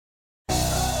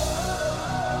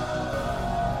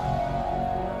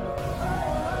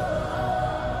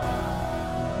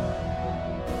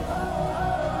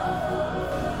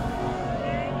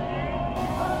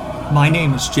My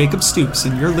name is Jacob Stoops,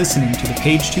 and you're listening to the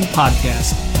Page 2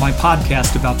 Podcast, my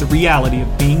podcast about the reality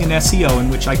of being an SEO, in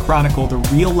which I chronicle the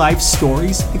real-life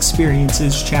stories,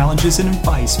 experiences, challenges, and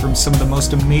advice from some of the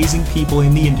most amazing people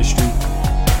in the industry.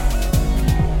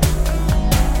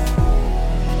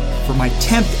 For my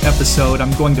 10th episode,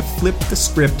 I'm going to flip the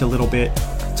script a little bit,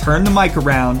 turn the mic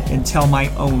around, and tell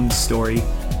my own story.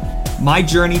 My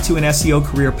journey to an SEO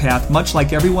career path, much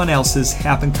like everyone else's,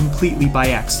 happened completely by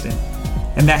accident.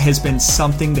 And that has been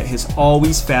something that has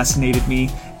always fascinated me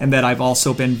and that I've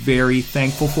also been very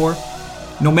thankful for.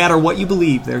 No matter what you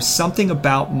believe, there's something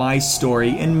about my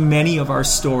story and many of our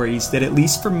stories that, at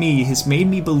least for me, has made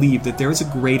me believe that there is a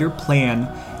greater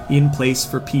plan in place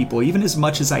for people. Even as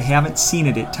much as I haven't seen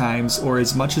it at times, or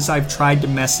as much as I've tried to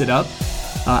mess it up,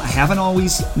 I haven't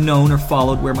always known or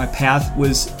followed where my path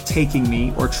was taking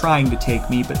me or trying to take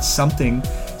me, but something,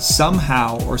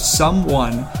 somehow, or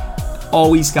someone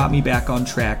always got me back on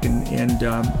track,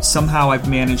 and somehow I've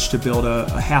managed to build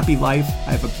a happy life.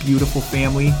 I have a beautiful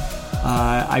family.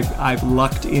 I've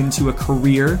lucked into a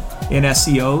career in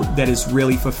SEO that is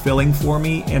really fulfilling for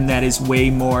me, and that is way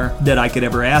more than I could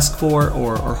ever ask for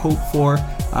or hope for,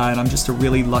 and I'm just a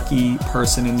really lucky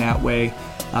person in that way,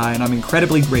 and I'm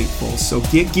incredibly grateful. So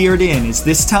get geared in, as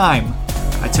this time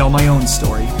I tell my own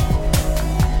story.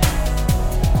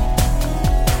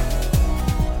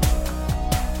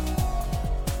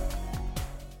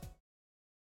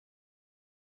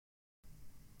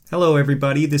 Hello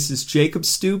everybody, this is Jacob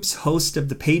Stoops, host of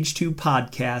the Page 2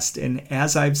 Podcast, and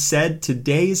as I've said,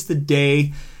 today is the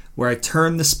day where I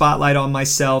turn the spotlight on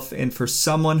myself, and for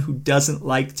someone who doesn't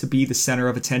like to be the center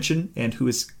of attention and who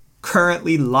is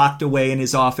currently locked away in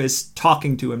his office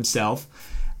talking to himself,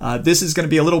 this is going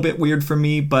to be a little bit weird for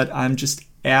me, but I'm just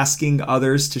asking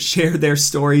others to share their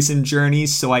stories and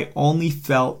journeys, so I only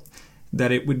felt that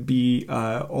it would be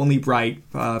only right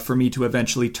for me to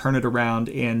eventually turn it around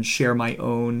and share my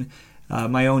own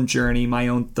journey, my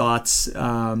own thoughts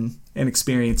and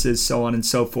experiences, so on and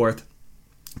so forth.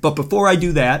 But before I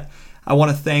do that, I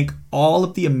want to thank all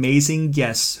of the amazing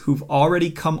guests who've already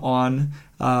come on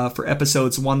for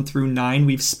episodes 1 through 9.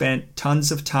 We've spent tons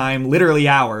of time, literally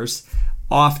hours,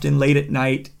 often late at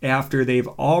night after they've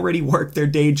already worked their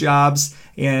day jobs,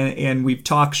 and we've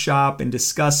talked shop and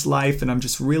discussed life, and I'm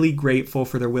just really grateful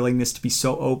for their willingness to be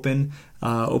so open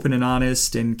and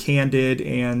honest and candid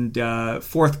and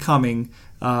forthcoming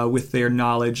with their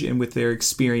knowledge and with their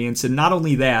experience. And not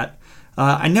only that,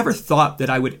 I never thought that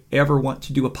I would ever want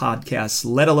to do a podcast,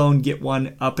 let alone get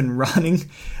one up and running.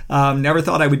 Never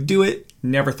thought I would do it,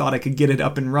 never thought I could get it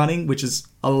up and running, which is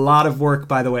a lot of work,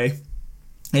 by the way.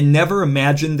 And never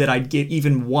imagined that I'd get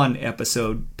even one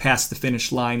episode past the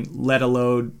finish line, let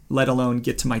alone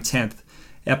get to my 10th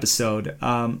episode.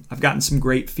 I've gotten some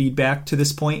great feedback to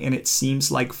this point, and it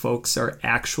seems like folks are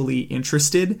actually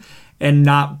interested and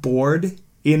not bored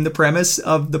in the premise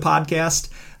of the podcast.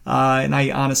 And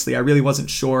I really wasn't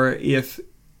sure if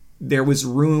there was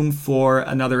room for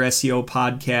another SEO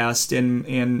podcast,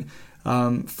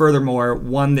 and furthermore,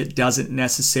 one that doesn't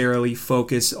necessarily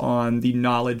focus on the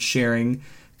knowledge sharing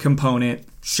component,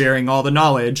 sharing all the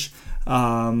knowledge,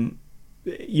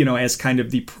 as kind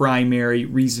of the primary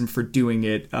reason for doing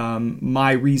it.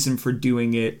 My reason for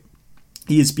doing it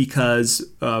is because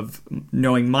of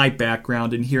knowing my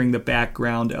background and hearing the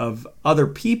background of other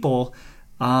people.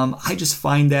 I just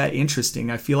find that interesting.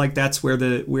 I feel like that's where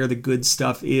the good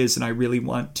stuff is, and I really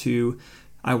want to.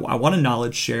 I want to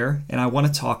knowledge share, and I want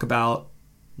to talk about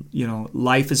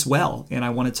life as well, and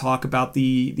I want to talk about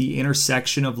the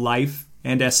intersection of life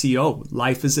and SEO.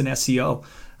 Life is an SEO,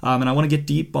 and I want to get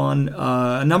deep on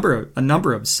a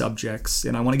number of subjects,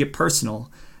 and I want to get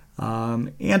personal,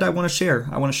 and I want to share.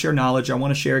 I want to share knowledge. I want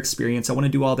to share experience. I want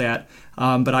to do all that.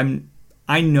 But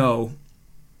I know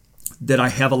that I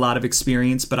have a lot of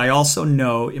experience, but I also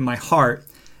know in my heart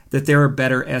that there are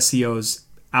better SEOs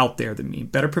out there than me,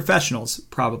 better professionals,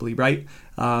 probably, right?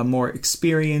 More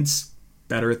experience,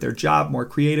 better at their job, more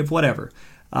creative, whatever.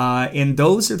 And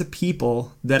those are the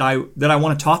people that I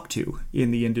want to talk to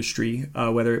in the industry,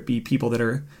 whether it be people that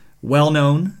are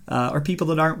well-known or people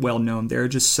that aren't well-known. There are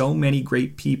just so many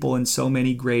great people and so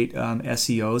many great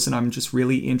SEOs, and I'm just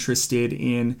really interested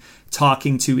in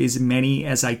talking to as many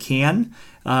as I can,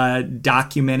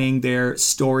 documenting their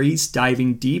stories,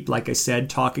 diving deep, like I said,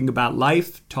 talking about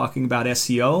life, talking about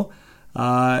SEO,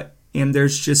 and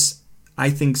there's just, I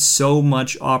think, so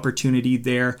much opportunity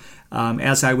there.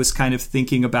 As I was kind of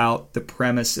thinking about the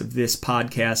premise of this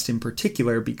podcast in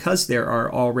particular, because there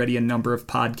are already a number of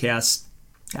podcasts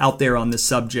out there on the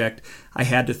subject, I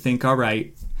had to think, all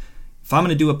right, if I'm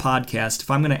going to do a podcast,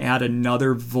 if I'm going to add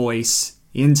another voice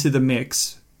into the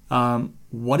mix,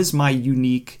 what is my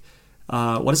unique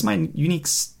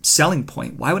selling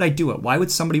point? Why would I do it? Why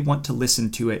would somebody want to listen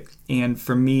to it? And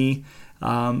for me,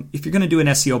 if you're going to do an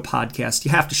SEO podcast,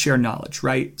 you have to share knowledge,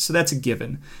 right? So that's a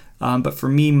given. But for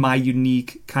me, my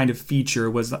unique kind of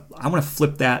feature was I want to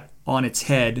flip that on its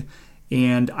head,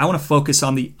 and I want to focus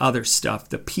on the other stuff,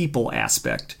 the people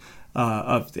aspect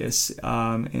of this.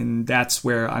 And that's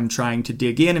where I'm trying to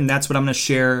dig in, and that's what I'm going to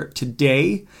share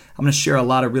today. I'm going to share a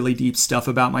lot of really deep stuff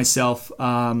about myself,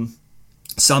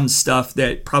 some stuff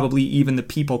that probably even the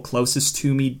people closest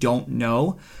to me don't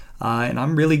know. And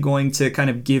I'm really going to kind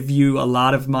of give you a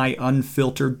lot of my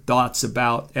unfiltered thoughts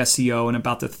about SEO and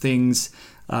about the things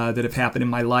that have happened in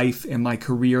my life and my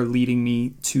career leading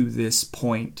me to this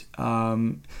point.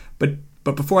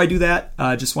 But before I do that,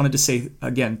 I just wanted to say,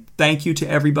 again, thank you to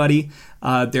everybody.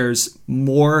 There's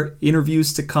more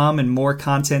interviews to come and more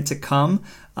content to come.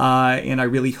 And I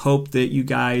really hope that you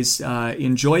guys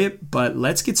enjoy it. But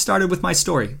let's get started with my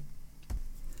story.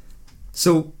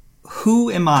 So who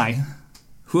am I?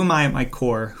 Who am I at my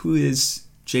core? Who is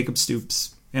Jacob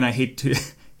Stoops? And I hate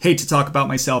to talk about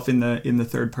myself in the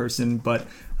third person, but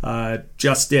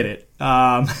just did it.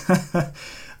 I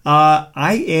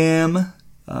am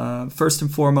first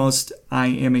and foremost, I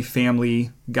am a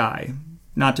family guy.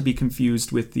 Not to be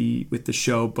confused with the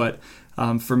show, but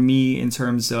for me, in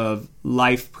terms of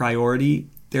life priority,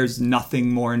 there's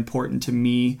nothing more important to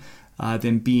me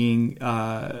than being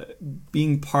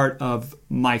part of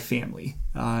my family.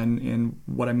 And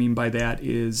what I mean by that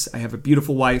is I have a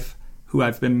beautiful wife who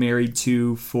I've been married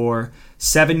to for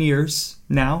 7 years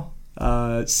now,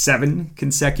 7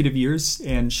 consecutive years,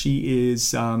 and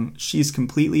she's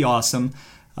completely awesome.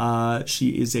 She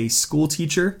is a school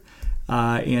teacher,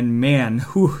 and man,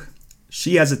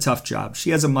 she has a tough job.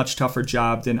 She has a much tougher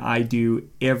job than I do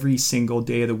every single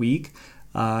day of the week.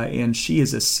 And she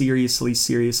is a seriously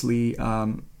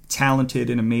talented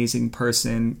and amazing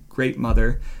person, great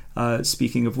mother.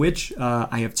 Speaking of which,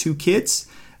 I have 2 kids.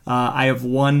 I have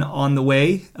one on the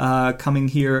way, coming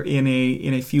here in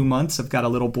a few months. I've got a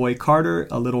little boy, Carter,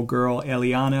 a little girl,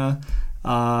 Eliana.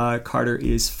 Carter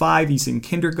is 5. He's in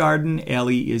kindergarten.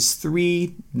 Ellie is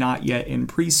 3, not yet in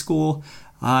preschool.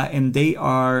 And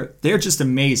they're just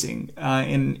amazing.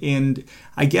 And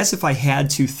I guess if I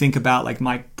had to think about like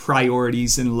my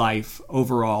priorities in life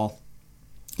overall,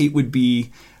 it would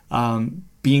be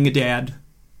being a dad,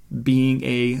 being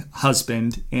a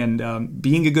husband, and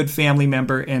being a good family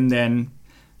member, and then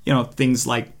things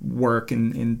like work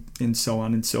and so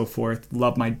on and so forth.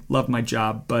 Love my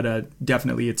job, but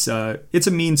definitely it's a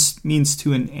means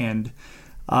to an end.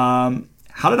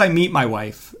 How did I meet my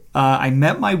wife? I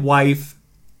met my wife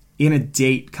in a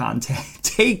date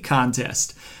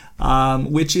contest,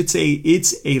 which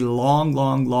it's a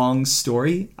long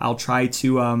story. I'll try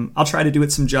to do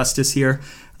it some justice here.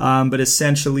 But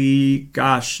essentially,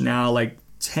 gosh, now like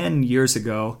 10 years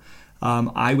ago,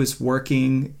 I was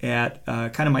working at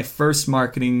kind of my first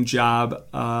marketing job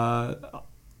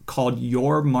called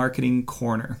Your Marketing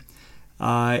Corner.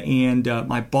 And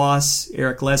my boss,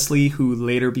 Eric Leslie, who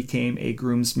later became a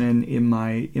groomsman in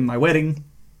my wedding,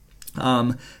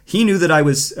 he knew that I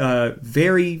was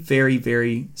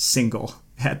very single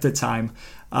at the time.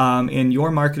 And Your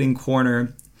Marketing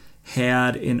Corner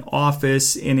had an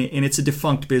office, and it's a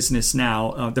defunct business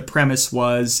now. The premise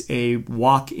was a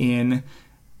walk-in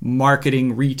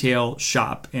marketing retail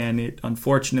shop, and it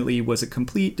unfortunately was a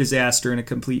complete disaster and a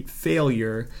complete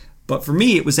failure. But for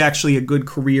me, it was actually a good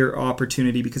career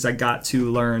opportunity because I got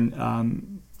to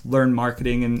learn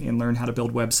marketing and learn how to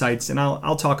build websites, and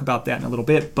I'll talk about that in a little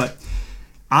bit. But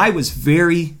I was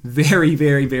very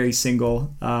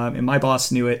single, and my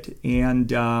boss knew it.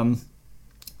 And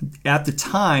at the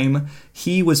time,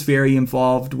 he was very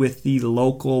involved with the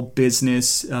local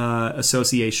business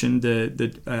association,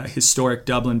 the historic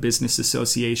Dublin Business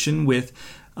Association, with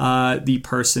the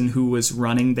person who was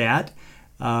running that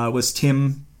was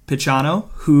Tim Picciano,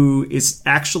 who is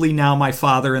actually now my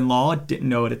father-in-law. Didn't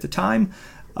know it at the time.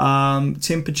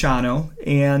 Tim Picciano.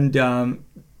 And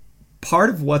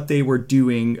part of what they were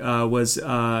doing was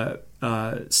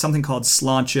something called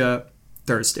Sláinte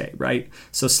Thursday, right?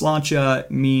 So Sláinte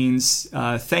means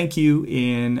thank you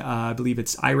in, I believe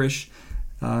it's Irish.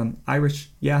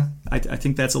 Yeah, I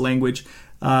think that's a language.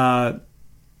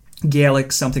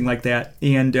 Gaelic, something like that.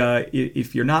 And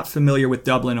if you're not familiar with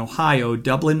Dublin,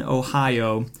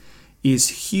 Ohio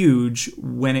is huge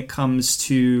when it comes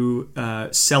to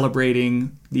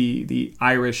celebrating the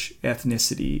Irish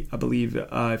ethnicity. I believe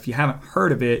if you haven't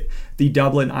heard of it, the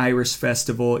Dublin Irish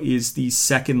Festival is the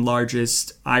second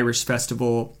largest Irish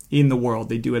festival in the world.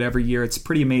 They do it every year. It's a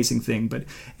pretty amazing thing. But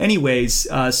anyways,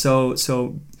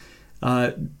 so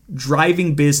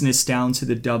driving business down to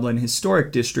the Dublin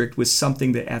Historic District was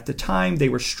something that at the time they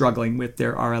were struggling with.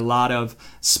 There are a lot of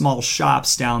small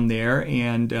shops down there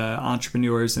and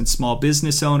entrepreneurs and small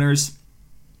business owners,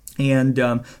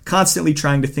 and constantly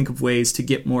trying to think of ways to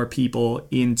get more people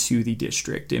into the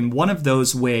district. And one of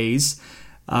those ways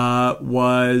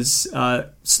was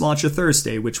Slaunch a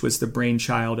Thursday, which was the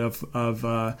brainchild of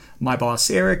my boss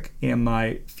Eric and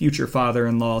my future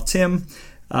father-in-law Tim.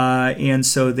 And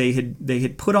so they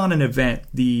had put on an event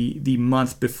the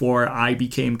month before I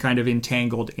became kind of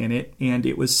entangled in it, and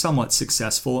it was somewhat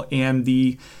successful. And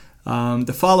the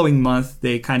following month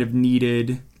they kind of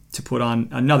needed to put on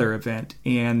another event,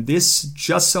 and this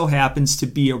just so happens to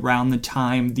be around the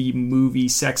time the movie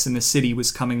Sex and the City was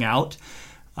coming out.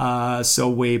 So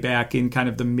way back in kind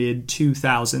of the mid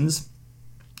 2000s,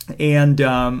 and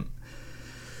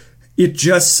it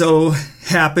just so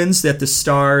happens that the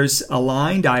stars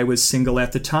aligned. I was single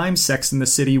at the time. Sex and the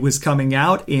City was coming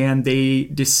out, and they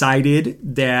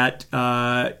decided that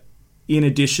in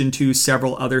addition to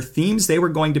several other themes, they were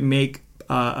going to make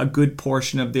a good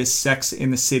portion of this Sex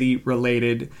in the City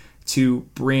related to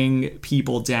bring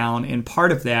people down, and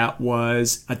part of that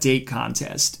was a date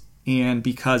contest. And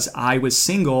because I was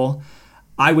single,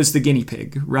 I was the guinea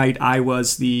pig, right? I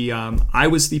was the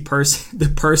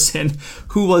person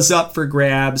who was up for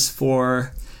grabs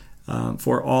for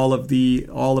all of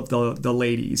the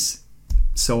ladies,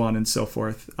 so on and so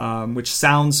forth. Which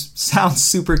sounds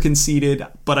super conceited,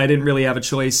 but I didn't really have a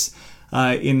choice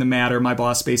in the matter. My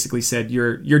boss basically said,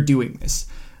 "You're doing this."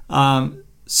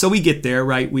 So we get there,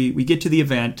 right? We get to the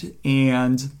event,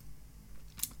 and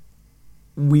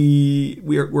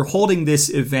we're holding this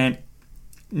event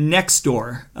next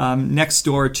door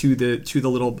to the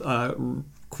little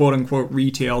quote unquote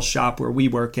retail shop where we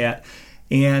work at.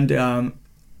 And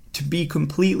to be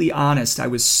completely honest, I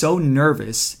was so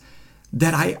nervous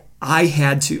that I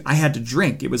had to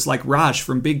drink. It was like Raj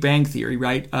from Big Bang Theory,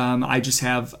 right? I just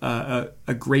have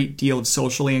a great deal of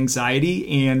social anxiety,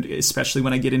 and especially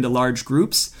when I get into large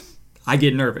groups, I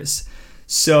get nervous.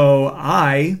 So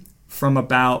I, from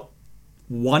about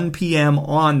 1 p.m.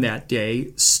 on that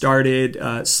day, started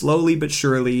slowly but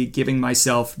surely giving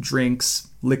myself drinks,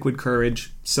 liquid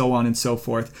courage, so on and so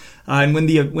forth. And when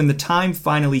the time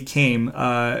finally came,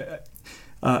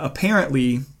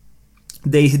 apparently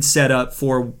they had set up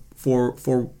for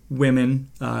women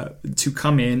to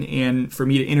come in and for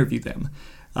me to interview them.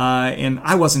 And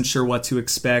I wasn't sure what to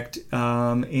expect.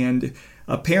 And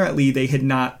apparently they had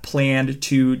not planned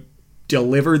to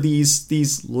deliver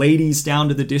these ladies down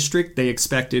to the district. They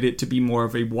expected it to be more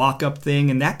of a walk-up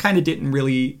thing, and that kind of didn't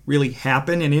really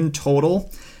happen. And in total,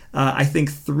 I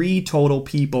think 3 total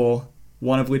people,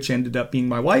 one of which ended up being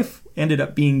my wife, ended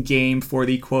up being game for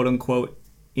the quote-unquote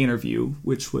interview,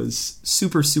 which was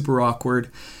super, super awkward.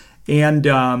 And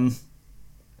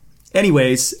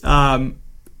anyways,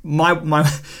 my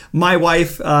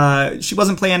wife, she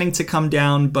wasn't planning to come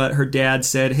down, but her dad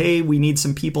said, "Hey, we need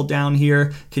some people down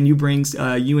here. Can you bring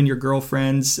you and your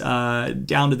girlfriends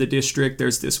down to the district?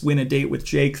 There's this win a date with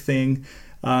Jake thing."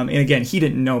 And again, he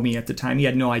didn't know me at the time. He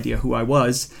had no idea who I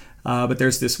was. But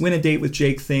there's this win a date with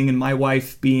Jake thing, and my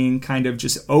wife, being kind of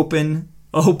just open,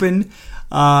 and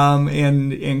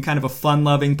kind of a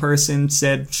fun-loving person,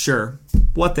 said, "Sure,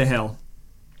 what the hell?"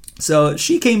 So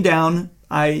she came down.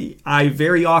 I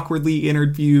very awkwardly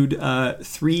interviewed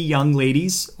 3 young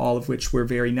ladies, all of which were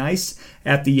very nice.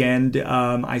 At the end,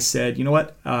 I said, "You know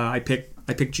what? I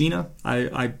picked Gina.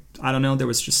 I don't know. There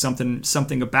was just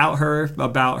something about her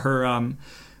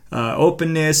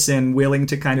openness and willing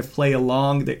to kind of play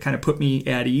along that kind of put me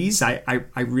at ease. I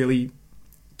really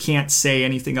can't say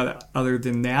anything other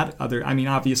than that. I mean,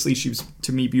 obviously she was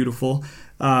to me beautiful,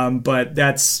 but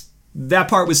that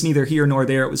part was neither here nor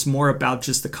there. It was more about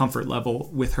just the comfort level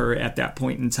with her at that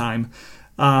point in time.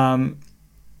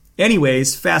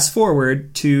 Anyways, fast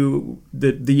forward to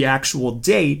the actual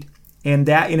date, and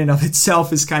that in and of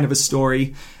itself is kind of a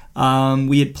story.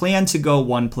 We had planned to go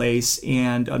one place,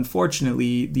 and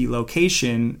unfortunately, the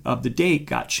location of the date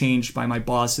got changed by my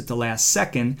boss at the last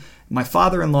second. My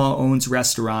father-in-law owns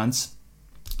restaurants.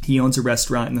 He owns a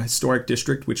restaurant in the historic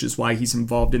district, which is why he's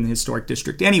involved in the historic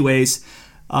district anyways.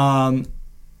 And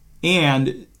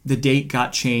the date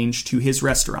got changed to his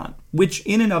restaurant, which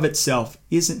in and of itself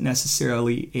isn't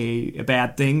necessarily a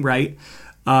bad thing, right?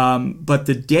 But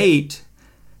the date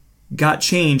got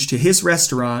changed to his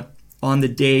restaurant on the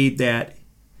day that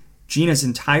Gina's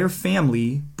entire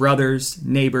family, brothers,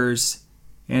 neighbors,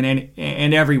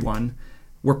 and everyone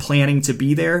were planning to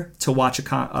be there to watch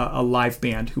a live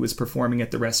band who was performing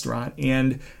at the restaurant.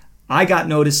 And I got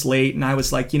noticed late, and I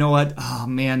was like, you know what? Oh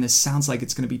man, this sounds like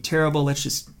it's going to be terrible. Let's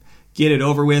just get it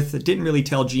over with. I didn't really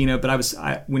tell Gina,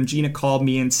 but when Gina called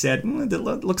me and said, it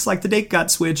looks like the date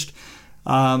got switched,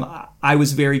 I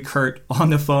was very curt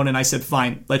on the phone, and I said,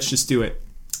 fine, let's just do it.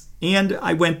 And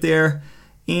I went there,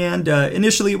 and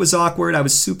initially it was awkward. I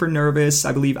was super nervous.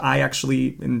 I believe I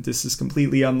actually, and this is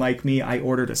completely unlike me, I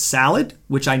ordered a salad,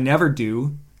 which I never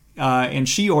do. And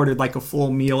she ordered like a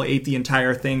full meal, ate the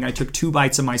entire thing. I took 2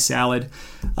 bites of my salad.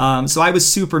 So I was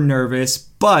super nervous.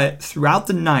 But throughout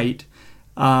the night,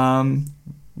 1,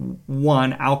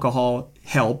 alcohol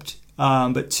helped.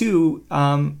 But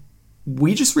 2,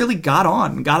 we just really got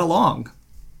along.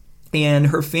 And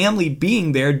her family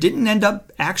being there didn't end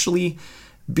up actually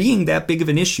being that big of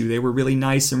an issue. They were really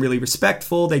nice and really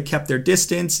respectful. They kept their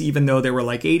distance, even though there were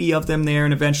like 80 of them there.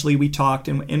 And eventually we talked,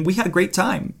 and we had a great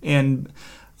time. And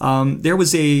there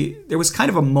was kind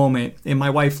of a moment, and my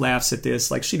wife laughs at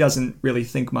this, like she doesn't really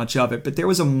think much of it, but there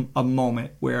was a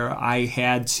moment where I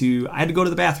had to go to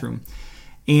the bathroom.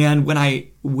 And when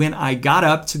I got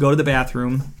up to go to the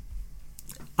bathroom,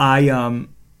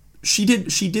 she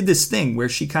did this thing where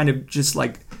she kind of just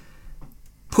like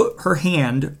put her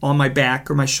hand on my back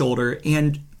or my shoulder,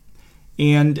 and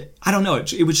I don't know,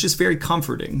 it was just very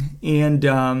comforting. And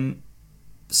of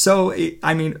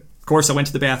course, I went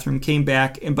to the bathroom, came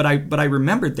back, but I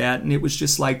remembered that, and it was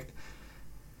just like,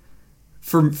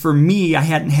 for me, I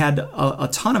hadn't had a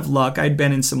ton of luck. I'd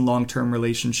been in some long-term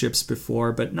relationships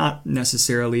before, but not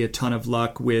necessarily a ton of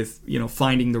luck with,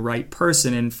 finding the right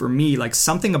person. And for me, like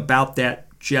something about that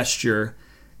gesture,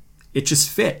 it just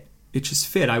fit.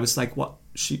 I was like, what?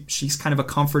 She's kind of a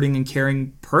comforting and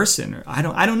caring person. Or I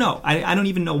don't know. I don't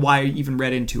even know why I even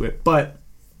read into it, but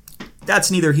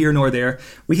that's neither here nor there.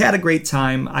 We had a great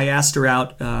time. I asked her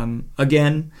out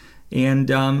again, and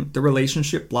the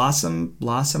relationship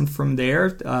blossomed from there.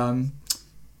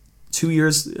 2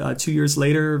 years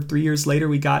later, 3 years later,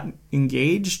 we got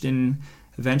engaged and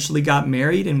eventually got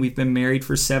married, and we've been married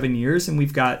for 7 years, and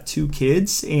we've got 2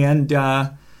 kids and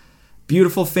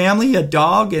beautiful family, a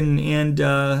dog and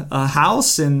a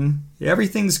house, and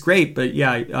everything's great. But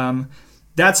yeah,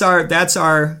 that's our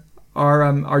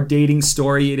dating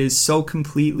story. It is so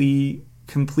completely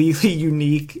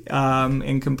unique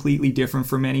and completely different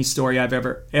from any story I've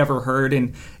ever heard,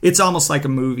 and it's almost like a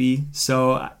movie.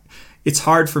 So it's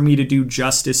hard for me to do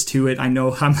justice to it. I know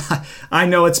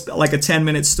it's like a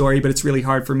 10-minute story, but it's really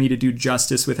hard for me to do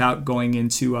justice without going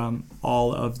into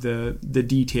all of the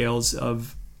details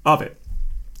of it.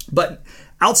 But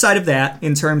outside of that,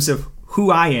 in terms of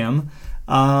who I am,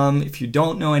 if you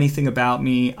don't know anything about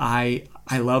me, I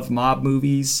love mob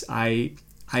movies. I'm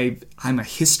a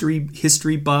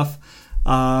history buff.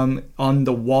 On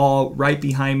the wall right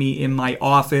behind me in my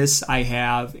office, I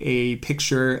have a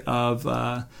picture of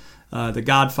The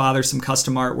Godfather, some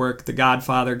custom artwork. The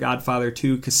Godfather, Godfather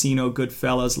 2, Casino,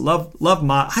 Goodfellas. Love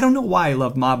mob. I don't know why I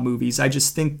love mob movies. I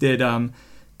just think that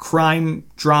crime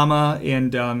drama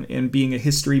and being a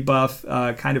history buff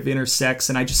kind of intersects,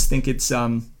 and I just think it's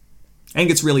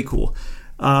really cool.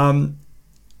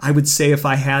 I would say if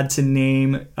I had to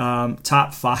name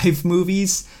top 5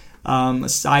 movies,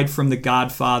 aside from The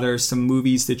Godfather, some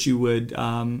movies that you would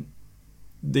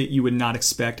not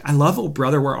expect. I love Oh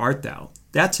Brother, Where Art Thou?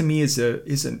 That to me is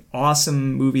an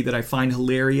awesome movie that I find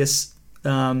hilarious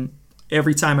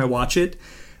every time I watch it.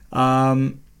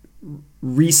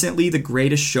 Recently, The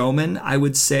Greatest Showman, I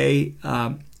would say,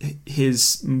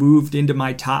 has moved into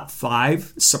my top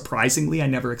 5. Surprisingly, I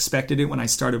never expected it when I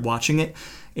started watching it.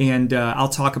 And I'll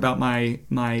talk about my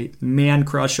man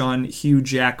crush on Hugh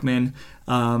Jackman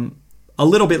a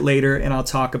little bit later, and I'll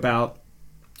talk about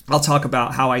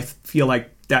how I feel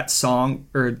like that song,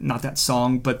 or not that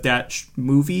song, but that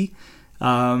movie,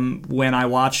 when I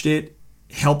watched it,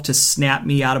 helped to snap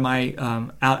me out of my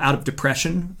out of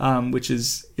depression, which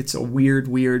is, it's a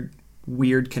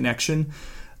weird connection.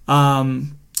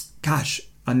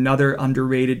 Another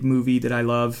underrated movie that I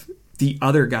love, The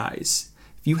Other Guys.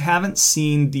 If you haven't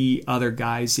seen The Other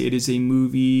Guys, it is a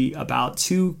movie about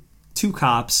two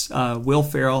cops, Will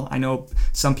Ferrell. I know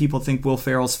some people think Will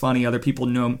Ferrell's funny, other people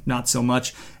know not so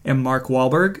much, and Mark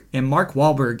Wahlberg. And Mark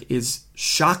Wahlberg is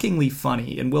shockingly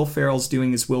funny, and Will Ferrell's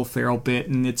doing his Will Ferrell bit,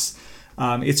 and it's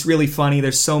really funny.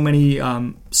 There's so many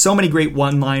great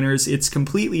one-liners. It's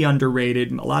completely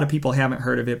underrated. A lot of people haven't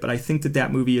heard of it, but I think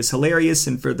that movie is hilarious.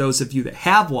 And for those of you that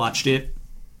have watched it,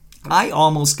 I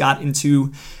almost got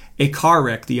into a car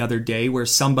wreck the other day where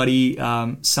somebody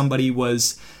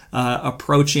was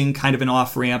approaching kind of an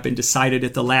off-ramp and decided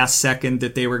at the last second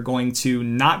that they were going to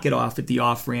not get off at the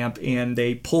off-ramp, and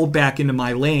they pulled back into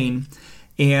my lane,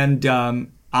 and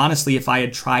honestly, if I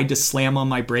had tried to slam on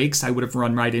my brakes, I would have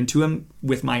run right into him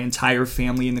with my entire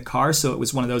family in the car. So it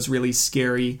was one of those really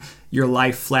scary, your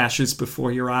life flashes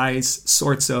before your eyes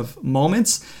sorts of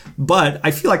moments. But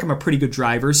I feel like I'm a pretty good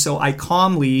driver, so I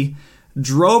calmly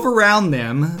drove around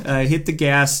them, hit the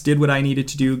gas, did what I needed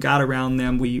to do, got around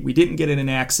them. We didn't get in an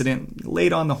accident,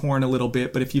 laid on the horn a little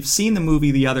bit. But if you've seen the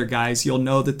movie The Other Guys, you'll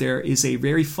know that there is a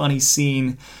very funny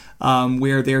scene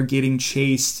where they're getting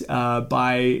chased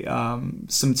by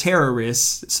some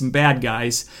terrorists, some bad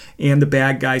guys, and the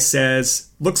bad guy says,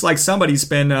 "Looks like somebody's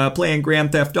been playing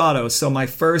Grand Theft Auto." So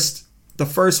the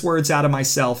first words out of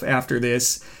myself after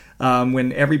this,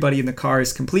 when everybody in the car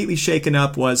is completely shaken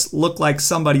up, was, "Look like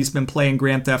somebody's been playing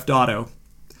Grand Theft Auto."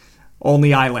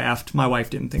 Only I laughed. My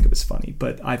wife didn't think it was funny,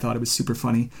 but I thought it was super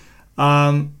funny.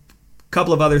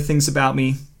 Couple of other things about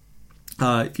me.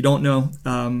 If you don't know,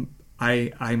 I'm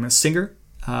a singer.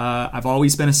 I've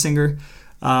always been a singer.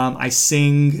 I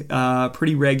sing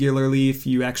pretty regularly. If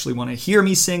you actually want to hear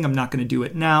me sing, I'm not going to do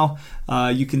it now.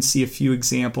 You can see a few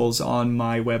examples on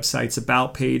my website's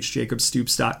About page,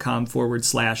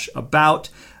 jacobstoops.com/about.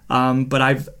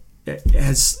 But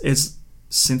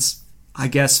since I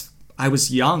guess I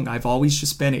was young, I've always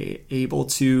just been able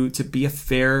to be a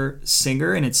fair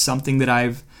singer, and it's something that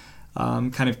I've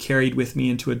kind of carried with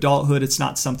me into adulthood. It's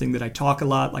not something that I talk a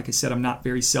lot. Like I said, I'm not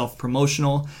very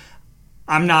self-promotional.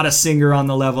 I'm not a singer on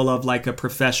the level of like a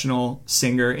professional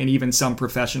singer, and even some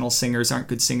professional singers aren't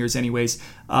good singers anyways.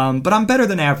 But I'm better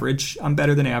than average.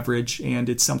 And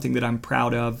it's something that I'm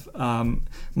proud of.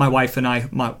 My wife,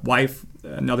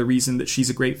 another reason that she's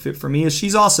a great fit for me is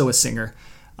she's also a singer.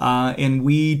 And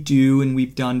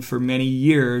we've done for many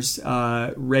years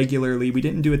regularly. We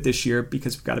didn't do it this year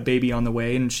because we've got a baby on the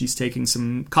way and she's taking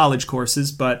some college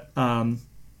courses, but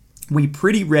we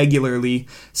pretty regularly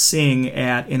sing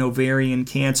at an ovarian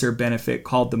cancer benefit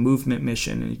called the Movement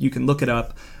Mission. You can look it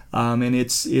up, and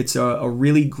it's a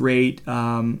really great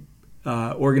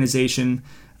organization.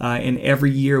 And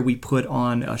every year we put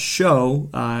on a show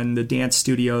in the dance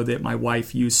studio that my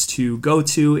wife used to go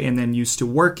to and then used to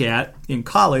work at in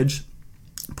college,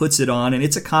 puts it on. And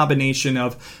it's a combination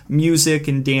of music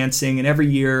and dancing. And every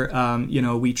year,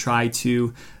 we try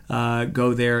to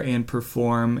go there and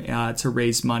perform to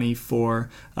raise money for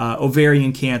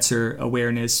ovarian cancer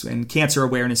awareness. And cancer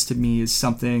awareness to me is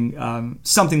something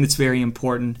that's very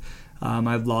important.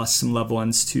 I've lost some loved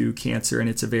ones to cancer, and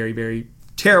it's a very, very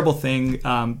terrible thing,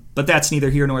 but that's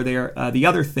neither here nor there. The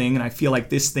other thing, and I feel like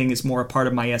this thing is more a part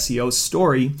of my SEO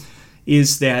story,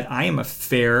 is that I am a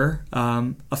fair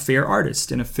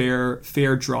artist and a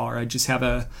fair drawer. I just have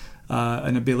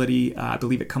an ability. I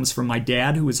believe it comes from my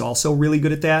dad, who is also really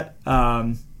good at that.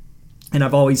 And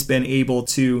I've always been able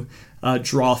to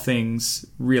draw things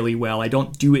really well. I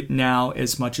don't do it now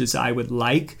as much as I would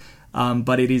like,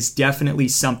 but it is definitely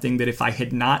something that if I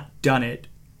had not done it,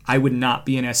 I would not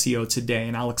be an SEO today,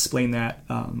 and I'll explain that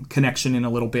connection in a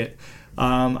little bit.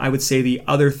 I would say the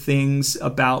other things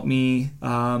about me,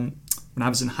 when I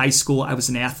was in high school, I was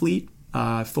an athlete,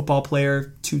 football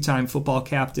player, 2-time football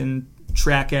captain,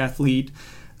 track athlete,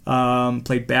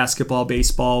 played basketball,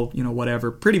 baseball, whatever,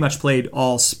 pretty much played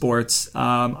all sports.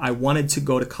 I wanted to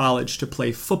go to college to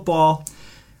play football.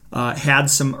 Had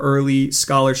some early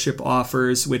scholarship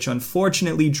offers, which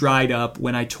unfortunately dried up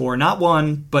when I tore not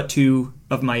one, but 2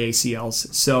 of my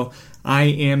ACLs. So I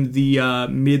am the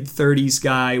mid-30s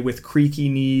guy with creaky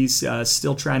knees,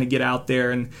 still trying to get out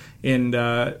there and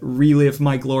relive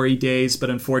my glory days, but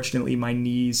unfortunately my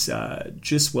knees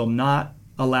just will not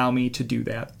allow me to do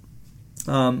that.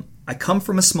 I come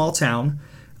from a small town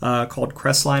called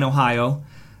Crestline, Ohio.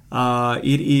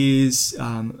 It is,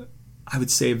 I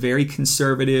would say, a very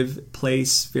conservative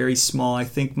place, very small. I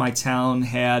think my town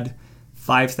had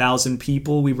 5,000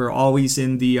 people. We were always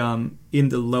in the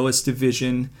lowest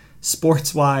division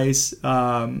sports-wise.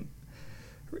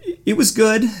 It was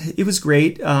good. It was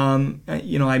great.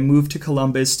 I moved to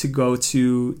Columbus to go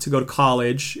to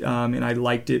college, and I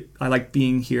liked it. I like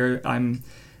being here. I'm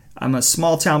a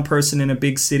small town person in a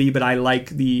big city, but I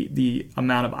like the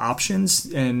amount of options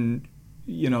and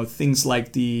things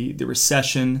like the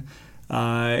recession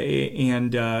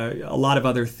and a lot of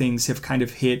other things have kind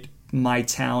of hit my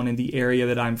town and the area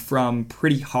that I'm from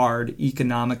pretty hard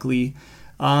economically.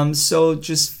 So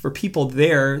just for people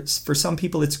there, for some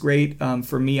people it's great.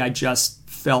 For me, I just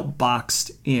felt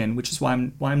boxed in, which is why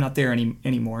I'm not there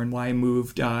anymore, and why I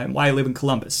moved, and why I live in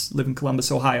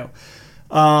Columbus, Ohio.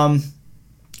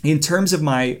 In terms of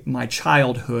my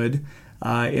childhood,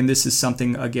 and this is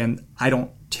something, again, I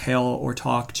don't tell or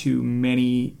talk to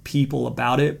many people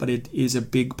about it, but it is a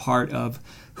big part of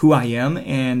who I am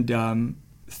and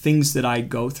things that I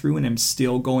go through and am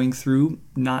still going through.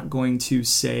 Not going to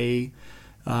say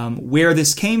where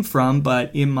this came from,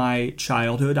 but in my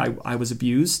childhood, I was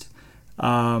abused.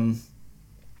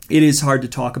 It is hard to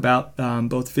talk about,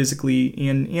 both physically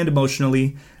and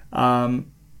emotionally.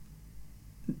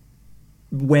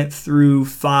 Went through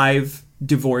 5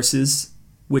 divorces,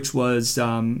 which was,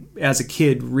 as a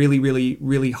kid, really, really,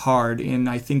 really hard. And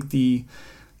I think the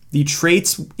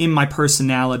traits in my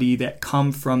personality that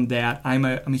come from that, I'm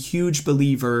a huge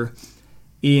believer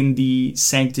in the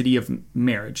sanctity of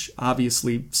marriage.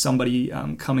 Obviously, somebody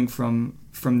coming from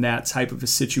that type of a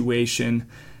situation,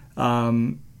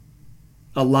 I've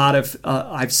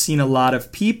seen a lot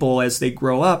of people as they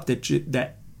grow up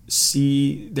that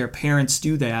see their parents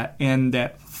do that and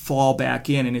that fall back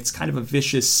in, and it's kind of a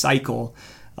vicious cycle.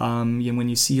 When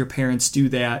you see your parents do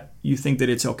that, you think that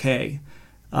it's okay.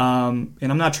 And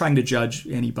I'm not trying to judge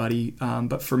anybody,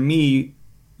 but for me,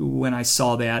 when I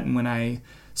saw that and when I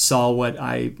saw what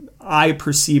I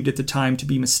perceived at the time to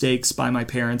be mistakes by my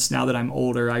parents, now that I'm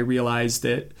older, I realized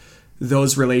that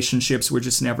those relationships were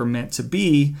just never meant to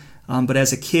be. But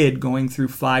as a kid, going through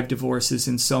 5 divorces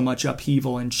and so much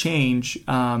upheaval and change,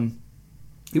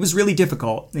 it was really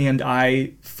difficult. And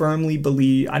I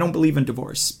firmly I don't believe in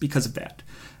divorce because of that.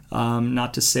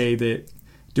 Not to say that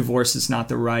divorce is not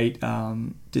the right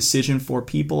decision for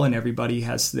people, and everybody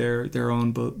has their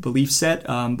own belief set.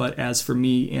 But as for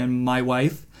me and my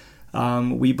wife,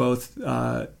 we both,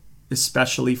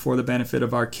 especially for the benefit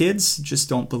of our kids, just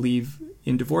don't believe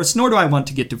in divorce. Nor do I want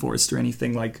to get divorced or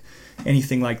anything like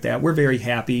that. We're very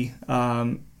happy.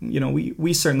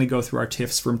 We certainly go through our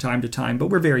tiffs from time to time, but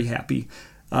we're very happy.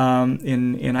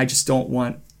 And I just don't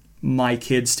want my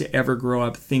kids to ever grow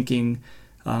up thinking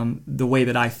the way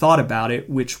that I thought about it,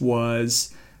 which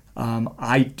was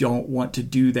I don't want to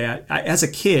do that. As a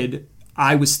kid,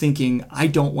 I was thinking I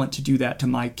don't want to do that to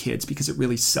my kids because it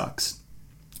really sucks.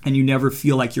 And you never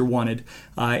feel like you're wanted.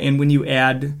 And when you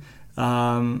add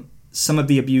some of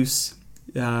the abuse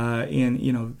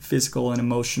in physical and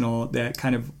emotional that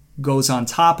kind of goes on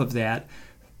top of that,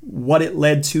 what it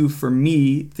led to for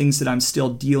me, things that I'm still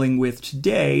dealing with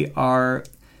today, are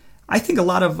I think a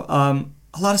lot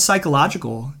of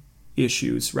psychological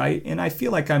issues, right? And I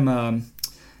feel like I'm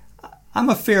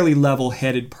a fairly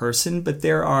level-headed person, but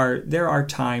there are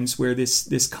times where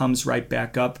this comes right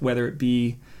back up, whether it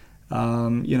be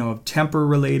temper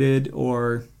related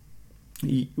or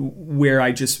where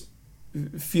I just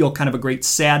feel kind of a great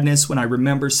sadness when I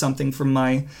remember something from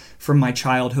my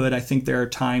childhood. I think there are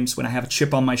times when I have a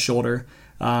chip on my shoulder.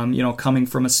 Coming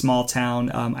from a small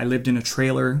town, I lived in a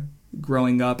trailer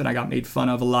growing up, and I got made fun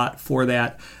of a lot for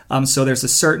that. So there's a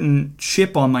certain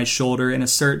chip on my shoulder and a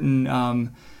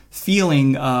certain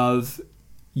feeling of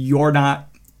you're not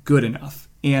good enough.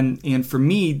 And for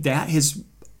me, that has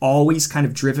always kind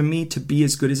of driven me to be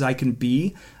as good as I can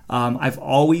be. I've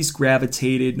always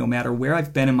gravitated, no matter where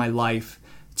I've been in my life,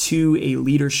 to a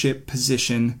leadership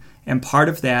position. And part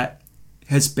of that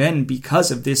has been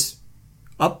because of this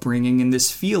upbringing and this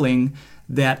feeling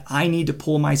that I need to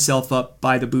pull myself up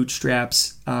by the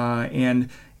bootstraps. And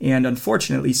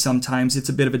unfortunately, sometimes it's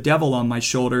a bit of a devil on my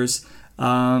shoulders,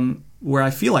 where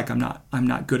I feel like I'm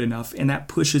not good enough. And that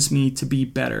pushes me to be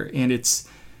better. And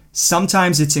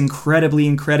sometimes it's incredibly,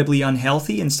 incredibly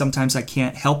unhealthy, and sometimes I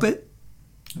can't help it.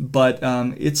 But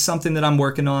it's something that I'm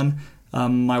working on.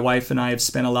 My wife and I have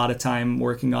spent a lot of time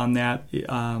working on that.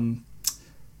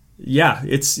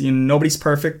 It's nobody's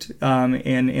perfect,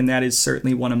 and that is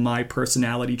certainly one of my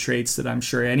personality traits that I'm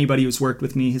sure anybody who's worked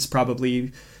with me has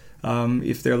probably,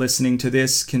 if they're listening to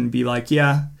this, can be like,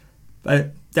 yeah,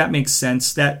 that makes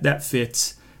sense. That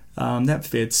fits. That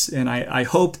fits. And I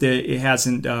hope that it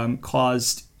hasn't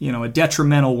caused a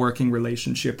detrimental working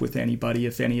relationship with anybody,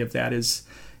 if any of that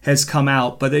has come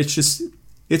out, but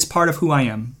it's part of who I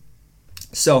am.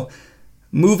 So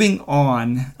moving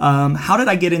on, how did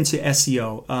I get into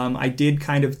SEO? I did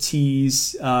kind of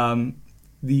tease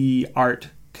the art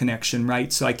connection,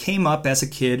 right? So I came up as a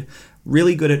kid,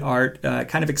 really good at art,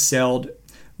 kind of excelled.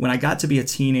 When I got to be a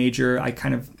teenager,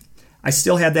 I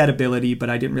still had that ability,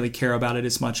 but I didn't really care about it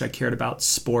as much. I cared about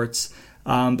sports.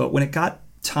 But when it got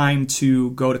time to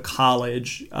go to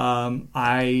college,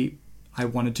 I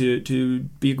wanted to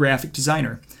be a graphic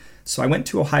designer. So I went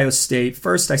to Ohio State.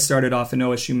 First, I started off in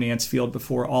OSU Mansfield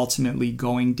before ultimately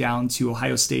going down to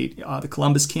Ohio State, the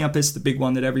Columbus campus, the big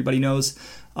one that everybody knows,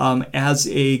 as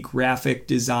a graphic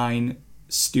design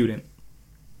student.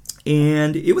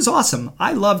 And it was awesome.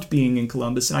 I loved being in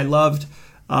Columbus, and I loved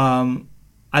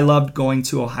going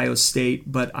to Ohio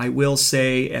State. But I will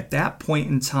say at that point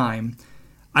in time,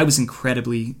 I was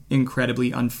incredibly,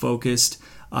 incredibly unfocused.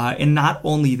 And not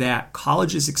only that,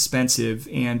 college is expensive.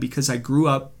 And because I grew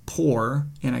up poor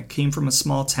and I came from a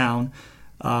small town,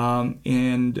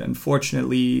 and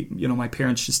unfortunately, my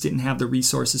parents just didn't have the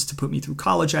resources to put me through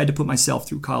college. I had to put myself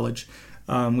through college,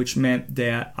 which meant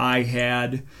that I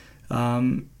had,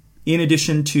 in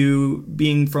addition to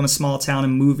being from a small town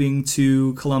and moving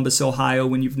to Columbus, Ohio,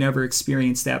 when you've never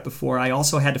experienced that before, I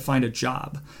also had to find a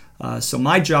job. So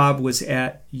my job was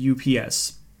at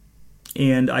UPS.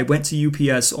 And I went to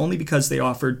UPS only because they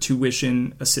offered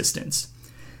tuition assistance.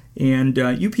 And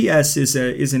UPS is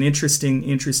an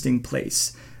interesting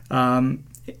place. And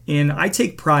I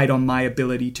take pride on my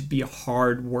ability to be a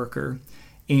hard worker.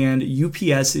 And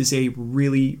UPS is a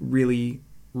really, really,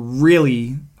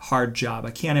 really hard job.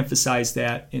 I can't emphasize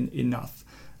that enough.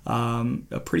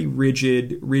 A pretty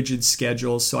rigid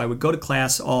schedule. So I would go to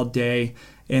class all day,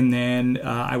 and then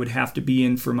I would have to be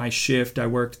in for my shift. I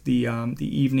worked the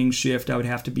evening shift. I would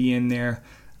have to be in there.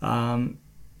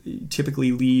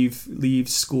 Typically leave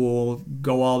school,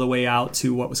 go all the way out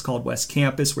to what was called West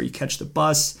Campus, where you catch the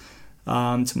bus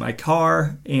to my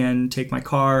car, and take my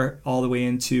car all the way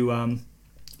into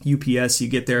UPS. You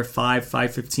get there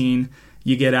 5:15.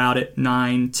 You get out at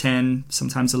 9, 10,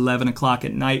 sometimes 11 o'clock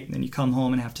at night, and then you come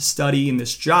home and have to study. In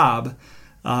this job,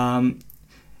 the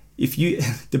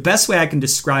best way I can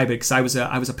describe it, because I was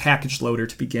a package loader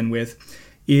to begin with,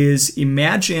 is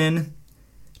imagine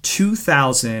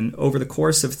 2,000 over the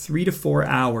course of 3 to 4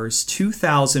 hours,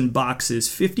 2,000 boxes,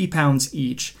 50 pounds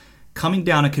each, coming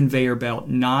down a conveyor belt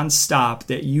nonstop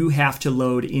that you have to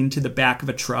load into the back of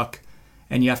a truck,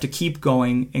 and you have to keep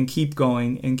going and keep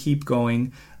going and keep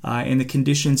going. And the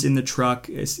conditions in the truck,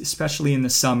 especially in the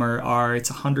summer, it's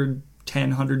 110,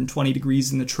 120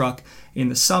 degrees in the truck in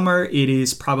the summer. It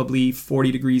is probably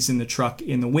 40 degrees in the truck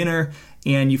in the winter.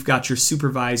 And you've got your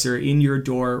supervisor in your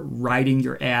door riding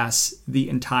your ass the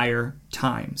entire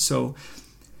time. So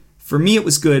for me, it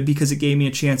was good because it gave me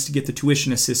a chance to get the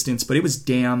tuition assistance, but it was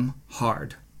damn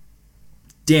hard.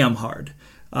 Damn hard.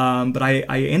 But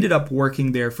I ended up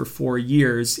working there for 4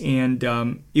 years, and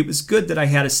it was good that I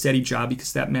had a steady job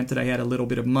because that meant that I had a little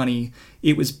bit of money.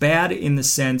 It was bad in the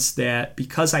sense that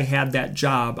because I had that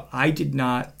job, I did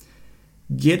not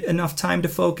get enough time to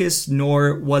focus,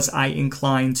 nor was I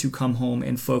inclined to come home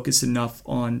and focus enough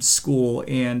on school.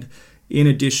 And in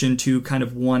addition to kind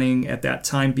of wanting, at that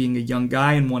time, being a young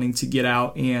guy and wanting to get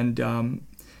out and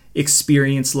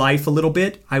experience life a little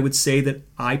bit, I would say that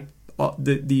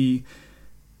the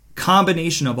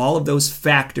combination of all of those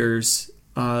factors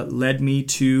led me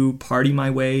to party my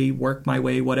way, work my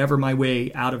way, whatever my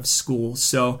way out of school.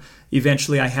 So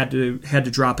eventually I had to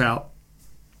drop out.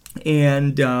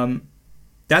 And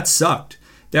that sucked.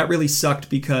 That really sucked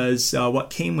because what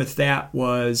came with that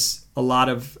was a lot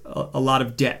of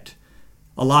debt.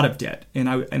 A lot of debt.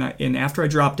 And after I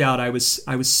dropped out, I was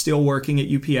still working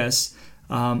at UPS.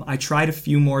 I tried a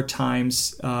few more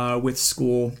times with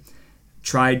school.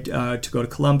 Tried to go to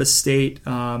Columbus State,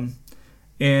 and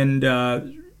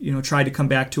tried to come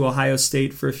back to Ohio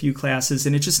State for a few classes,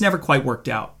 and it just never quite worked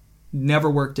out.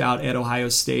 Never worked out at Ohio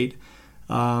State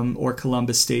or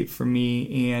Columbus State for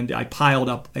me, and I piled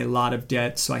up a lot of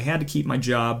debt, so I had to keep my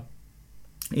job.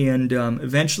 And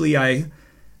eventually, I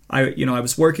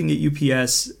was working at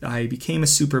UPS. I became a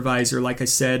supervisor. Like I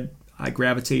said, I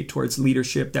gravitate towards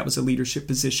leadership. That was a leadership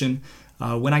position.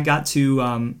 When I got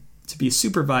to be a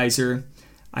supervisor,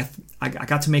 I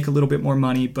got to make a little bit more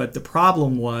money, but the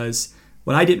problem was,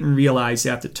 what I didn't realize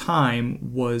at the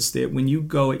time was that when you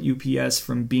go at UPS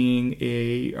from being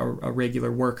a regular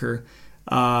worker,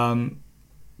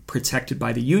 protected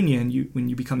by the union, when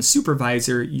you become a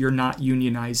supervisor, you're not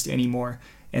unionized anymore.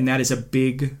 And that is a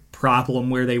big problem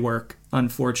where they work,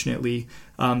 unfortunately,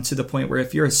 to the point where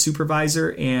if you're a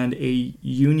supervisor and a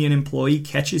union employee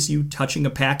catches you touching a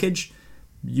package,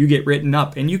 you get written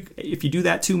up. And if you do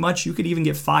that too much, you could even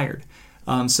get fired.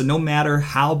 So no matter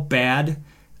how bad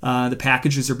the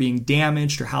packages are being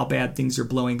damaged or how bad things are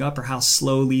blowing up or how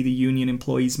slowly the union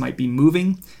employees might be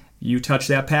moving, you touch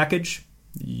that package,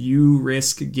 you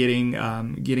risk getting a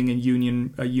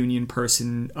union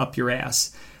person up your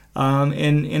ass.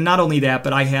 And not only that,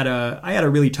 but I had a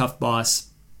really tough boss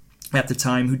at the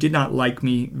time who did not like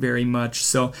me very much.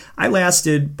 So I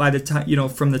lasted, by the time,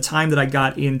 from the time that I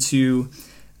got into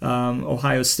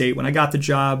Ohio State, when I got the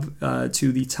job,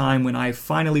 to the time when I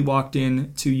finally walked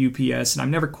in to UPS, and I've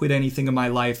never quit anything in my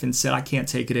life and said, I can't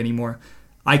take it anymore.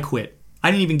 I quit.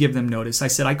 I didn't even give them notice. I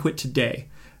said, I quit today.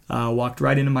 Walked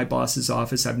right into my boss's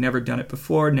office. I've never done it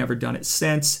before, never done it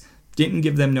since. Didn't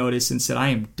give them notice and said, I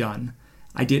am done.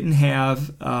 I didn't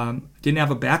have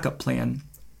a backup plan.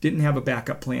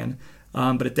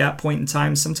 But at that point in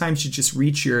time, sometimes you just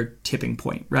reach your tipping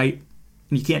point, right?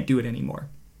 And you can't do it anymore.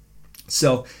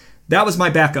 So that was my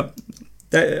backup.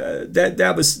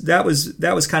 That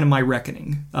was kind of my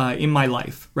reckoning in my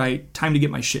life, right? Time to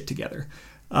get my shit together.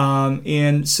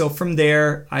 And so from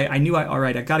there, I knew, all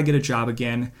right, I got to get a job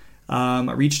again.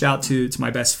 I reached out to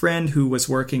my best friend who was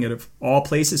working at, of all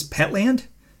places, Petland,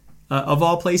 of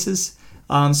all places.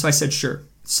 So I said, sure,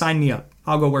 sign me up.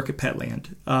 I'll go work at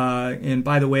Petland. And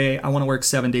by the way, I want to work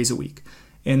 7 days a week.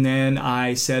 And then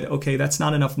I said, okay, that's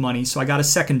not enough money. So I got a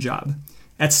second job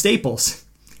at Staples,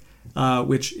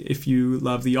 which if you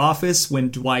love The Office, when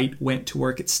Dwight went to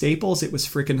work at Staples, it was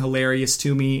freaking hilarious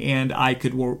to me. And I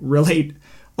could relate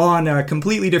on a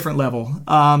completely different level.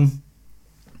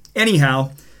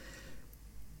 Anyhow,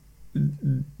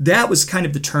 that was kind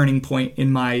of the turning point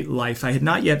in my life. I had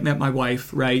not yet met my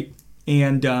wife, right?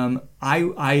 And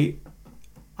I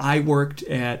worked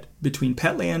at between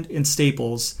Petland and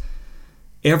Staples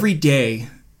every day,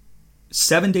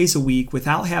 7 days a week,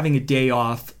 without having a day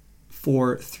off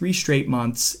for 3 straight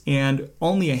months, and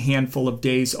only a handful of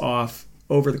days off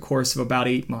over the course of about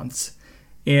 8 months.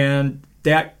 And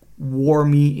that wore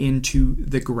me into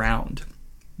the ground.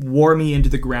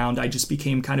 I just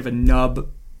became kind of a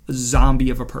zombie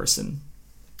of a person.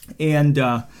 And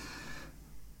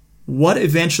what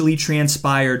eventually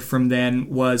transpired from then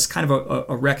was kind of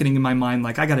a reckoning in my mind,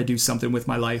 like, I got to do something with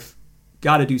my life.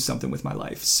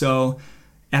 So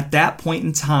at that point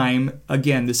in time,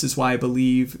 again, this is why I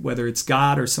believe, whether it's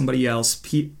God or somebody else,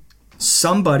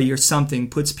 somebody or something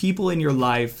puts people in your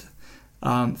life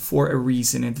for a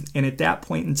reason. And at that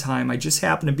point in time, I just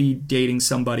happened to be dating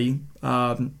somebody,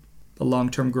 a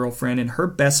long-term girlfriend, and her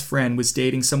best friend was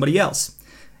dating somebody else.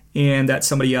 And that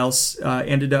somebody else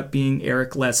ended up being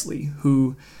Eric Leslie,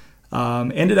 who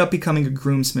ended up becoming a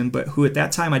groomsman, but who at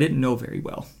that time I didn't know very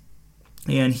well.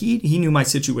 And he knew my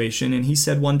situation, and he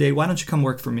said one day, why don't you come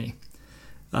work for me?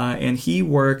 And he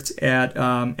worked at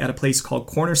a place called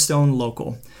Cornerstone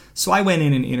Local. So I went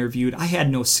in and interviewed. I had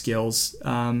no skills.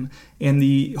 And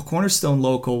the Cornerstone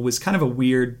Local was kind of a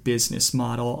weird business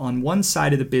model. On one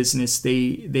side of the business,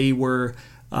 they were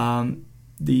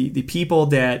the people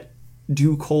that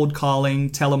do cold calling,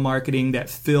 telemarketing, that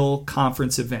fill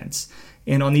conference events.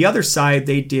 And on the other side,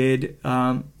 they did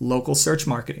local search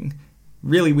marketing.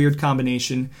 Really weird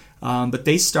combination. But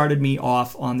they started me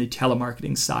off on the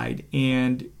telemarketing side.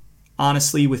 And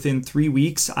honestly, within 3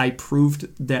 weeks, I proved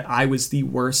that I was the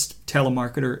worst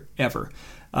telemarketer ever.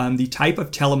 The type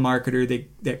of telemarketer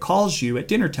that calls you at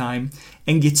dinner time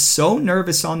and gets so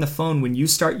nervous on the phone when you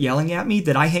start yelling at me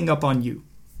that I hang up on you.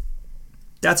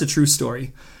 That's a true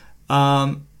story.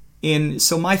 And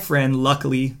so my friend,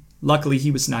 luckily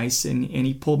he was nice, and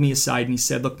he pulled me aside and he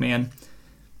said, look, man,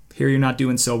 here you're not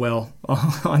doing so well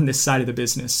on this side of the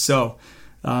business. So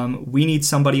we need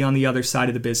somebody on the other side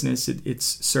of the business.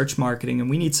 It's search marketing, and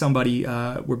we need somebody.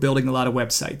 We're building a lot of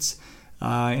websites.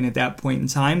 And at that point in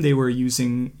time, they were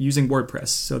using WordPress.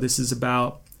 So this is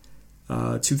about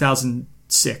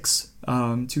 2006.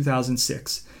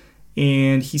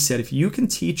 And he said, if you can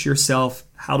teach yourself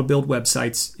how to build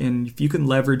websites, and if you can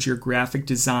leverage your graphic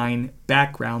design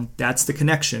background, that's the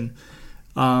connection,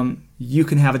 you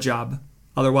can have a job.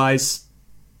 Otherwise,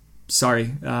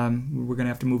 sorry, we're going to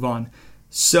have to move on.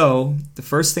 So the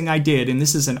first thing I did, and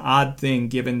this is an odd thing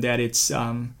given that it's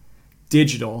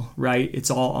digital, right?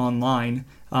 It's all online.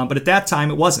 But at that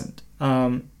time, it wasn't.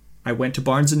 I went to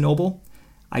Barnes & Noble.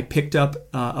 I picked up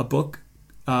a book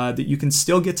that you can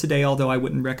still get today, although I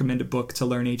wouldn't recommend a book to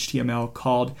learn HTML,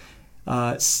 called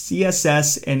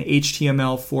CSS and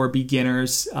HTML for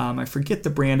Beginners. I forget the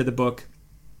brand of the book.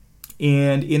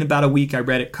 And in about a week, I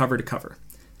read it cover to cover.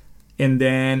 And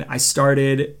then I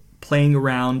started playing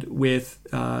around with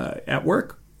at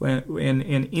work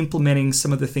and implementing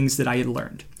some of the things that I had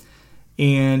learned.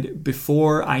 And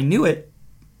before I knew it,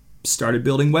 started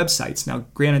building websites. Now,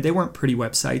 granted, they weren't pretty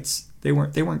websites. They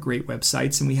weren't great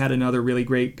websites. And we had another really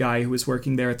great guy who was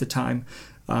working there at the time,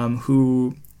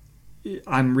 who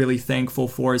I'm really thankful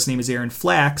for. His name is Aaron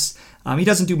Flax. He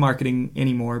doesn't do marketing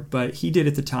anymore, but he did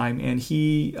at the time. And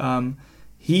he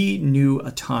knew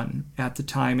a ton at the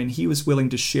time, and he was willing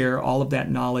to share all of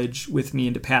that knowledge with me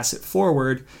and to pass it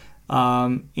forward.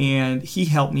 And he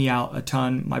helped me out a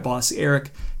ton. My boss,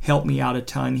 Eric, helped me out a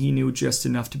ton. He knew just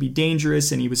enough to be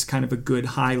dangerous, and he was kind of a good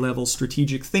high-level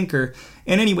strategic thinker.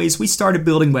 And anyways, we started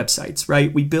building websites,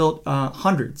 right? We built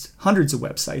hundreds of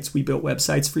websites. We built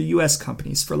websites for U.S.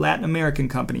 companies, for Latin American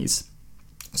companies,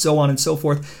 so on and so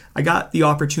forth. I got the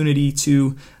opportunity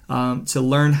to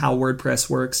learn how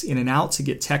WordPress works in and out, to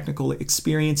get technical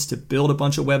experience, to build a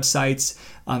bunch of websites,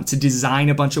 to design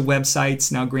a bunch of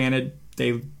websites. Now, granted,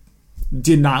 they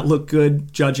did not look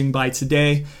good judging by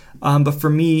today. But for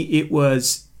me, it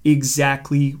was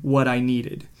exactly what I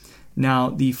needed. Now,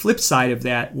 the flip side of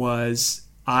that was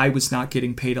I was not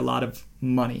getting paid a lot of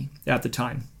money at the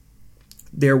time.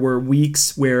 There were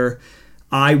weeks where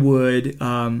I would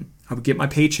get my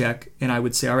paycheck and I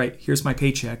would say, all right, here's my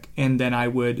paycheck. And then I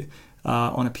would,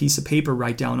 on a piece of paper,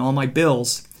 write down all my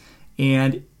bills.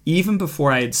 And even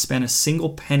before I had spent a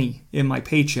single penny in my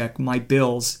paycheck, my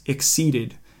bills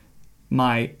exceeded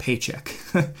my paycheck.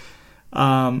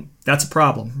 That's a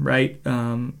problem, right?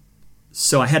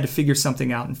 So I had to figure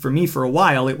something out. And for me, for a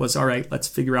while, it was, all right, let's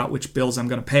figure out which bills I'm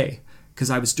going to pay, because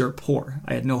I was dirt poor.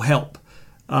 I had no help.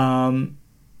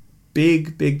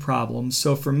 Big problem.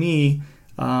 So for me,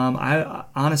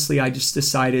 I just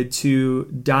decided to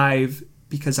dive,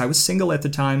 because I was single at the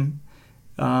time.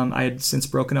 I had since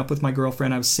broken up with my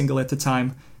girlfriend. I was single at the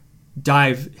time.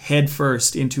 Dive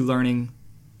headfirst into learning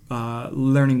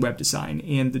web design.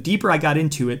 And the deeper I got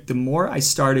into it, the more I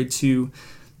started to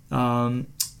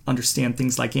understand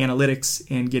things like analytics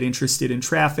and get interested in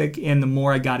traffic. And the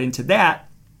more I got into that,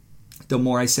 the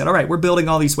more I said, all right, we're building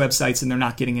all these websites and they're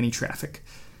not getting any traffic.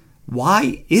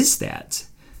 Why is that?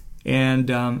 And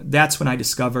that's when I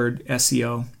discovered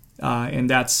SEO. And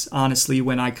that's honestly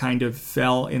when I kind of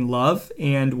fell in love,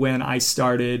 and when I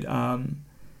started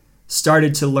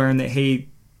to learn that, hey,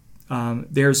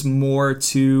 there's more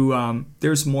to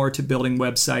building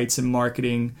websites and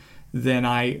marketing than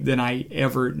I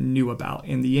ever knew about.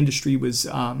 And the industry was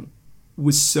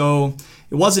so,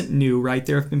 it wasn't new, right?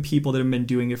 There have been people that have been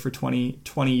doing it for 20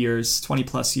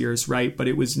 plus years, right? But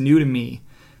it was new to me.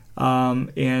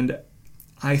 And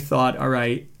I thought, all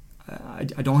right, I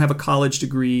don't have a college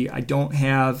degree. I don't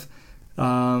have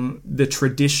the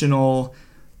traditional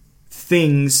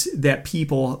things that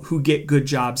people who get good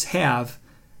jobs have.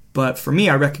 But for me,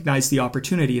 I recognized the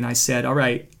opportunity, and I said, all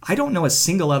right, I don't know a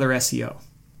single other SEO.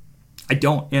 I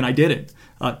don't, and I didn't.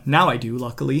 Now I do,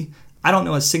 luckily. I don't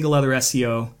know a single other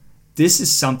SEO. This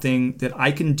is something that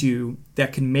I can do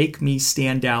that can make me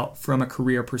stand out from a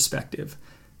career perspective.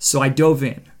 So I dove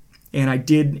in, and I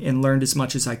did and learned as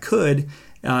much as I could.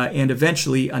 And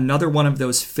eventually, another one of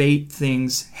those fate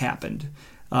things happened.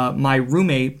 My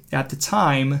roommate at the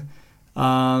time,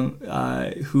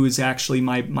 who is actually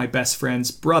my best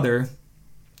friend's brother,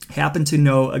 happened to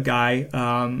know a guy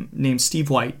named Steve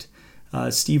White.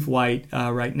 Steve White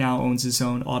right now owns his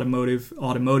own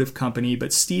automotive company,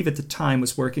 but Steve at the time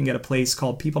was working at a place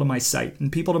called People to My Site.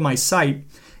 And People to My Site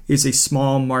is a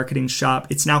small marketing shop.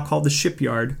 It's now called The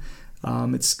Shipyard.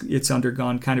 It's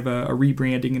undergone kind of a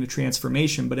rebranding and a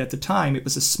transformation, but at the time it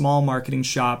was a small marketing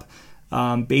shop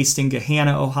based in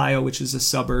Gahanna, Ohio, which is a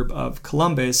suburb of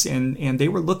Columbus, and they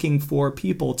were looking for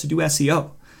people to do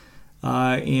SEO.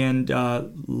 And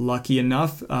lucky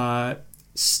enough,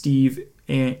 Steve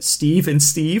and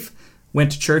Steve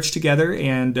went to church together,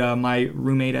 and my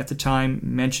roommate at the time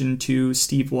mentioned to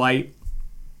Steve White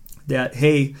that,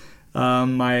 hey,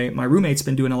 my roommate's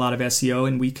been doing a lot of SEO,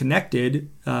 and we connected.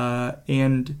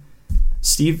 And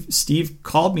Steve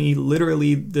called me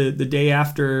literally the day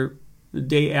after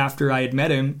I had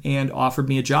met him and offered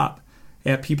me a job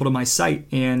at People to My Site,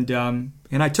 and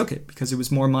I took it because it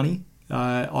was more money,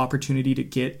 opportunity to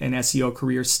get an SEO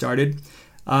career started,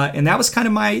 and that was kind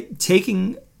of my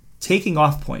taking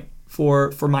off point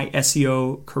for my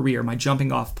SEO career, my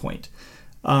jumping off point.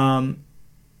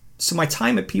 So my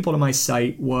time at People to My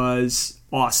Site was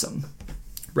awesome,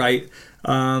 right?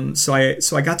 So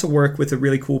I got to work with a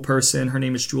really cool person. Her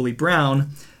name is Julie Brown,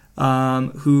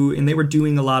 and they were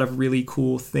doing a lot of really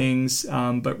cool things.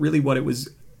 But really what it was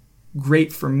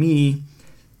great for me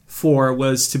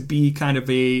was to be kind of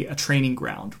a training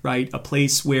ground, right? A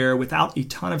place where, without a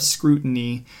ton of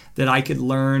scrutiny, that I could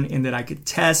learn and that I could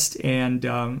test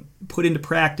and put into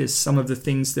practice some of the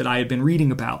things that I had been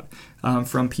reading about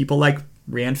from people like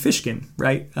Rand Fishkin,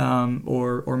 right?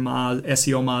 Or Moz,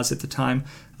 SEO Moz at the time,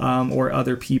 or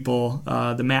other people,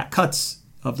 the Matt Cutts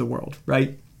of the world,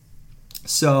 right?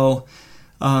 So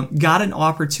got an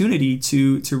opportunity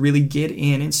to really get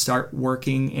in and start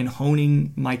working and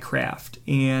honing my craft.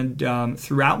 And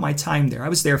throughout my time there, I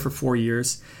was there for 4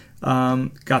 years,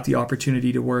 got the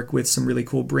opportunity to work with some really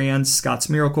cool brands, Scott's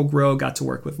Miracle-Gro, got to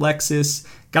work with Lexus,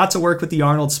 got to work with the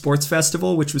Arnold Sports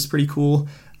Festival, which was pretty cool.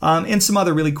 And some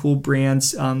other really cool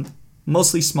brands,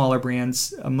 mostly smaller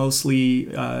brands,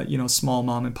 mostly small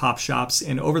mom and pop shops.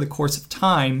 And over the course of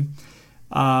time,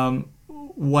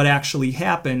 what actually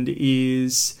happened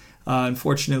is,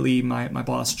 unfortunately, my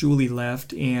boss Julie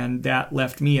left, and that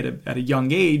left me at a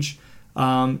young age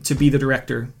to be the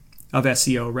director of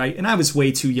SEO, right? And I was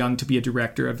way too young to be a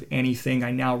director of anything.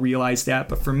 I now realize that.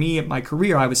 But for me, at my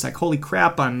career, I was like, holy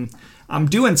crap, I'm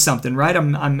doing something, right?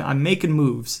 I'm making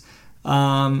moves.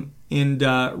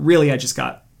 Really, I just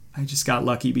got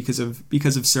lucky because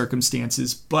of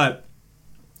circumstances, but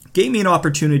gave me an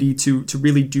opportunity to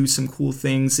really do some cool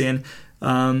things. And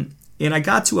I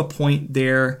got to a point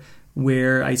there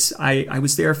where I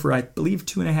was there for, I believe,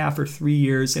 2.5 or 3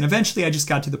 years. And eventually I just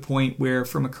got to the point where,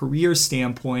 from a career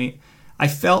standpoint, I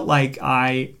felt like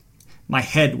my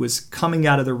head was coming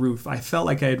out of the roof. I felt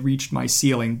like I had reached my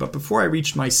ceiling. But before I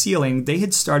reached my ceiling, they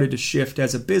had started to shift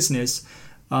as a business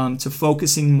to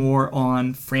focusing more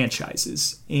on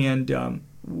franchises. And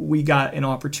we got an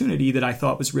opportunity that I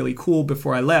thought was really cool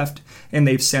before I left, and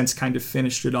they've since kind of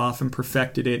finished it off and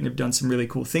perfected it and have done some really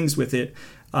cool things with it,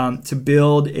 to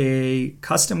build a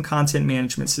custom content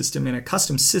management system and a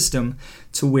custom system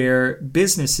to where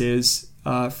businesses,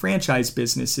 franchise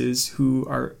businesses who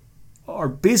are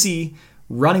busy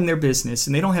running their business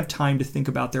and they don't have time to think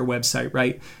about their website,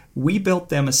 right? We built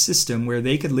them a system where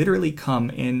they could literally come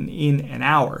in an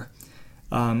hour,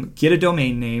 get a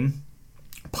domain name,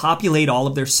 populate all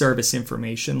of their service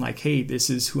information, like, hey, this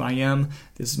is who I am,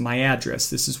 this is my address,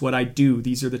 this is what I do,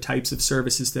 these are the types of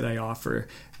services that I offer,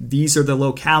 these are the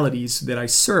localities that I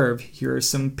serve, here are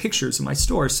some pictures of my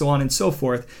store, so on and so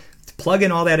forth. Plug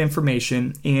in all that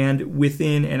information, and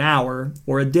within an hour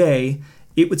or a day,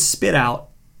 it would spit out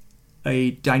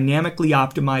a dynamically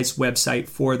optimized website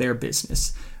for their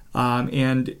business.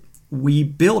 And we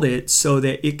built it so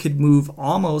that it could move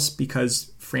almost,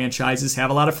 because franchises have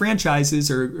a lot of franchises,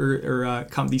 or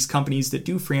these companies that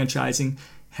do franchising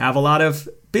have a lot of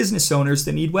business owners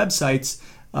that need websites.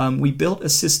 We built a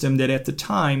system that at the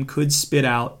time could spit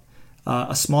out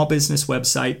a small business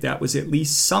website that was at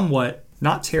least somewhat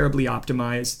not terribly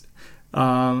optimized,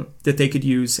 that they could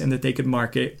use and that they could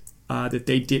market, that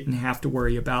they didn't have to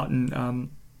worry about. And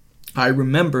I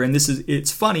remember, and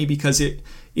it's funny because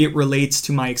it relates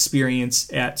to my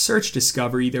experience at Search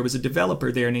Discovery. There was a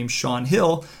developer there named Sean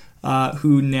Hill,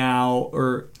 who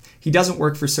he doesn't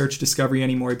work for Search Discovery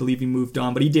anymore. I believe he moved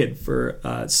on, but he did for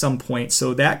some point.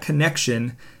 So that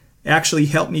connection actually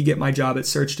helped me get my job at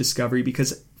Search Discovery,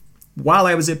 because while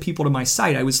I was at People to My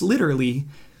Site, I was literally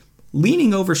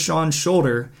leaning over Sean's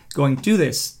shoulder going, do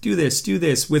this,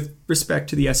 with respect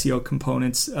to the SEO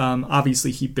components.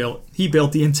 Obviously, he built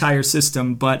the entire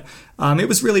system, but it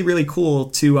was really, really cool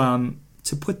to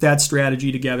put that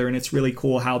strategy together, and it's really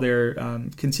cool how they're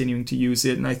continuing to use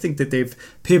it. And I think that they've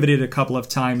pivoted a couple of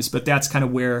times, but that's kind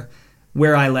of where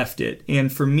I left it.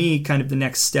 And for me, kind of the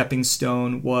next stepping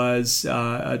stone was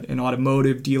an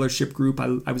automotive dealership group.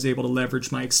 I was able to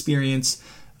leverage my experience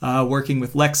working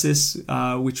with Lexus,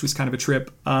 which was kind of a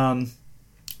trip,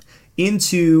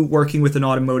 into working with an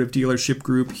automotive dealership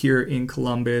group here in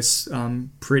Columbus,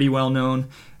 pretty well known,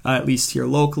 at least here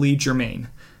locally, Germain.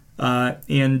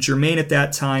 And Germain at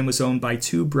that time was owned by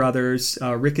two brothers,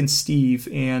 Rick and Steve,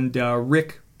 and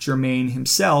Rick Germain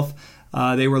himself.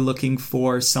 They were looking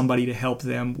for somebody to help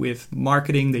them with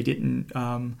marketing. They didn't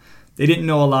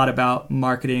know a lot about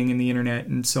marketing and the internet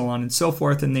and so on and so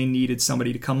forth, and they needed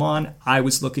somebody to come on. I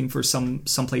was looking for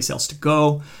someplace else to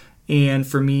go, and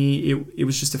for me, it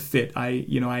was just a fit. I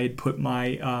had put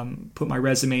my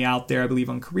resume out there, I believe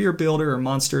on Career Builder or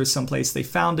Monster, someplace. They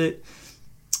found it,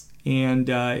 and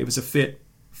it was a fit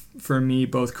for me,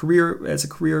 both as a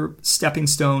career stepping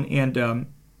stone and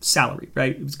salary.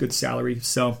 Right, it was good salary,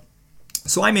 so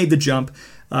I made the jump.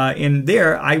 And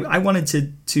there, I wanted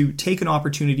to take an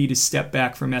opportunity to step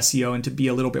back from SEO and to be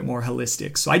a little bit more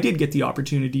holistic. So I did get the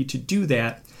opportunity to do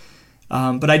that,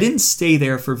 but I didn't stay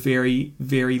there for very,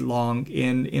 very long.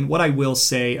 And what I will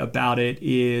say about it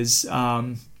is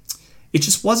it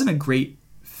just wasn't a great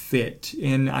fit.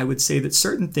 And I would say that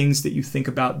certain things that you think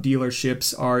about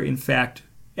dealerships are, in fact,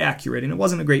 accurate. And it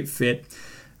wasn't a great fit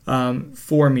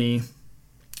for me.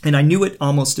 And I knew it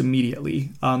almost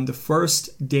immediately. The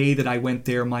first day that I went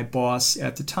there, my boss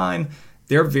at the time,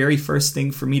 their very first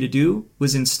thing for me to do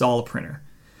was install a printer.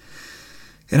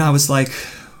 And I was like,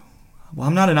 well,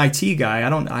 I'm not an IT guy.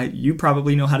 You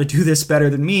probably know how to do this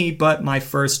better than me, but my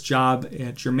first job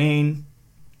at Germain,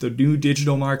 the new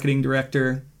digital marketing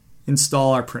director,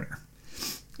 install our printer.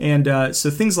 And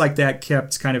so things like that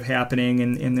kept kind of happening.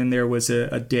 And then there was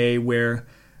a day where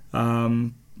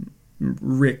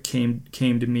Rick came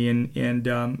to me and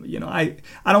I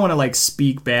don't want to like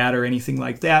speak bad or anything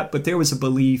like that, but there was a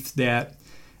belief that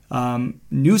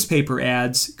newspaper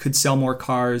ads could sell more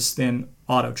cars than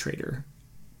Auto Trader,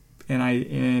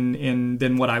 and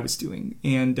than what I was doing,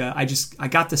 and I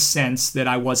got the sense that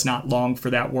I was not long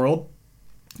for that world,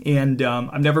 and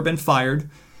I've never been fired.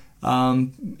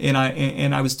 And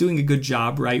I was doing a good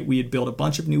job, right? We had built a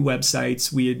bunch of new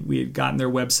websites. We had gotten their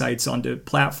websites onto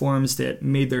platforms that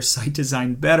made their site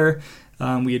design better.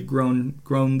 We had grown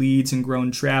leads and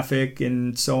grown traffic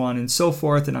and so on and so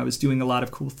forth. And I was doing a lot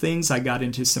of cool things. I got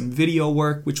into some video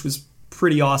work, which was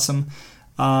pretty awesome.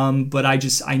 But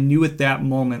I knew at that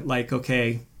moment, like,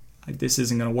 okay, this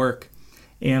isn't going to work.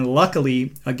 And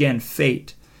luckily, again,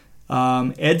 fate.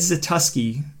 Ed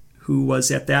Zatuski, who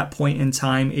was at that point in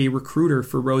time a recruiter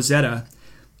for Rosetta.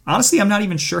 Honestly, I'm not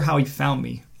even sure how he found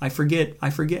me. I forget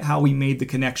how we made the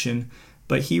connection,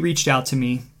 but he reached out to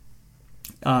me.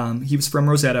 He was from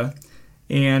Rosetta,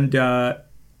 and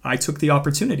I took the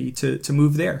opportunity to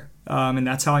move there. And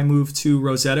that's how I moved to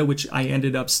Rosetta, which I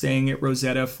ended up staying at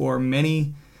Rosetta for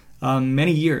many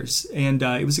years. And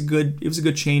it was a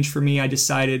good change for me. I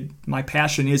decided my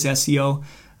passion is SEO.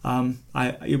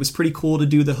 It was pretty cool to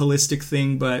do the holistic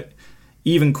thing, but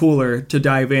even cooler to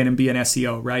dive in and be an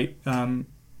SEO, right?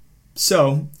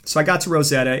 So I got to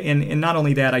Rosetta, and not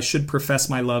only that, I should profess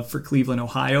my love for Cleveland,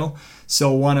 Ohio.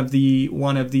 So one of the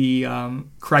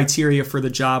criteria for the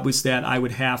job was that I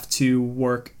would have to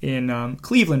work in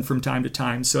Cleveland from time to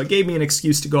time. So it gave me an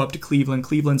excuse to go up to Cleveland.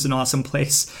 Cleveland's an awesome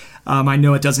place. I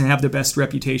know it doesn't have the best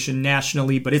reputation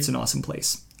nationally, but it's an awesome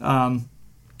place.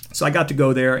 So I got to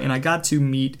go there, and I got to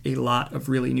meet a lot of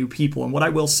really new people. And what I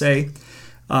will say,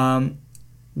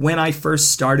 when I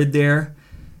first started there,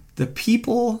 the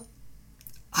people,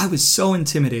 I was so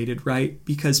intimidated, right?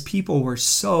 Because people were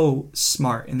so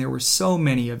smart, and there were so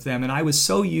many of them, and I was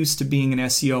so used to being an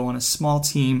SEO on a small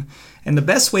team. And the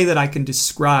best way that I can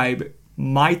describe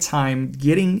my time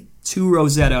getting to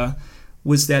Rosetta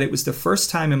was that it was the first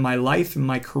time in my life, in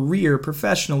my career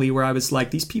professionally, where I was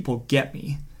like, these people get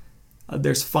me.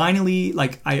 There's finally,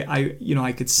 like,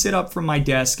 I could sit up from my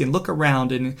desk and look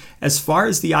around, and as far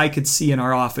as the eye could see in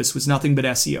our office was nothing but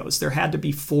SEOs. There had to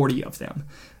be 40 of them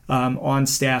on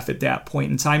staff at that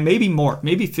point in time, maybe more,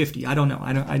 maybe 50. I don't know.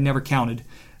 I never counted.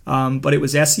 But it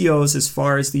was SEOs as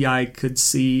far as the eye could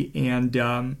see,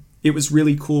 and it was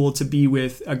really cool to be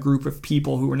with a group of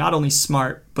people who were not only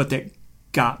smart, but that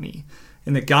got me,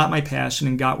 and that got my passion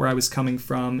and got where I was coming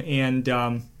from. And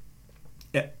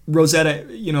Rosetta,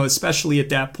 especially at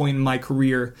that point in my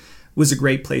career, was a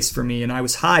great place for me. And I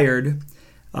was hired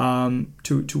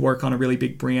to work on a really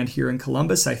big brand here in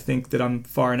Columbus. I think that I'm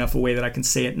far enough away that I can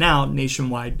say it now,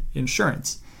 Nationwide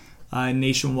Insurance.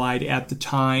 Nationwide at the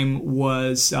time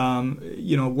was,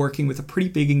 working with a pretty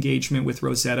big engagement with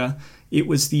Rosetta. It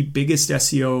was the biggest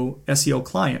SEO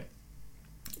client.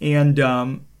 And,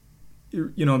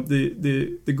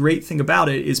 the great thing about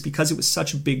it is because it was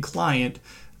such a big client,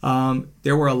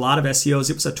 there were a lot of SEOs.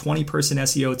 It was a 20-person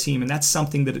SEO team, and that's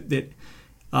something that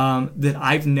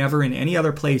I've never in any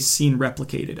other place seen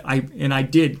replicated. I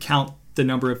did count the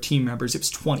number of team members. It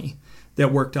was 20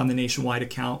 that worked on the Nationwide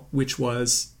account, which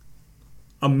was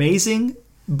amazing,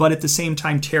 but at the same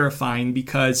time terrifying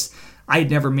because I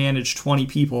had never managed 20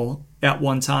 people at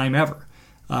one time ever.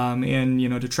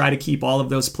 To try to keep all of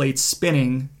those plates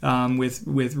spinning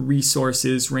with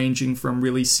resources ranging from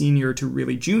really senior to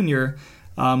really junior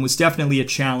was definitely a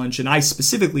challenge. And I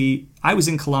was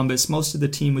in Columbus. Most of the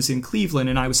team was in Cleveland,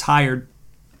 and I was hired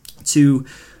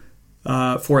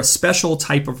for a special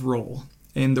type of role.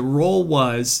 And the role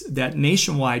was that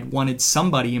Nationwide wanted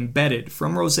somebody embedded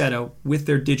from Rosetta with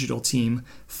their digital team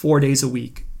 4 days a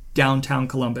week, downtown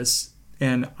Columbus.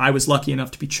 And I was lucky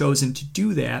enough to be chosen to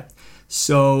do that.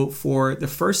 So for the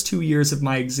first 2 years of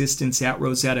my existence at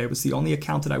Rosetta, it was the only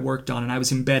account that I worked on, and I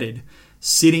was embedded,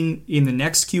 sitting in the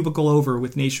next cubicle over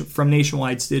from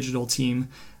Nationwide's digital team,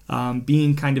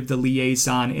 being kind of the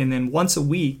liaison. And then once a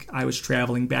week, I was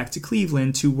traveling back to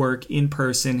Cleveland to work in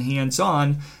person,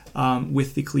 hands-on,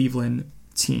 with the Cleveland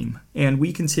team. And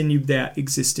we continued that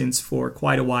existence for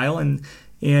quite a while.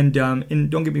 And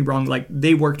don't get me wrong, like,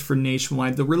 they worked for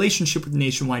Nationwide. The relationship with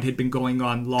Nationwide had been going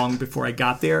on long before I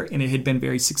got there, and it had been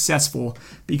very successful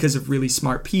because of really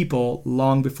smart people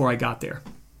long before I got there.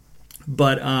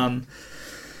 But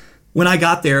when I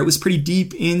got there, it was pretty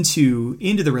deep into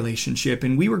the relationship,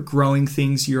 and we were growing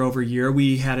things year over year.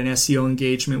 We had an SEO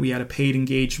engagement. We had a paid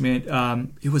engagement.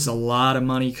 It was a lot of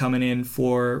money coming in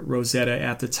for Rosetta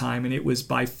at the time, and it was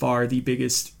by far the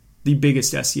biggest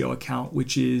SEO account,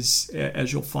 which is,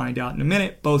 as you'll find out in a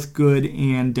minute, both good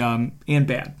and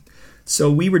bad.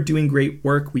 So we were doing great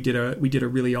work. We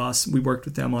worked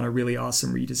with them on a really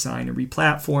awesome redesign and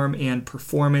replatform, and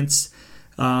performance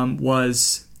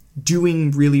was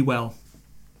doing really well.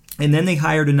 And then they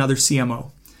hired another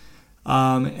CMO.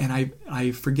 And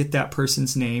I forget that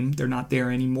person's name. They're not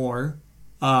there anymore.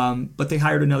 But they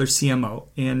hired another CMO.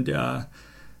 And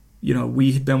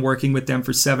we had been working with them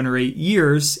for 7 or 8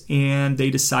 years, and they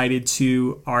decided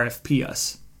to RFP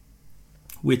us,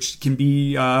 which can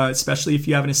be, especially if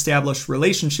you have an established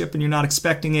relationship and you're not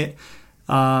expecting it.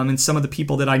 And some of the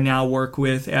people that I now work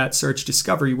with at Search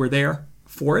Discovery were there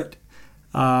for it.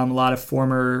 A lot of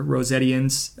former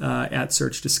Rosettians at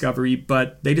Search Discovery,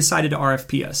 but they decided to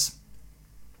RFP us.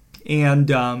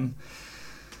 And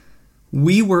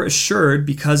we were assured,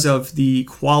 because of the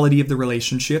quality of the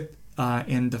relationship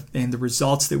and the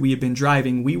results that we had been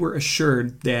driving, we were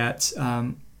assured that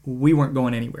we weren't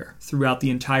going anywhere throughout the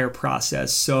entire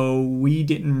process. So we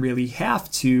didn't really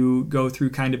have to go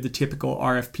through kind of the typical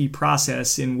RFP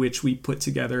process in which we put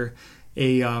together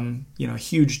a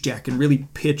huge deck and really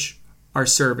pitch our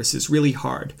services really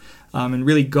hard, and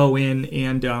really go in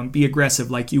and be aggressive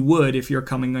like you would if you're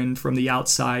coming in from the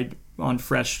outside on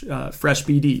fresh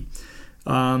BD.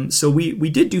 So we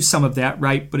did do some of that,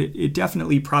 right? But it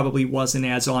definitely probably wasn't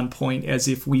as on point as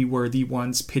if we were the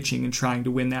ones pitching and trying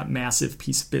to win that massive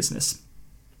piece of business.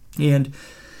 And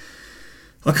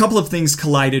a couple of things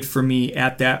collided for me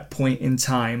at that point in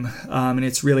time, and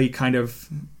it's really kind of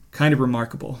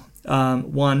remarkable.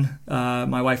 One,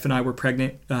 my wife and I were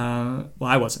pregnant. Well,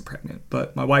 I wasn't pregnant,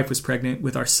 but my wife was pregnant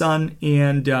with our son,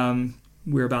 and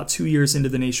we're about 2 years into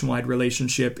the Nationwide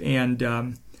relationship,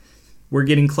 and we're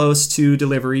getting close to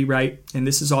delivery, right? And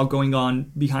this is all going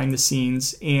on behind the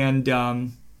scenes.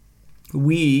 And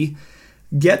we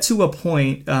get to a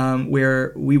point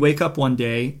where we wake up one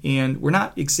day and we're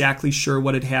not exactly sure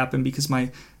what had happened, because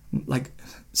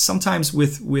sometimes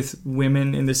with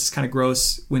women, and this is kind of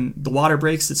gross, when the water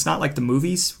breaks, it's not like the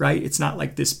movies, right? It's not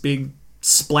like this big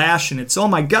splash and it's, oh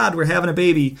my God, we're having a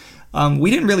baby. We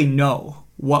didn't really know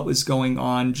what was going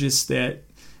on, just that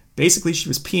basically she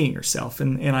was peeing herself.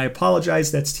 And I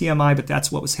apologize, that's TMI, but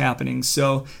that's what was happening.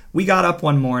 So we got up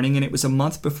one morning and it was a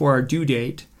month before our due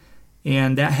date,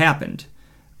 and that happened.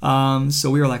 So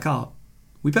we were like, oh,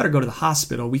 we better go to the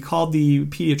hospital. We called the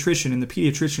pediatrician, and the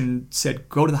pediatrician said,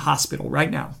 go to the hospital right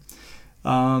now.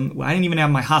 I didn't even have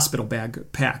my hospital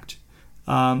bag packed.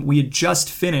 We had just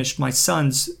finished my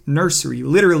son's nursery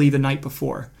literally the night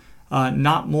before.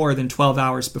 Not more than 12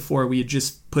 hours before, we had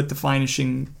just put the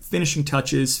finishing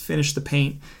touches, finished the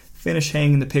paint, finished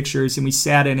hanging the pictures, and we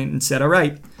sat in it and said, all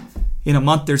right, in a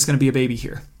month there's going to be a baby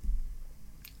here.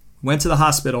 Went to the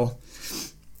hospital,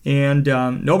 and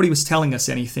nobody was telling us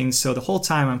anything, so the whole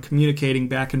time I'm communicating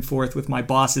back and forth with my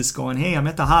bosses going, hey, I'm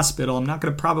at the hospital, I'm not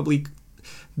going to probably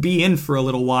be in for a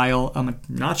little while, I'm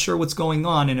not sure what's going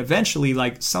on. And eventually,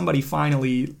 somebody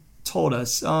finally told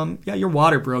us, yeah, your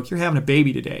water broke, you're having a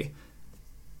baby today.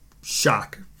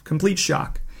 Shock, complete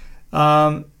shock.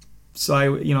 So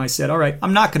I said, all right,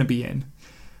 I'm not going to be in.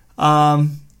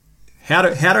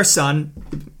 Had our son,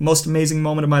 most amazing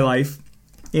moment of my life.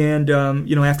 And,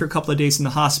 after a couple of days in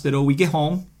the hospital, we get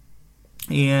home,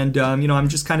 and, I'm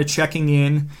just kind of checking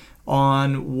in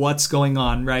on what's going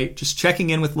on, right? Just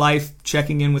checking in with life,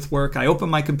 checking in with work. I open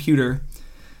my computer,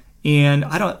 and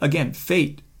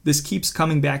fate, this keeps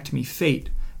coming back to me, fate.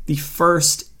 The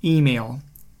first email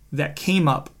that came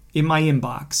up in my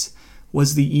inbox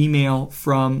was the email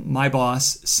from my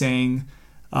boss saying,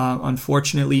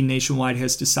 unfortunately, Nationwide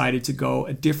has decided to go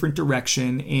a different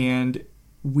direction, and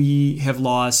we have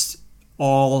lost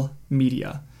all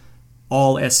media,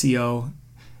 all SEO.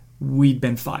 We'd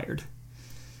been fired.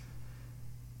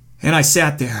 And I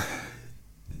sat there.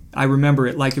 I remember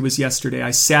it like it was yesterday.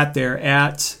 I sat there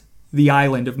at the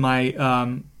island of my,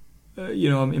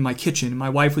 in my kitchen. My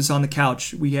wife was on the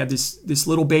couch. We had this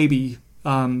little baby,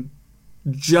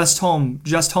 just home.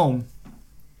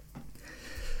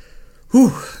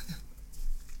 Whew.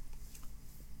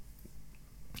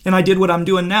 And I did what I'm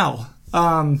doing now.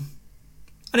 I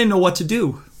didn't know what to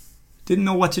do.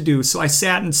 So I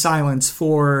sat in silence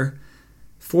for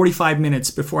 45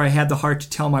 minutes before I had the heart to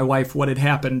tell my wife what had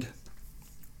happened.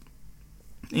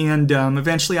 And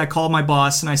eventually I called my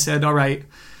boss and I said, all right,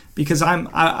 because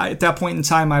I at that point in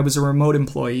time, I was a remote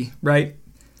employee, right?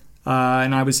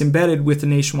 And I was embedded with the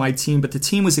Nationwide team, but the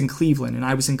team was in Cleveland and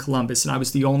I was in Columbus, and I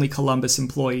was the only Columbus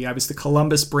employee. I was the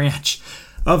Columbus branch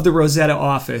of the Rosetta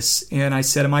office. And I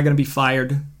said, am I going to be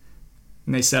fired?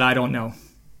 And they said, I don't know.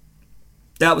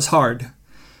 That was hard.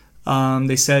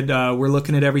 They said, we're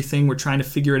looking at everything. We're trying to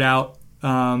figure it out.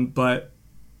 But,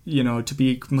 to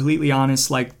be completely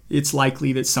honest, it's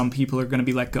likely that some people are going to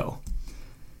be let go.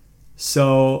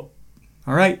 So,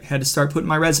 all right, had to start putting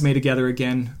my resume together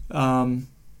again. It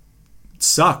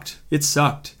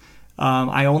sucked.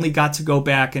 I only got to go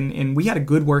back, and we had a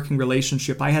good working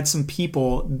relationship. I had some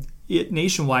people at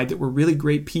Nationwide that were really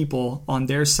great people on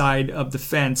their side of the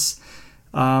fence.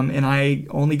 And I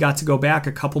only got to go back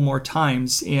a couple more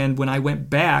times. And when I went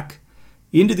back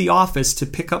into the office to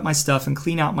pick up my stuff and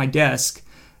clean out my desk,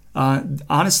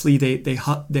 honestly, they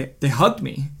hugged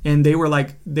me, and they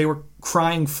were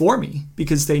crying for me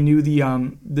because they knew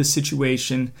the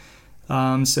situation.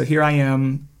 So here I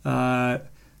am,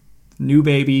 new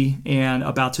baby, and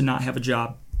about to not have a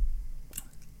job.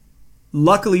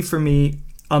 Luckily for me,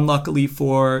 unluckily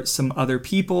for some other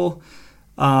people,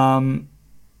 some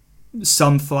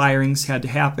firings had to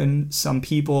happen. Some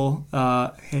people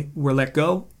were let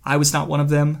go. I was not one of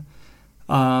them.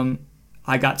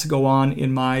 I got to go on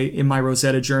in my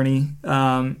Rosetta journey.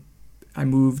 I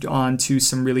moved on to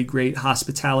some really great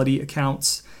hospitality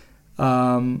accounts.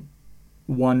 One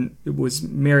was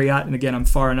Marriott, and again, I'm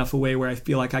far enough away where I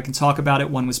feel like I can talk about it.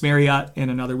 One was Marriott, and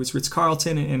another was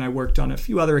Ritz-Carlton, and I worked on a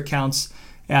few other accounts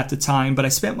at the time, but I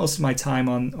spent most of my time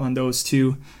on those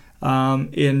two. That's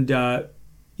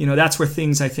where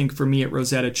things, I think, for me at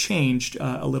Rosetta changed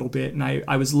a little bit, and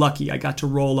I was lucky. I got to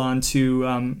roll on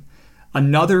to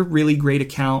another really great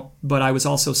account, but I was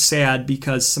also sad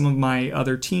because some of my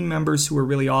other team members who were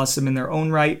really awesome in their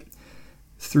own right,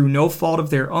 through no fault of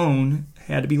their own,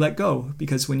 had to be let go.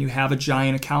 Because when you have a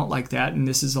giant account like that, and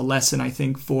this is a lesson I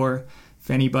think for if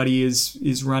anybody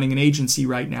is running an agency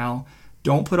right now,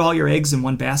 don't put all your eggs in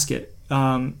one basket.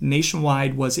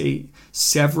 Nationwide was a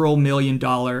several $1 million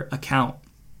account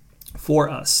for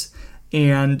us,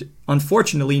 and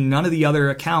unfortunately none of the other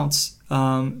accounts,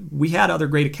 we had other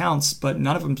great accounts, but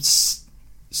none of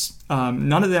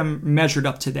them measured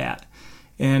up to that.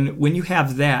 And when you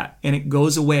have that and it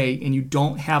goes away and you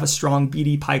don't have a strong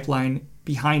BD pipeline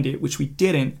behind it, which we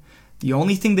didn't, the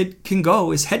only thing that can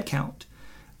go is headcount.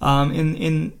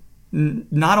 In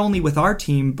not only with our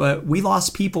team, but we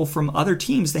lost people from other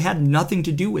teams that had nothing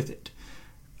to do with it.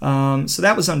 So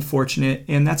that was unfortunate,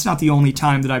 and that's not the only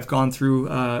time that I've gone through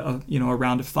a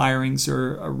round of firings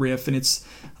or a RIF, and it's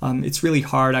really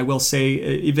hard. I will say,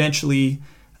 eventually,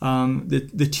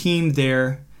 the team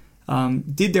there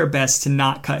did their best to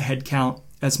not cut headcount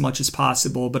as much as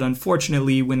possible, but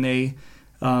unfortunately, when they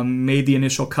made the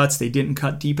initial cuts, they didn't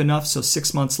cut deep enough. So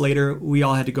 6 months later, we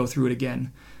all had to go through it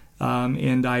again.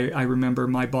 And I remember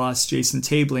my boss, Jason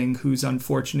Tabling, whose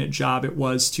unfortunate job it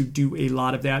was to do a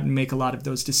lot of that and make a lot of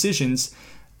those decisions.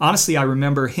 Honestly, I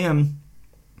remember him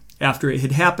after it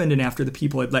had happened and after the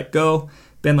people had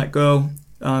been let go,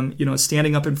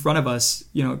 standing up in front of us,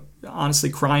 honestly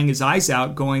crying his eyes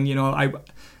out, going,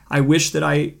 I wish that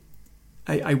I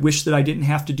wish that I didn't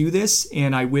have to do this,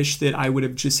 and I wish that I would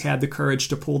have just had the courage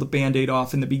to pull the Band-Aid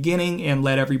off in the beginning and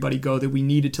let everybody go that we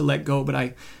needed to let go.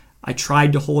 But I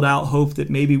tried to hold out hope that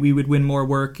maybe we would win more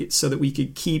work so that we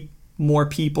could keep more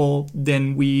people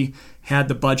than we had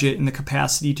the budget and the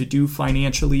capacity to do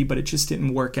financially, but it just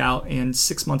didn't work out. And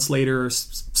 6 months later, or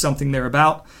something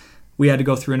thereabout, we had to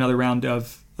go through another round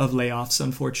of layoffs,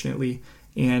 unfortunately.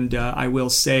 And I will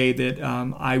say that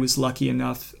I was lucky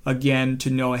enough, again, to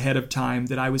know ahead of time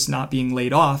that I was not being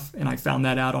laid off, and I found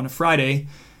that out on a Friday.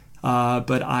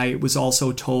 But I was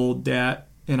also told that,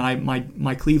 and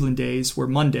my Cleveland days were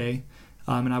Monday,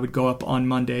 and I would go up on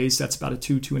Mondays. That's about a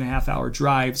 2.5 hour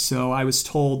drive. So I was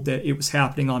told that it was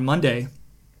happening on Monday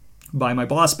by my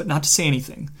boss, but not to say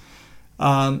anything.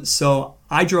 So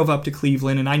I drove up to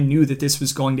Cleveland, and I knew that this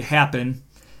was going to happen.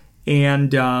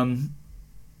 And I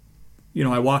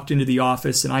walked into the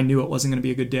office, and I knew it wasn't going to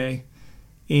be a good day.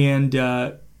 And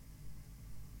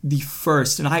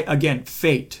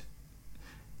fate.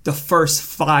 The first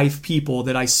 5 people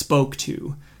that I spoke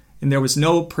to, and there was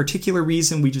no particular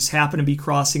reason, we just happened to be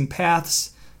crossing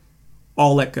paths,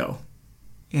 all let go.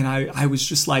 And I was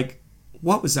just like,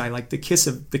 what was I, like the kiss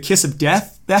of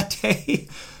death that day?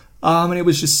 And it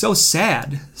was just so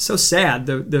sad.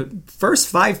 The first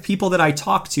 5 people that I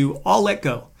talked to all let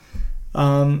go.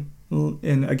 And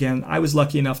again, I was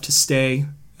lucky enough to stay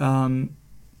and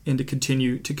to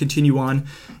continue on,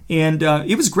 and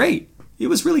it was great. It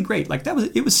was really great.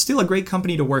 It was still a great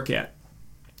company to work at.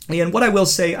 And what I will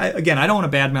say, I don't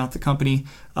want to badmouth the company.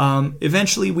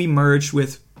 Eventually, we merged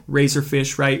with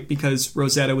Razorfish, right? Because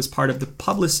Rosetta was part of the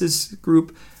Publicis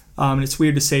group, and it's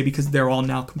weird to say because they're all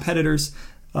now competitors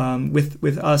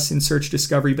with us in search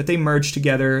discovery. But they merged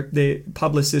together. The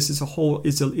Publicis as a whole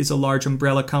is a large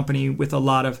umbrella company with a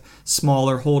lot of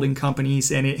smaller holding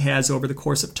companies, and it has over the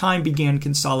course of time began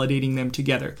consolidating them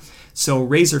together. So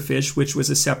Razorfish, which was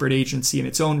a separate agency in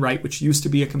its own right, which used to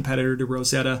be a competitor to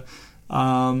Rosetta,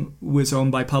 was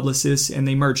owned by Publicis, and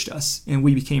they merged us, and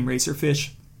we became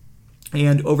Razorfish.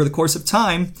 And over the course of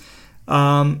time,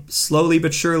 slowly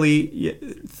but surely,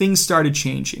 things started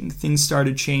changing. Things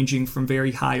started changing from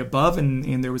very high above,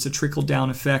 and there was a trickle-down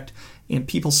effect, and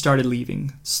people started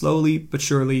leaving slowly but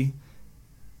surely,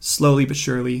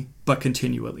 but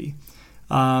continually.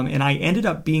 And I ended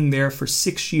up being there for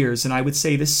 6 years, and I would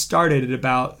say this started at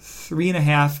about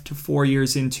 3.5 to 4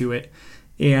 years into it.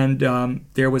 And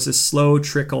there was a slow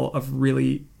trickle of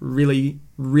really, really,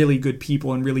 really good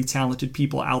people and really talented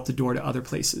people out the door to other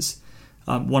places.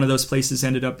 One of those places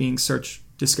ended up being search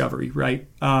discovery, right?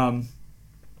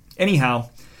 Anyhow,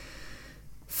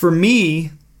 for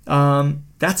me,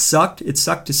 that sucked. It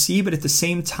sucked to see, but at the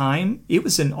same time, it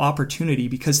was an opportunity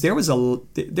because there was a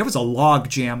log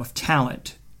jam of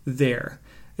talent there.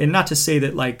 And not to say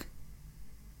that, like,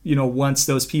 once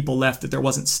those people left that there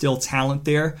wasn't still talent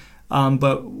there.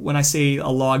 But when I say a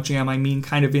log jam, I mean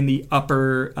kind of in the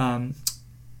upper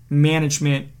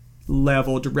management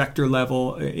level, director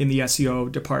level in the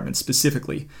SEO department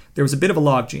specifically. There was a bit of a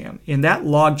log jam. And that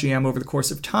log jam over the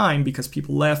course of time, because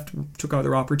people left, took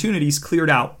other opportunities, cleared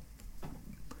out.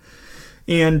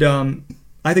 And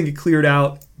I think it cleared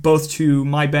out both to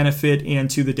my benefit and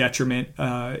to the detriment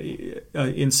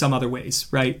in some other ways,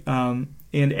 right?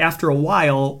 And after a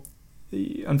while,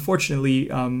 unfortunately,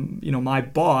 my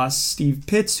boss, Steve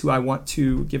Pitts, who I want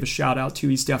to give a shout out to,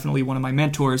 he's definitely one of my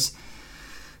mentors.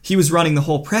 He was running the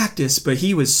whole practice, but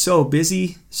he was so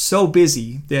busy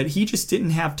that he just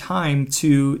didn't have time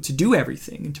to do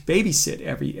everything and to babysit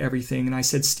everything. And I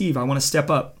said, Steve, I want to step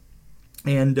up,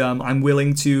 and I'm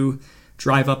willing to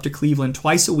drive up to Cleveland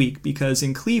twice a week, because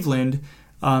in Cleveland,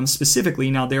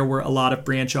 specifically, now there were a lot of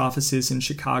branch offices in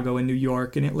Chicago and New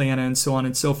York and Atlanta and so on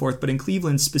and so forth, but in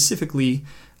Cleveland specifically,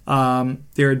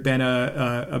 there had been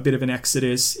a bit of an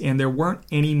exodus, and there weren't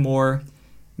any more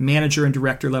manager and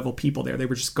director level people there. They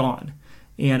were just gone.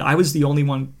 And I was the only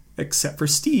one, except for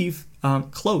Steve,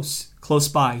 close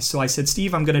by. So I said,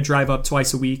 Steve, I'm going to drive up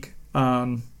twice a week,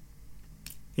 and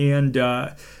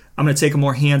I'm going to take a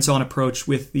more hands-on approach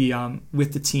with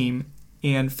the team.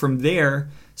 And from there,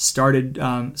 started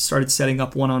setting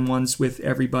up one-on-ones with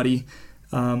everybody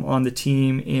on the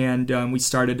team, and we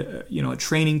started a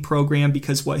training program,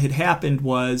 because what had happened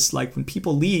was, like, when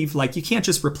people leave, like, you can't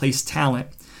just replace talent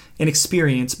and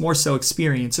experience, more so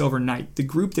experience, overnight. The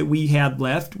group that we had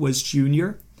left was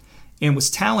junior and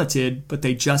was talented, but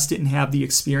they just didn't have the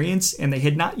experience, and they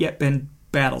had not yet been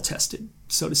battle tested,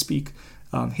 so to speak.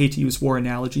 Hate to use war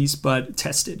analogies, but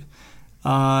tested.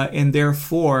 And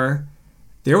therefore,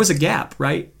 there was a gap,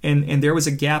 right? And there was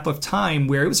a gap of time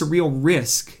where it was a real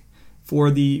risk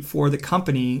for the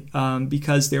company,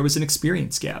 because there was an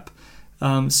experience gap.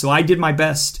 So I did my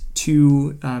best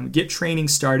to get training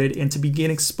started and to begin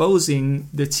exposing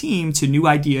the team to new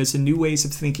ideas and new ways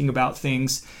of thinking about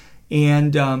things.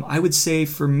 And I would say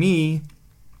for me,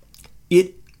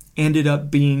 it ended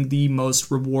up being the most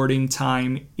rewarding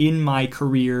time in my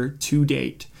career to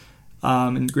date.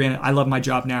 And granted, I love my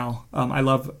job now. I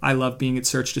love being at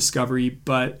Search Discovery,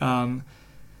 but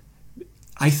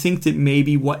I think that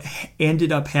maybe what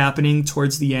ended up happening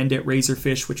towards the end at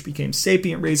Razorfish, which became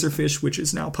Sapient Razorfish, which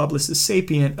is now Publicis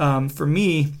Sapient, for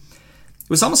me, it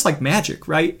was almost like magic,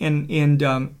 right?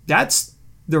 And that's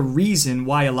the reason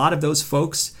why a lot of those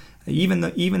folks,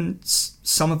 even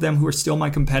some of them who are still my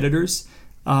competitors,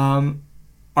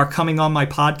 are coming on my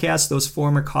podcast, those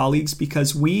former colleagues,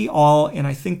 because we all, and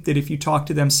I think that if you talk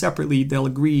to them separately, they'll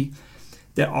agree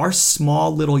that our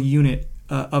small little unit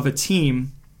of a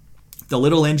team, the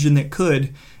little engine that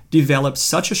could, develop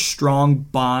such a strong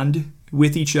bond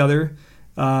with each other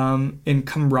and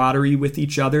camaraderie with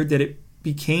each other that it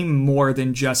became more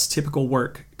than just typical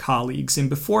work colleagues. And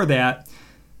before that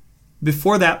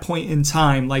point in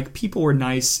time, like, people were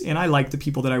nice, and I liked the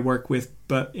people that I work with,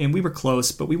 and we were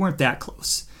close, but we weren't that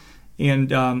close.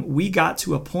 And we got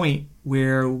to a point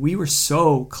where we were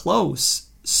so close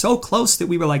that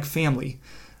we were like family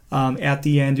at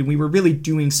the end, and we were really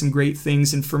doing some great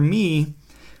things. And for me,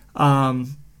 I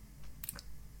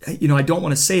don't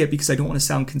want to say it because I don't want to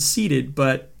sound conceited,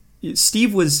 but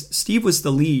Steve was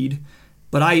the lead,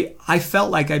 but I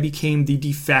felt like I became the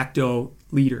de facto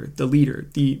leader,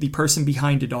 the person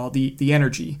behind it all, the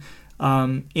energy.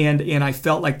 And I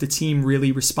felt like the team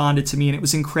really responded to me, and it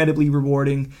was incredibly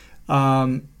rewarding.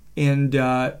 And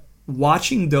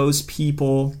watching those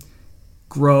people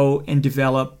grow and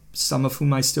develop, some of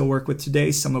whom I still work with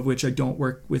today, some of which I don't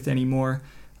work with anymore,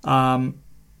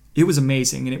 it was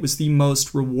amazing, and it was the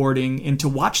most rewarding. And to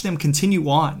watch them continue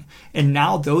on, and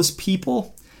now those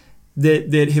people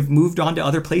that have moved on to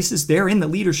other places, they're in the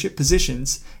leadership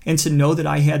positions, and to know that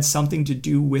I had something to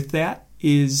do with that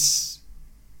is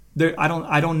I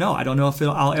don't know. I don't know if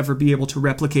I'll ever be able to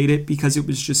replicate it, because it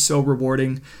was just so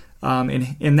rewarding.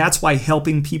 And that's why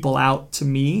helping people out to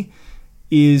me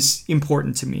is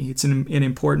important to me. It's an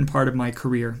important part of my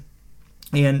career.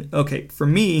 And okay, for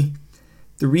me,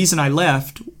 the reason I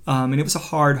left, and it was a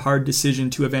hard decision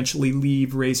to eventually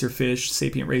leave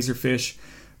Sapient Razorfish,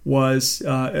 was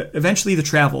eventually the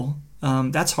travel.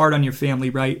 That's hard on your family,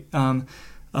 right?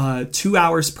 2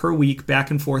 hours per week back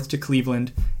and forth to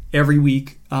Cleveland every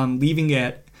week, leaving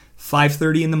at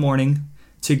 5:30 in the morning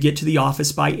to get to the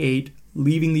office by 8,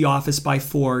 leaving the office by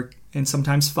 4, and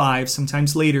sometimes 5,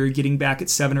 sometimes later, getting back at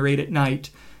 7 or 8 at night.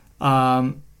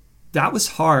 That was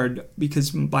hard,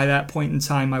 because by that point in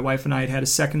time, my wife and I had a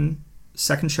second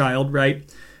child, right?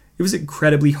 It was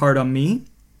incredibly hard on me.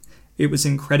 It was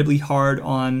incredibly hard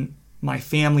on my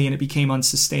family, and it became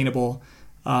unsustainable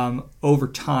over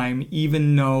time,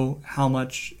 even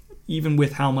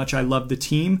with how much I loved the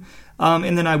team.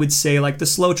 And then I would say, like, the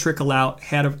slow trickle out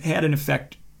had an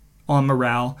effect on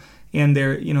morale. And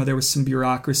there was some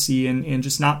bureaucracy and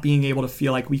just not being able to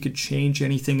feel like we could change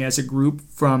anything as a group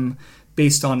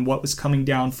based on what was coming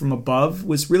down from above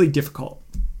was really difficult.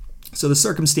 So the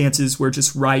circumstances were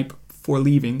just ripe for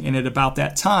leaving. And at about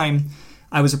that time,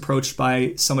 I was approached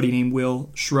by somebody named Will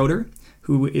Schroeder,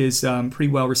 who is a pretty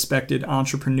well-respected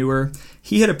entrepreneur.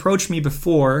 He had approached me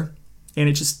before, and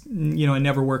it just, it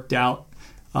never worked out.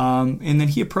 And then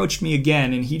he approached me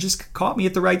again, and he just caught me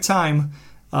at the right time.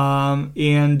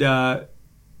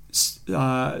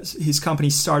 His company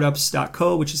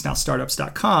startups.co, which is now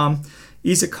startups.com,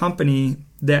 is a company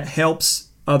that helps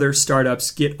other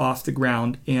startups get off the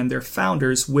ground. And their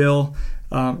founders, Will,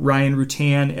 Ryan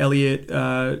Rutan, Elliot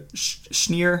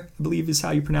Schneer, I believe is how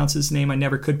you pronounce his name. I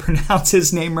never could pronounce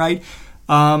his name right.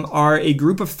 Are a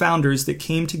group of founders that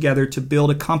came together to build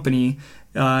a company,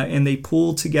 and they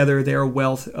pooled together their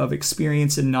wealth of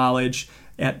experience and knowledge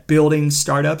at building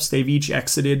startups. They've each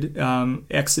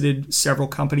exited several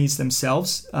companies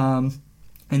themselves,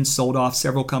 and sold off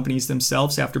several companies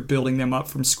themselves after building them up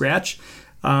from scratch.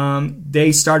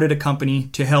 They started a company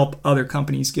to help other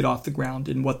companies get off the ground.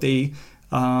 And what they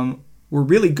were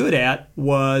really good at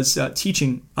was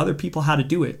teaching other people how to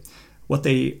do it. What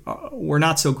they were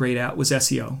not so great at was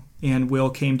SEO. And Will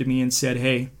came to me and said,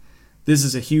 hey, this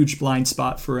is a huge blind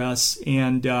spot for us,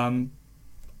 and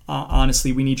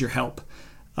honestly, we need your help.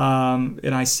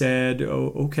 And I said,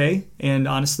 oh, okay. And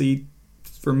honestly,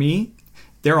 for me,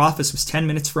 their office was 10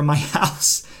 minutes from my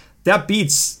house. That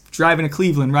beats driving to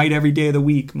Cleveland, right, every day of the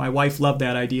week. My wife loved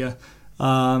that idea.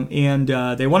 And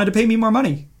they wanted to pay me more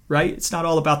money, right? It's not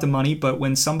all about the money, but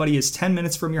when somebody is 10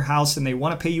 minutes from your house and they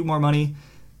want to pay you more money,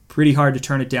 pretty hard to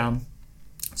turn it down.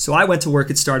 So I went to work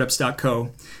at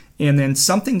startups.co, and then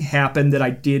something happened that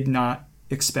I did not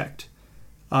expect.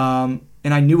 And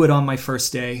I knew it on my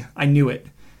first day. I knew it.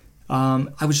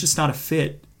 I was just not a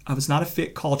fit. I was not a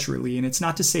fit culturally. And it's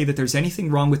not to say that there's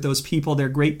anything wrong with those people. They're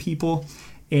great people,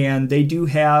 and they do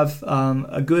have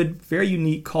a good, very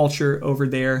unique culture over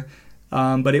there.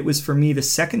 But it was, for me, the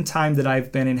second time that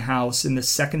I've been in-house, and the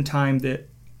second time that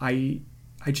I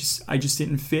just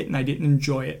didn't fit, and I didn't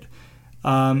enjoy it.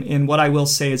 And what I will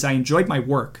say is I enjoyed my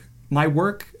work. My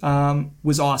work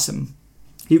was awesome.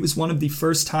 It was one of the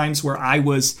first times where I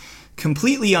was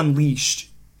completely unleashed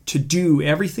to do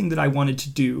everything that I wanted to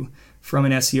do from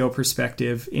an SEO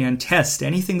perspective and test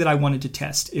anything that I wanted to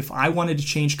test. If I wanted to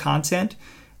change content,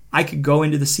 I could go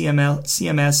into the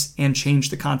CMS and change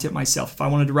the content myself. If I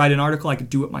wanted to write an article, I could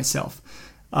do it myself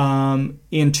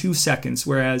in 2 seconds.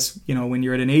 Whereas, when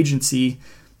you're at an agency,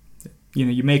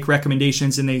 you make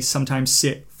recommendations and they sometimes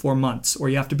sit for months, or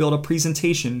you have to build a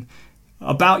presentation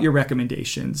about your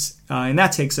recommendations, and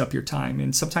that takes up your time.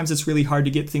 And sometimes it's really hard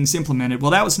to get things implemented.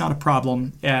 Well, that was not a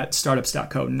problem at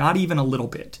startups.co, not even a little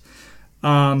bit.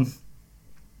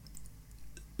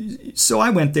 So I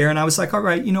went there and I was like, all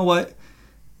right, you know what?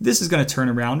 This is going to turn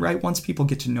around, right? Once people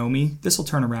get to know me, this will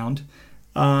turn around.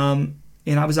 And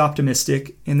I was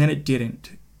optimistic, and then it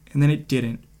didn't. And then it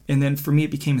didn't. And then for me,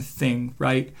 it became a thing,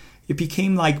 right? It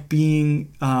became like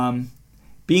being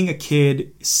a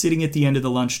kid sitting at the end of the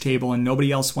lunch table and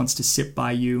nobody else wants to sit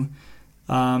by you.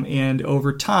 And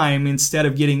over time, instead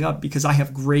of getting up, because I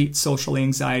have great social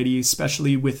anxiety,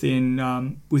 especially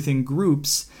within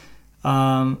groups,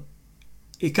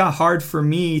 it got hard for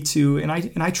me to, and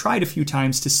I tried a few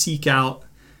times to seek out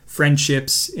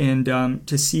friendships and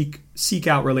to seek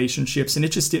out relationships, and it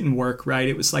just didn't work, right?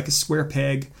 It was like a square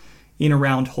peg in a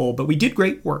round hole, but we did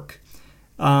great work.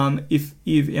 And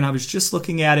I was just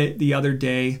looking at it the other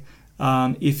day.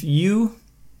 If you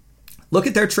look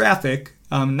at their traffic,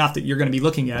 not that you're going to be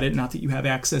looking at it, not that you have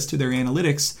access to their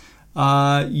analytics,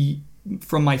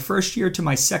 from my first year to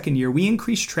my second year, we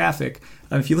increased traffic.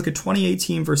 If you look at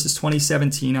 2018 versus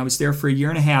 2017, I was there for a year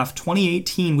and a half.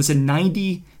 2018 was a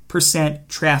 90%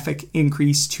 traffic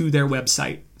increase to their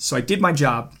website. So I did my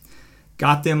job,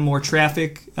 got them more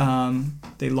traffic.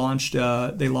 They launched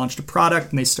a product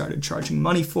and they started charging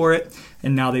money for it.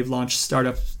 And now they've launched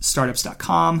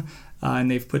startups.com.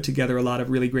 And they've put together a lot of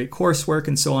really great coursework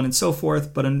and so on and so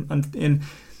forth. But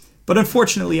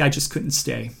unfortunately, I just couldn't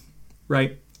stay,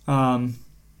 right?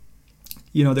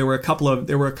 There were a couple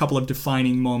of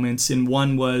defining moments, and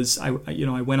one was I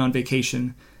went on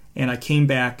vacation and I came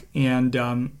back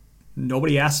and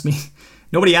nobody asked me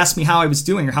how I was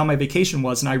doing or how my vacation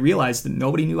was, and I realized that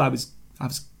nobody knew I was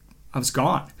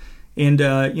gone. And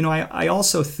I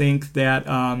also think that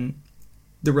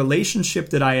the relationship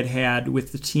that I had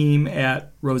with the team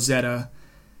at Rosetta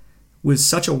was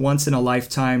such a once in a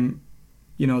lifetime,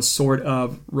 sort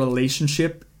of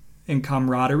relationship and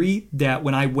camaraderie that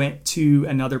when I went to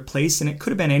another place, and it could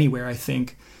have been anywhere, I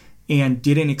think, and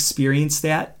didn't experience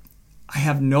that, I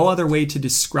have no other way to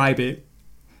describe it,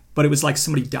 but it was like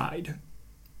somebody died.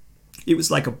 It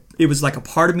was like a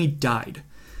part of me died.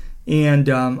 And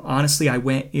honestly, I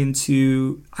went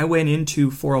into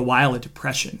for a while a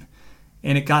depression.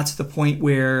 And it got to the point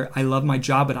where I loved my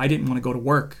job, but I didn't want to go to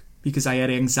work because I had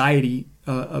anxiety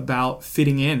about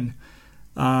fitting in.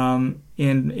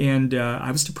 And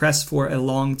I was depressed for a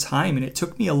long time. And it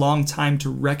took me a long time to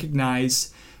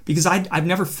recognize, because I've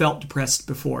never felt depressed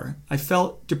before. I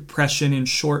felt depression in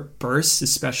short bursts,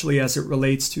 especially as it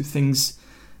relates to things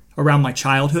around my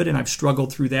childhood. And I've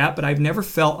struggled through that. But I've never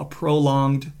felt a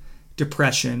prolonged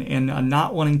depression and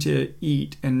not wanting to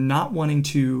eat and not wanting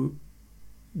to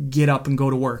get up and go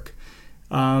to work.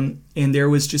 And there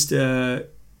was just the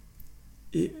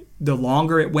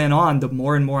longer it went on, the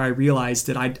more and more I realized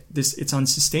that it's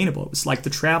unsustainable. It was like the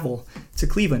travel to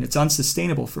Cleveland. It's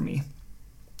unsustainable for me.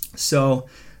 So,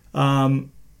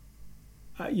 one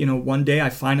day I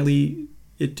finally,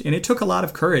 it took a lot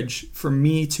of courage for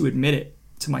me to admit it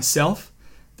to myself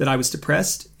that I was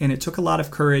depressed. And it took a lot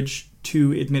of courage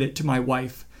to admit it to my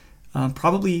wife.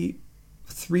 Probably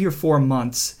 3 or 4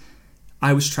 months,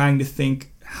 I was trying to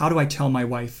think, how do I tell my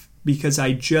wife? Because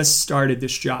I just started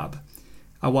this job.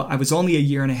 I was only a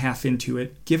year and a half into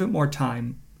it. Give it more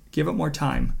time.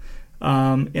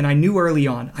 And I knew early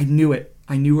on. I knew it.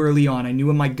 I knew early on. I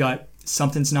knew in my gut,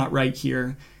 something's not right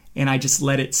here. And I just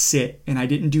let it sit. And I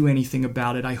didn't do anything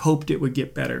about it. I hoped it would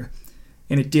get better.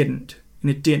 And it didn't.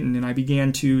 And I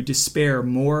began to despair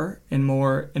more and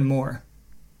more and more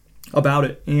about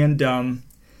it. And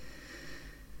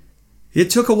it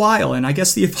took a while. And I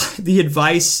guess the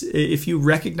advice, if you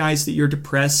recognize that you're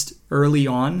depressed early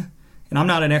on, and I'm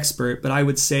not an expert, but I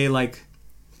would say,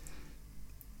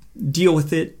 deal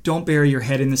with it. Don't bury your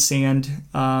head in the sand.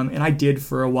 And I did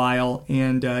for a while,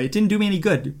 and it didn't do me any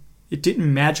good. It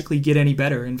didn't magically get any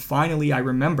better. And finally, I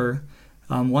remember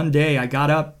one day I got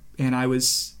up and I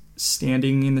was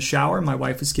standing in the shower. My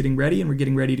wife was getting ready, and we're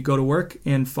getting ready to go to work.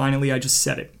 And finally, I just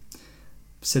said it. I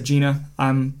said, Gina,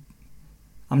 I'm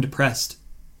depressed.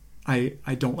 I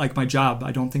don't like my job.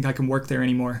 I don't think I can work there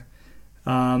anymore.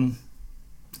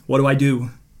 What do I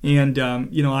do? And,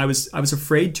 I was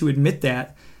afraid to admit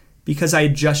that because I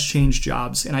had just changed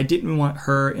jobs, and I didn't want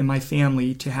her and my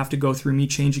family to have to go through me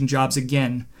changing jobs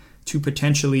again to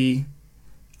potentially,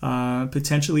 who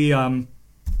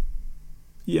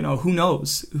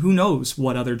knows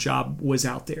what other job was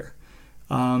out there.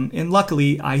 And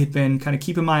luckily I had been kind of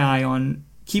keeping my eye on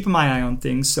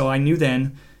things. So I knew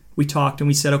then. We talked and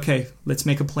we said, okay, let's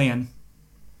make a plan.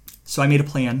 So I made a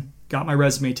plan, got my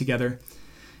resume together,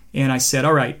 and I said,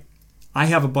 all right, I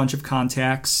have a bunch of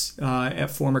contacts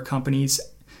at former companies.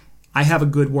 I have a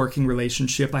good working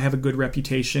relationship. I have a good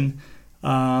reputation.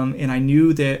 And I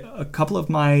knew that a couple of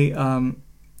my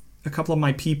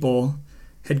people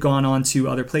had gone on to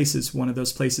other places, one of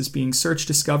those places being Search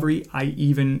Discovery. I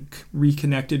even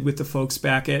reconnected with the folks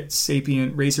back at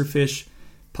Sapient Razorfish,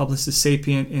 Publicis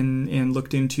Sapient, and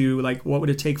looked into what would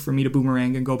it take for me to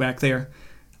boomerang and go back there.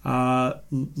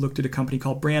 Looked at a company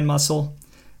called Brand Muscle,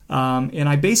 and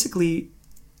I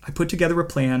put together a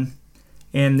plan.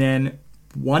 And then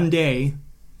one day,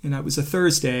 and it was a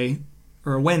Thursday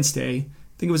or a Wednesday,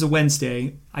 I think it was a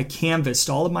Wednesday, I canvassed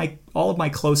all of my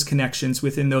close connections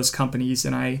within those companies,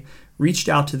 and I reached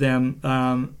out to them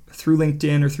through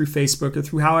LinkedIn or through Facebook or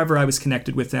through however I was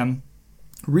connected with them.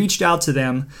 Reached out to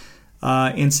them.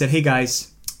 And said, hey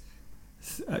guys,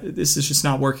 this is just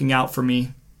not working out for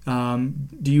me.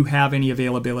 Do you have any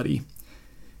availability?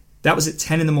 That was at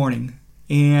 10 in the morning.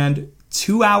 And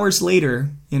 2 hours later,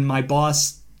 my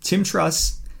boss, Tim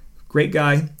Truss, great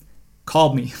guy,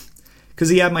 called me. because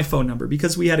he had my phone number,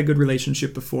 because we had a good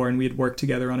relationship before and we had worked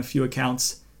together on a few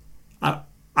accounts. I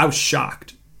was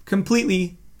shocked,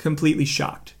 completely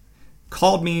shocked.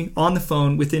 Called me on the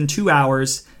phone within 2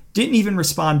 hours, didn't even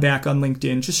respond back on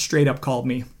LinkedIn, just straight up called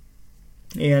me.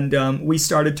 And we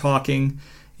started talking,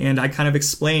 and I kind of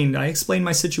explained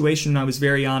my situation. I was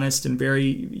very honest and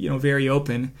very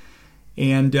open.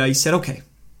 And he said, okay,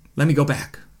 let me go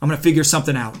back. I'm going to figure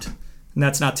something out. And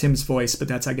that's not Tim's voice, but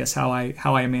that's, I guess, how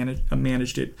I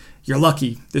managed it. You're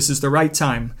lucky. This is the right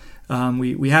time.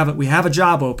 We have a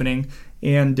job opening,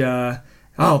 and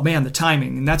oh man, the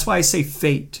timing. And that's why I say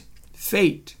fate.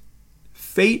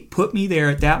 Fate put me there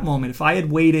at that moment. If I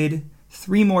had waited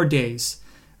 3 more days,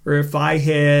 or if I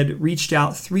had reached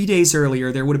out 3 days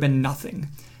earlier, there would have been nothing.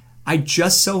 I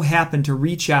just so happened to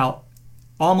reach out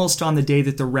almost on the day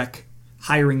that the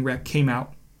hiring rec came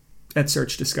out at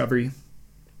Search Discovery.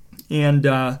 And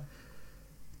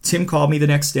Tim called me the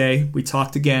next day. We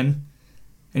talked again,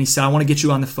 and he said, I want to get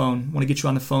you on the phone. I want to get you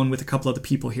on the phone with a couple of the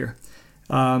people here.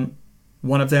 One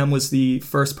of them was the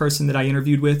first person that I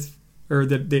interviewed with, or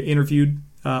that interviewed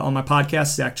on my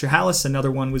podcast, Zach Chahalis.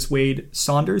 Another one was Wade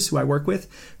Saunders, who I work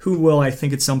with, who will, I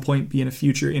think, at some point be in a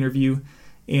future interview.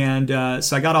 And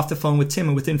so I got off the phone with Tim,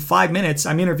 and within 5 minutes,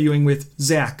 I'm interviewing with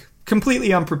Zach,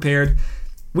 completely unprepared.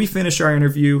 We finish our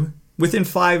interview. Within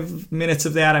 5 minutes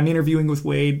of that, I'm interviewing with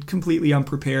Wade, completely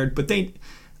unprepared. But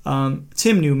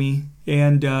Tim knew me,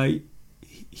 and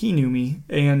he knew me,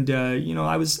 and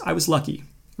I was lucky.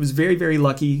 I was very, very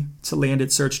lucky to land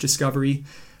at Search Discovery.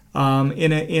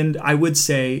 And I would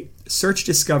say Search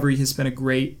Discovery has been a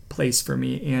great place for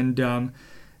me. And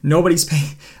nobody's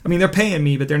paying. I mean, they're paying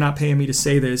me, but they're not paying me to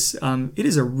say this. It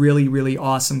is a really, really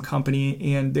awesome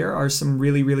company, and there are some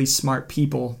really, really smart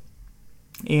people.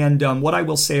 And what I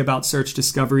will say about Search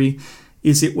Discovery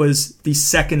is it was the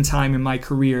second time in my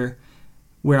career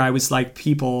where I was like,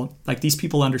 these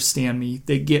people understand me.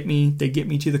 They get me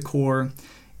to the core.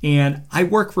 And I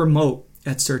work remote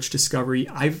at Search Discovery.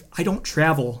 I don't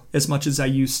travel as much as I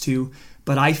used to,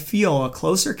 but I feel a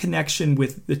closer connection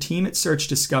with the team at Search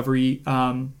Discovery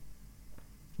than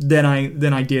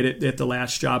I did at the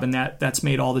last job, and that's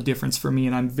made all the difference for me.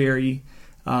 And I'm very,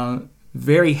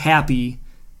 very happy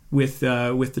with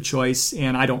the choice,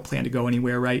 and I don't plan to go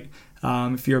anywhere. Right?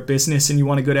 If you're a business and you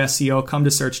want a good SEO, come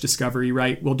to Search Discovery.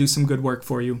 Right? We'll do some good work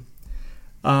for you.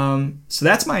 So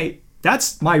that's my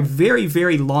very,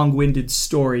 very long-winded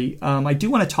story. I do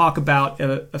want to talk about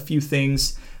a few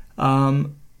things, a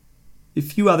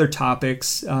few other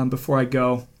topics before I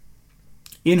go.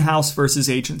 In-house versus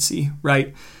agency,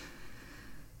 right?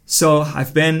 So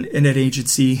I've been in an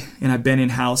agency and I've been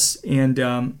in-house, and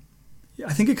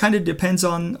I think it kind of depends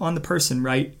on the person,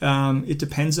 right? It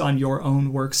depends on your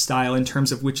own work style in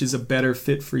terms of which is a better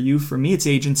fit for you. For me, it's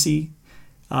agency.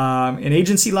 And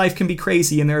agency life can be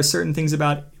crazy, and there are certain things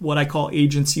about what I call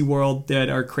agency world that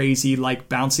are crazy, like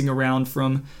bouncing around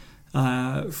from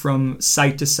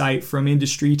site to site, from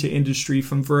industry to industry,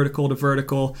 from vertical to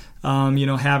vertical,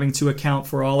 having to account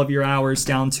for all of your hours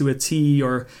down to a T,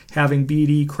 or having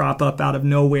BD crop up out of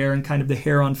nowhere and kind of the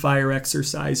hair on fire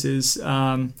exercises.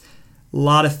 A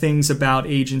lot of things about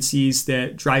agencies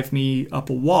that drive me up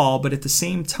a wall, but at the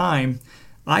same time,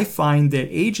 I find that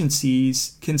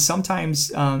agencies can sometimes,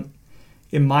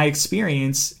 in my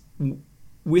experience,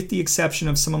 with the exception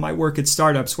of some of my work at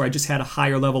startups where I just had a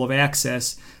higher level of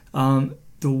access, the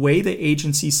way that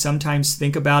agencies sometimes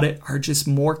think about it are just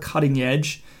more cutting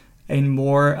edge and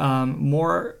more, I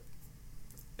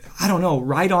don't know,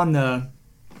 right on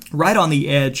the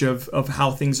edge of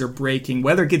how things are breaking,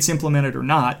 whether it gets implemented or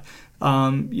not.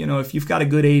 If you've got a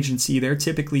good agency, they're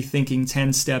typically thinking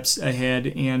 10 steps ahead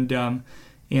and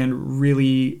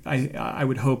really, I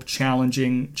would hope,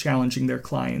 challenging their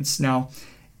clients. Now,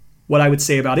 what I would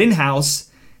say about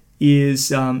in-house is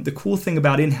the cool thing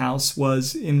about in-house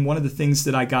was, in one of the things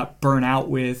that I got burnt out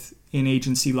with in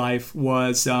agency life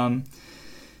was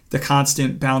the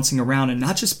constant bouncing around and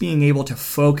not just being able to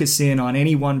focus in on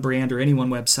any one brand or any one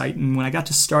website. And when I got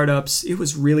to startups, it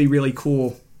was really, really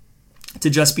cool to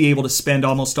just be able to spend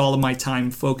almost all of my time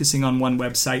focusing on one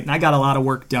website. And I got a lot of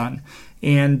work done.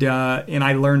 And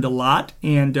I learned a lot,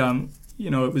 and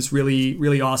it was really,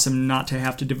 really awesome not to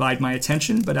have to divide my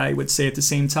attention. But I would say at the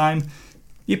same time,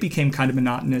 it became kind of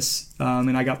monotonous,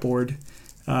 and I got bored.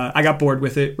 I got bored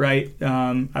with it, right?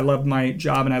 I loved my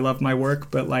job and I loved my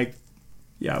work, but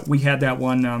we had that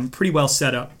one pretty well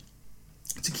set up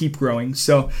to keep growing.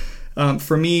 So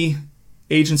for me,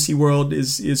 agency world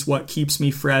is what keeps me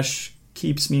fresh,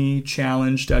 keeps me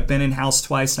challenged. I've been in-house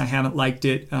twice and I haven't liked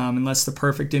it. Unless the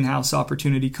perfect in-house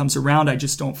opportunity comes around, I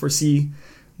just don't foresee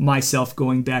myself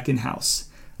going back in-house.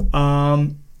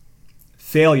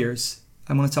 Failures.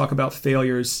 I'm going to talk about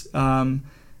failures.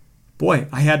 Boy,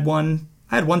 I had one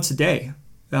today.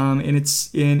 And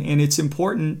it's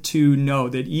important to know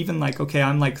that even like, okay,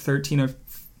 I'm like 13,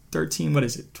 what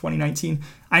is it, 2019?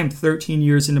 I am 13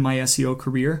 years into my SEO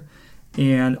career,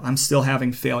 and I'm still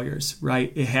having failures,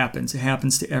 right? It happens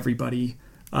to everybody.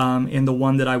 And the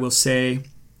one that I will say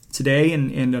today,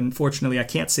 and unfortunately I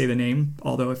can't say the name,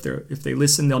 although if they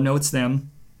listen, they'll know it's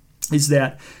them, is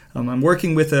that I'm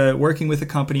working with a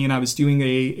company, and I was doing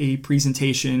a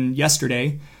presentation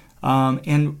yesterday,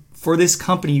 and for this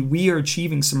company, we are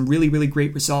achieving some really, really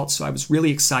great results. So I was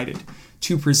really excited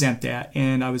to present that,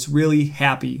 and I was really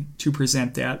happy to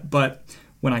present that. But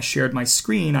when I shared my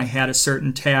screen, I had a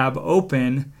certain tab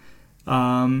open,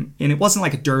 and it wasn't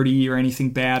like a dirty or anything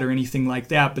bad or anything like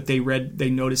that. But they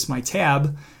noticed my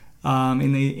tab,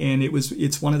 and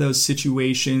it's one of those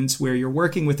situations where you're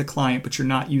working with a client, but you're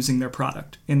not using their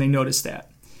product, and they noticed that.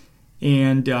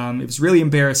 And it was really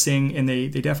embarrassing, and they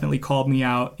definitely called me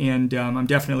out, and I'm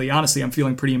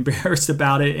feeling pretty embarrassed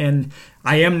about it, and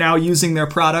I am now using their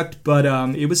product, but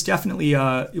it was definitely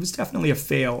a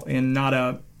fail, and not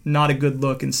a good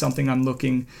look, and something I'm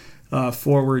looking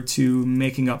forward to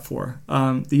making up for.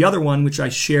 The other one, which I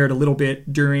shared a little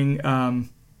bit during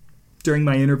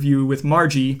my interview with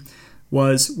Margie,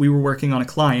 was we were working on a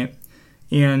client,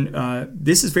 and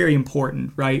this is very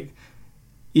important, right?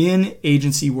 In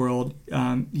agency world,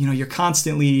 you're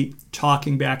constantly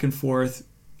talking back and forth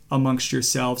amongst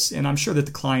yourselves, and I'm sure that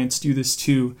the clients do this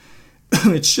too.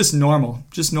 It's just normal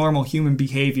human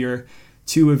behavior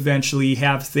to eventually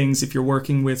have things, if you're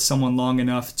working with someone long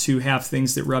enough, to have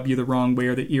things that rub you the wrong way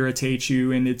or that irritate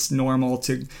you, and it's normal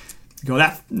to go,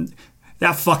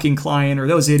 that fucking client or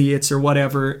those idiots or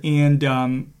whatever, and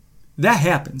that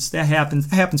happens. That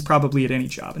happens probably at any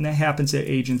job, and that happens at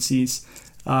agencies.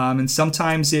 And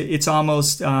sometimes it's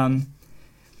almost,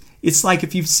 it's like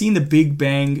if you've seen The Big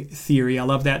Bang Theory. I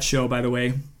love that show, by the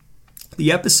way.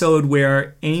 The episode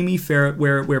where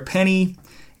where Penny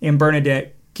and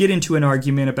Bernadette get into an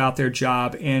argument about their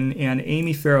job, and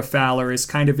Amy Farrah Fowler is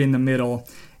kind of in the middle,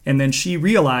 and then she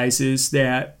realizes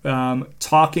that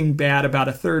talking bad about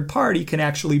a third party can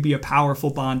actually be a powerful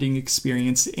bonding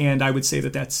experience. And I would say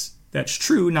that that's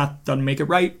true. Doesn't make it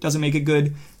right, doesn't make it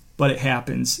good, but it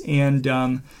happens.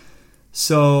 And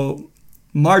so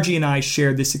Margie and I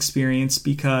shared this experience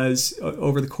because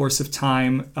over the course of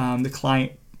time, the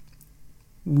client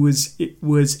was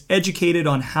educated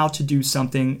on how to do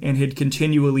something, and had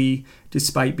continually,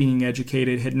 despite being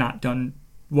educated, had not done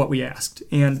what we asked.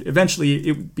 And eventually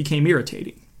it became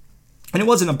irritating. And it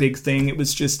wasn't a big thing. It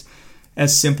was just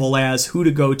as simple as who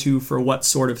to go to for what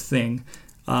sort of thing.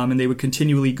 And they would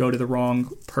continually go to the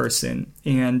wrong person.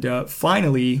 And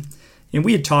finally, and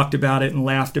we had talked about it and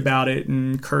laughed about it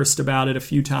and cursed about it a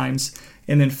few times.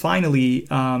 And then finally,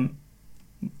 the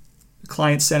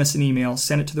client sent us an email,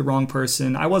 sent it to the wrong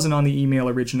person. I wasn't on the email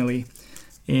originally.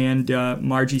 And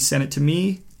Margie sent it to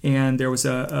me, and there was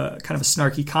a kind of a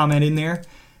snarky comment in there.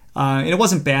 And it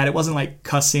wasn't bad. It wasn't like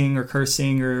cussing or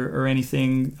cursing or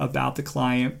anything about the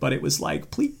client, but it was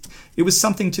like, please, it was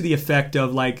something to the effect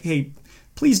of like, hey,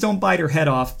 please don't bite her head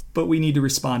off, but we need to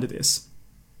respond to this.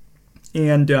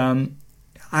 And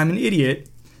I'm an idiot.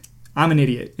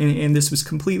 And this was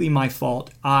completely my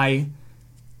fault. I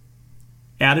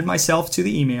added myself to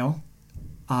the email.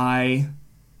 I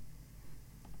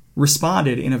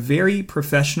responded in a very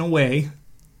professional way.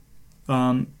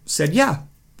 Said, yeah,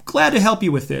 glad to help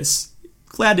you with this.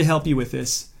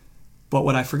 But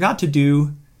what I forgot to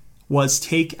do was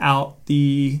take out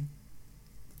the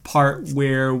part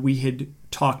where we had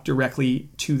talked directly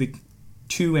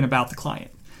to and about the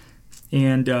client,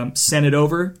 and sent it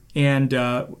over. And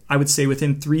I would say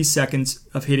within 3 seconds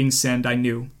of hitting send, I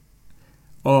knew.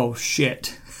 Oh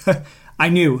shit! I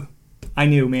knew,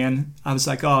 man. I was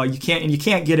like, oh, you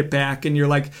can't get it back, and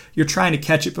you're trying to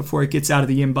catch it before it gets out of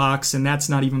the inbox, and that's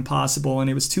not even possible. And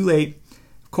it was too late.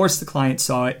 Of course, the client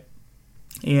saw it,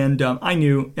 and I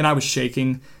knew, and I was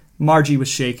shaking. Margie was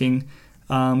shaking.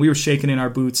 We were shaking in our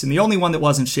boots, and the only one that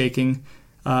wasn't shaking,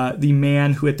 the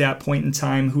man who at that point in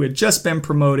time, who had just been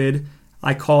promoted,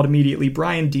 I called immediately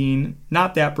Brian Dean,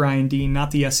 not that Brian Dean,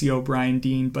 not the SEO Brian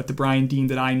Dean, but the Brian Dean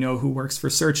that I know who works for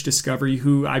Search Discovery,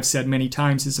 who I've said many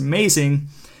times is amazing.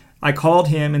 I called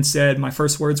him and said, my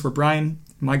first words were, Brian,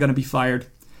 am I going to be fired?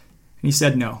 And he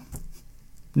said, no,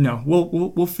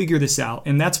 we'll figure this out.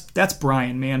 And that's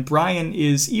Brian, man. Brian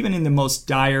is, even in the most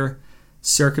dire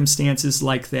circumstances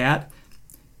like that,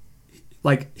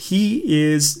 like, he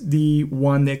is the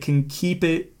one that can keep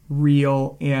it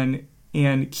real and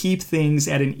and keep things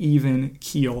at an even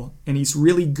keel. And he's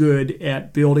really good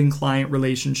at building client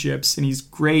relationships, and he's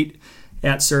great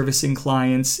at servicing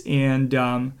clients. And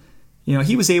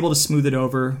he was able to smooth it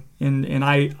over. And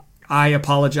I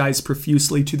apologize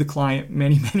profusely to the client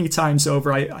many, many times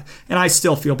over. And I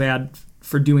still feel bad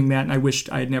for doing that, and I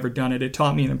wished I had never done it. It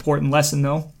taught me an important lesson,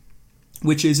 though,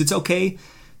 which is it's okay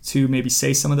to maybe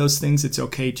say some of those things. It's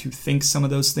okay to think some of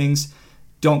those things.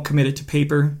 Don't commit it to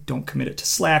paper. Don't commit it to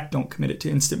Slack. Don't commit it to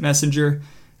Instant Messenger.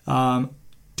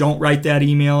 Don't write that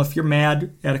email if you're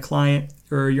mad at a client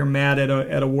or you're mad at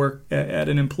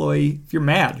an employee. If you're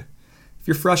mad, if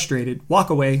you're frustrated, walk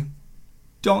away.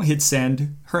 Don't hit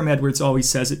send. Herm Edwards always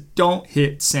says it. Don't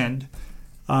hit send.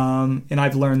 And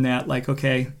I've learned that,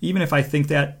 okay, even if I think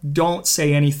that, don't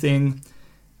say anything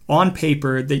on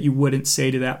paper that you wouldn't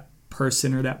say to that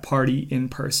person or that party in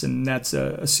person. That's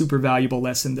a super valuable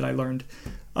lesson that I learned.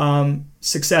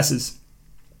 Successes.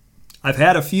 I've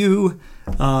had a few.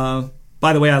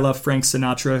 By the way, I love Frank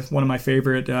Sinatra, one of my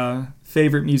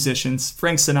favorite musicians.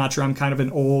 Frank Sinatra. I'm kind of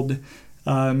an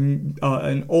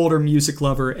older music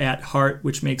lover at heart,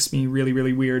 which makes me really,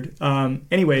 really weird.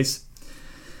 Anyways,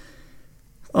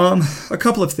 a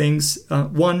couple of things.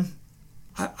 One,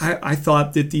 I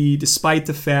thought that despite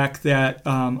the fact that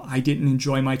I didn't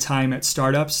enjoy my time at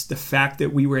startups, the fact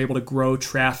that we were able to grow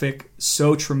traffic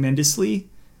so tremendously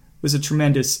was a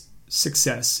tremendous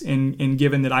success. And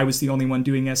given that I was the only one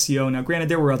doing SEO, now granted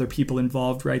there were other people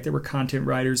involved, right? There were content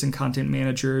writers and content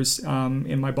managers,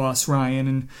 and my boss Ryan,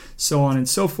 and so on and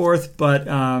so forth. But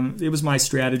it was my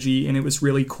strategy, and it was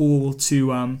really cool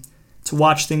to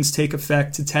watch things take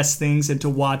effect, to test things, and to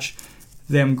watch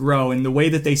them grow. And the way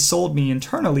that they sold me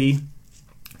internally,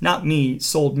 not me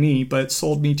sold me, but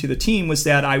sold me to the team, was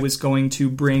that I was going to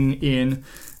bring in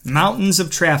mountains of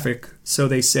traffic, so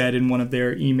they said in one of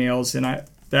their emails. And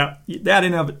that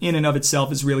in and of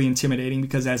itself is really intimidating,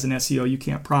 because as an SEO you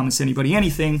can't promise anybody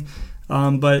anything,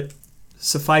 but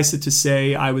suffice it to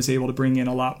say I was able to bring in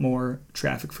a lot more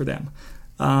traffic for them.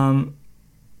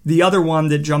 The other one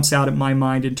that jumps out at my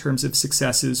mind in terms of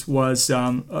successes was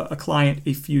a client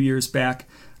a few years back,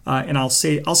 and I'll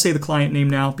say the client name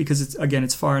now because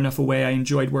it's far enough away. I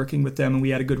enjoyed working with them and we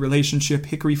had a good relationship.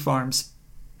 Hickory Farms.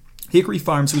 Hickory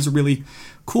Farms was a really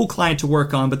cool client to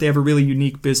work on, but they have a really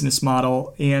unique business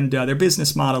model, and their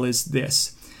business model is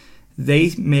this.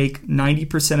 They make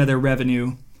 90% of their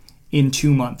revenue in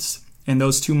 2 months, and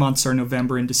those 2 months are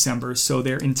November and December. So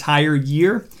their entire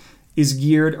year is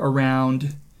geared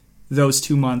around those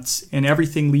 2 months, and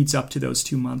everything leads up to those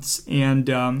 2 months.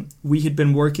 And we had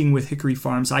been working with Hickory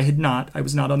Farms. I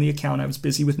was not on the account. I was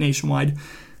busy with Nationwide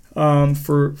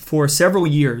for several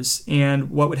years. And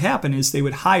what would happen is they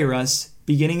would hire us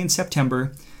beginning in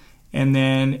September, and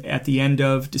then at the end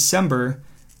of December,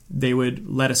 they would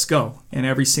let us go. And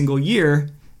every single year,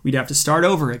 we'd have to start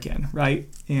over again, right?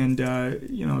 And,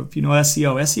 if you know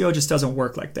SEO just doesn't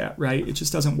work like that, right? It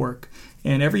just doesn't work.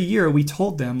 And every year we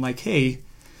told them, hey,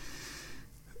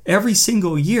 every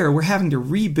single year we're having to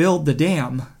rebuild the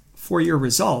dam for your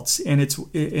results, and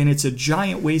it's a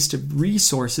giant waste of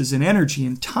resources and energy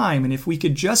and time. And if we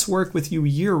could just work with you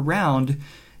year round,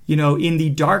 in the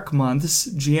dark months,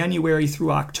 January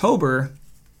through October,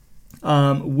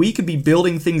 we could be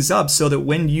building things up so that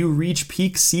when you reach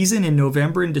peak season in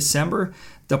November and December,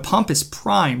 the pump is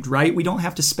primed, right? We don't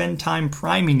have to spend time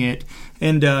priming it.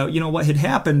 And, what had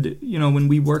happened, when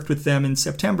we worked with them in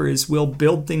September is we'll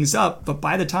build things up, but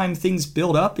by the time things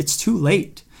build up, it's too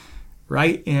late,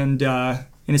 right? And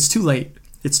it's too late.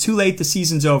 It's too late. The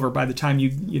season's over by the time you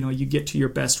get to your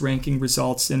best ranking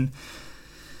results. And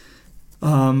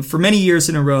for many years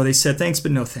in a row, they said, thanks,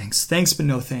 but no thanks. Thanks, but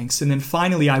no thanks. And then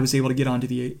finally, I was able to get onto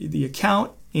the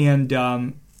account, and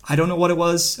I don't know what it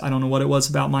was. I don't know what it was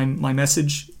about my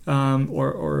message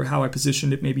or how I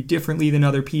positioned it maybe differently than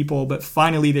other people, but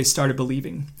finally they started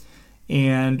believing.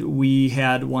 And we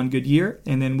had one good year,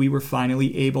 and then we were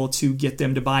finally able to get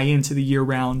them to buy into the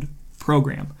year-round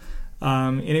program.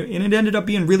 And it ended up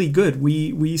being really good.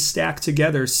 We stacked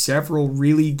together several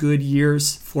really good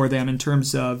years for them in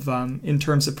terms of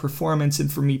performance.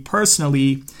 And for me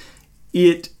personally,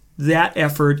 that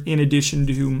effort, in addition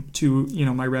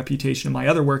to my reputation and my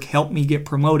other work, helped me get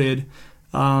promoted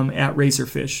at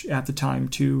Razorfish at the time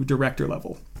to director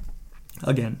level.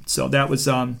 Again, so that was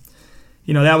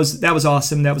that was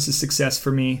awesome. That was a success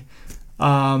for me.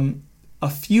 A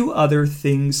few other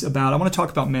things I want to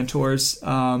talk about mentors.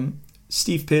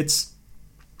 Steve Pitts,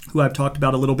 who I've talked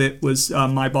about a little bit, was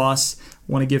my boss.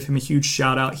 I want to give him a huge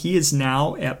shout out. He is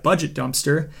now at Budget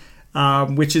Dumpster.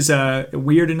 which is a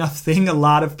weird enough thing. A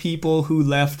lot of people who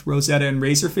left Rosetta and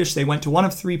Razorfish, they went to one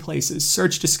of three places: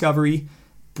 search discovery,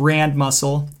 brand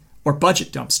muscle, or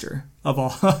budget dumpster. Of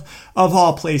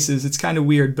all places. It's kind of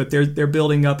weird, but they're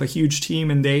building up a huge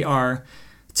team, and they are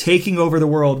taking over the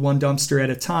world one dumpster at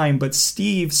a time. But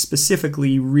Steve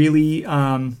specifically really,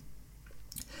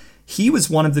 he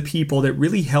was one of the people that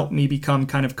really helped me become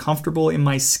kind of comfortable in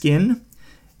my skin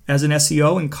as an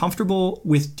SEO and comfortable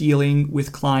with dealing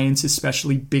with clients,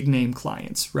 especially big name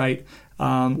clients, right?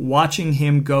 Watching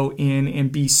him go in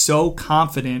and be so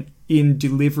confident in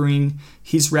delivering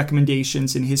his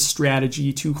recommendations and his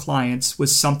strategy to clients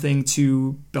was something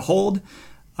to behold,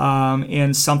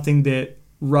 and something that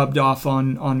rubbed off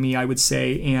on me, I would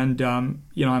say. And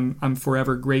I'm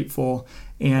forever grateful,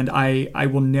 and I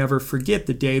will never forget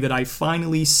the day that I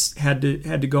finally had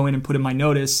to go in and put in my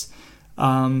notice.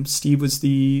 Steve was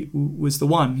the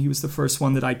one. He was the first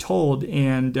one that I told,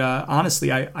 and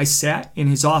honestly, I sat in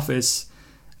his office.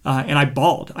 And I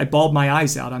bawled. I bawled my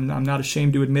eyes out. I'm not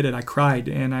ashamed to admit it. I cried,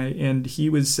 and he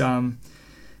was,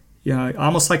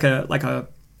 almost like a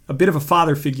bit of a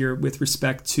father figure with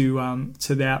respect to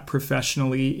that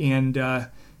professionally. And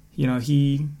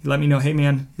he let me know, hey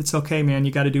man, it's okay, man.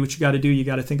 You got to do what you got to do. You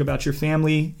got to think about your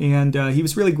family. And he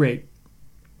was really great,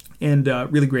 and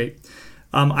really great.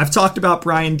 I've talked about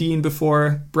Brian Dean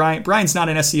before. Brian's not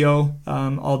an SEO,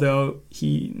 although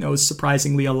he knows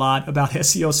surprisingly a lot about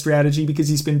SEO strategy because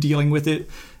he's been dealing with it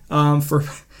for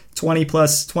 20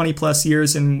 plus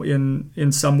years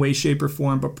in some way, shape, or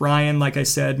form. But Brian, like I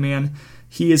said, man,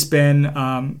 he has been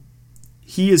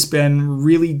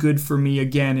really good for me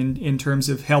again in terms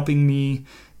of helping me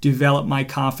develop my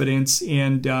confidence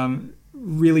and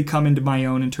really come into my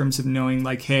own in terms of knowing,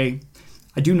 like, hey,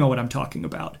 I do know what I'm talking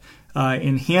about.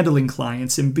 In handling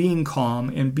clients and being calm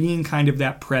and being kind of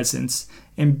that presence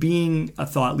and being a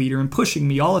thought leader and pushing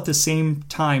me all at the same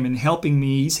time and helping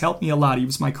me. He's helped me a lot. He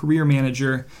was my career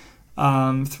manager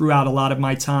throughout a lot of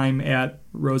my time at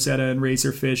Rosetta and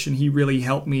Razorfish, and he really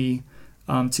helped me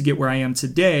to get where I am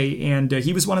today. And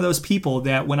he was one of those people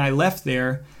that when I left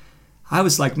there, I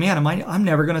was like, man, I'm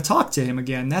never going to talk to him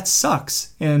again. That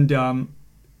sucks. And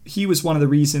he was one of the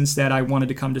reasons that I wanted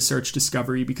to come to Search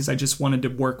Discovery, because I just wanted to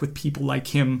work with people like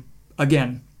him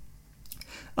again.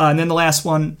 And then the last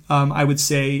one I would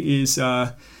say is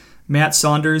Matt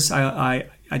Saunders. I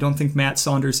don't think Matt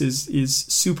Saunders is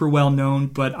super well known,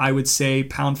 but I would say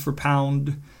pound for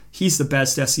pound, he's the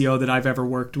best SEO that I've ever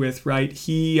worked with, right?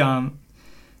 He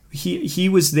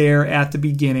was there at the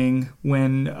beginning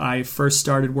when I first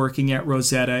started working at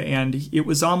Rosetta, and it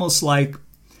was almost like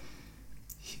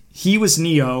he was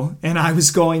Neo and I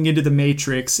was going into the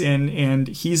Matrix, and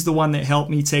he's the one that helped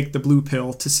me take the blue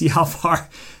pill to see how far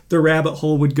the rabbit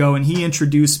hole would go. And he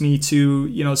introduced me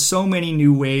to, so many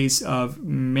new ways of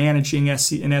managing an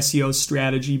SEO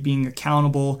strategy, being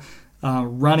accountable,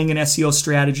 running an SEO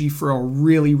strategy for a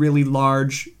really, really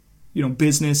large,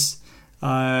 business,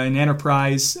 an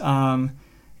enterprise, and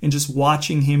just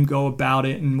watching him go about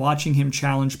it and watching him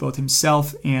challenge both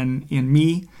himself and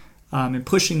me. And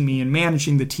pushing me and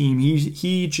managing the team.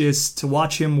 He just, to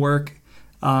watch him work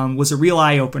was a real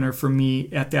eye-opener for me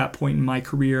at that point in my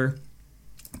career,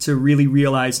 to really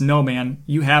realize, no, man,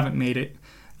 you haven't made it.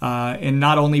 And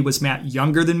not only was Matt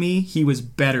younger than me, he was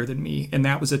better than me. And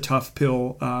that was a tough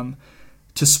pill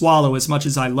to swallow, as much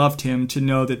as I loved him, to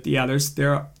know that, yeah,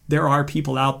 there are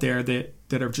people out there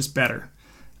that are just better.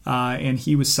 And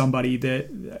he was somebody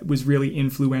that was really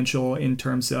influential in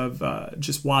terms of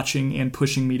just watching and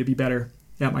pushing me to be better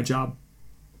at my job.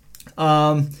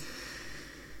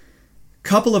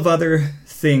 Couple of other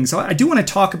things. I do want to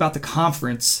talk about the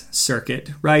conference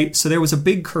circuit, right? So there was a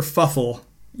big kerfuffle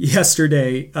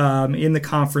yesterday in the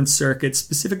conference circuit,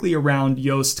 specifically around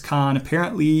Yoast Con.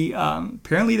 Apparently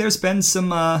there's been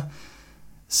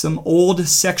some old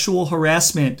sexual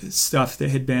harassment stuff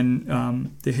that had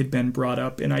been brought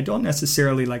up, and I don't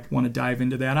necessarily want to dive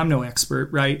into that. I'm no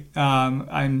expert, right?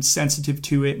 I'm sensitive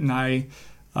to it, and I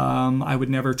would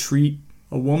never treat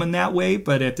a woman that way.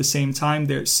 But at the same time,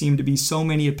 there seem to be so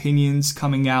many opinions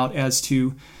coming out as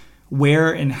to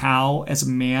where and how, as a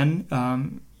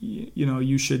man,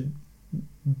 you should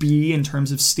be in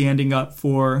terms of standing up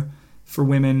for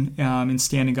women and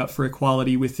standing up for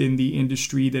equality within the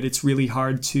industry, that it's really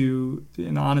hard to,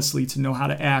 and honestly, to know how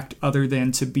to act other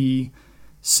than to be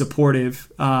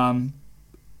supportive of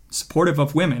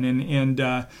women. And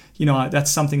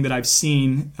that's something that I've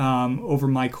seen over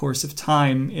my course of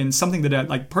time, and something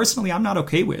that personally I'm not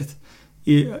okay with.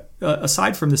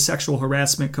 Aside from the sexual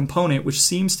harassment component, which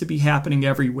seems to be happening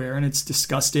everywhere, and it's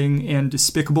disgusting and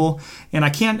despicable. And I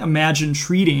can't imagine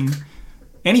treating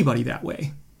anybody that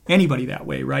way. Anybody that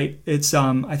way, right? It's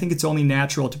I think it's only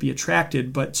natural to be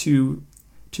attracted, but to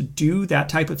do that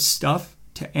type of stuff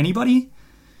to anybody,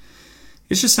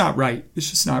 it's just not right. It's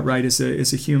just not right as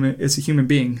a human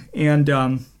being. And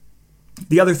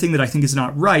the other thing that I think is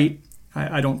not right,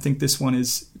 I don't think this one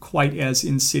is quite as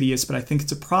insidious, but I think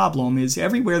it's a problem, is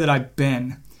everywhere that I've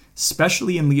been,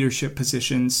 especially in leadership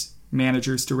positions,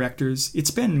 managers, directors,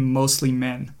 it's been mostly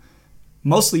men.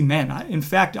 Mostly men. In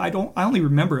fact, I only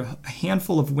remember a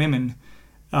handful of women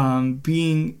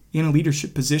being in a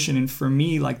leadership position, and for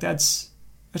me, like that's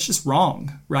just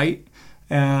wrong, right?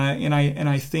 And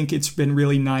I think it's been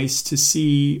really nice to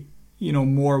see,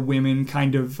 more women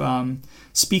kind of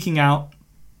speaking out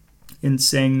and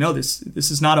saying, no, this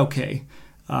is not okay.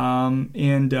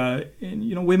 And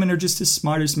women are just as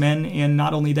smart as men, and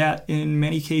not only that, in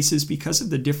many cases, because of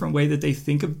the different way that they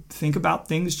think about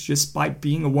things, just by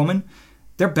being a woman,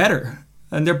 they're better,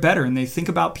 and they think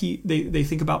about they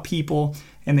think about people,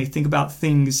 and they think about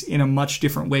things in a much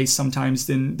different way sometimes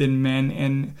than men.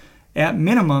 And at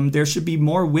minimum, there should be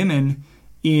more women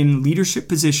in leadership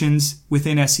positions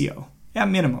within SEO, at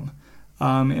minimum.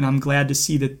 And I'm glad to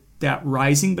see that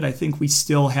rising, but I think we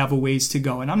still have a ways to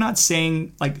go. And I'm not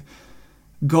saying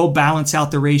go balance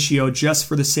out the ratio just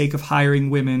for the sake of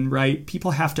hiring women, right?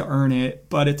 People have to earn it.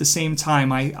 But at the same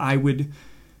time,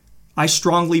 I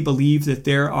strongly believe that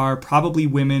there are probably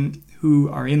women who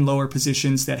are in lower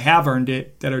positions that have earned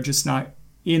it, that are just not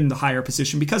in the higher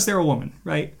position because they're a woman,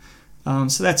 right?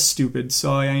 So that's stupid.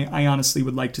 So I honestly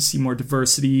would like to see more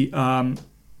diversity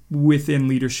within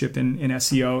leadership in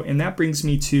SEO. And that brings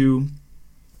me to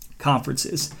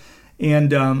conferences.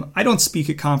 And I don't speak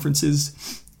at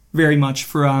conferences very much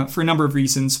for a number of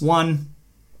reasons. One,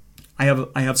 I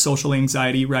have social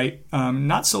anxiety, right?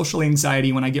 Not social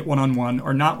anxiety when I get one-on-one,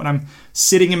 or not when I'm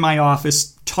sitting in my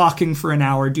office talking for an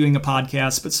hour doing a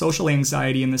podcast, but social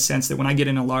anxiety in the sense that when I get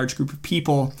in a large group of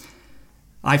people,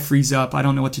 I freeze up. I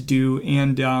don't know what to do.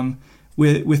 And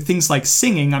with things like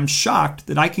singing, I'm shocked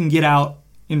that I can get out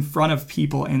in front of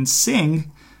people and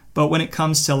sing, but when it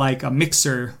comes to like a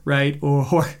mixer, right,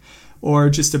 or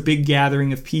just a big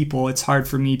gathering of people, it's hard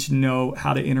for me to know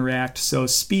how to interact. So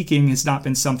speaking has not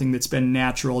been something that's been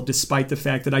natural, despite the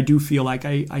fact that I do feel like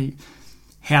I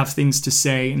have things to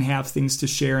say and have things to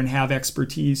share and have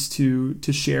expertise to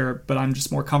share, but I'm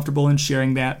just more comfortable in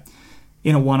sharing that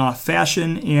in a one-off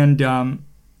fashion, and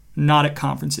not at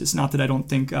conferences. Not that I don't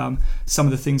think some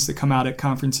of the things that come out at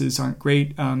conferences aren't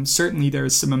great. Certainly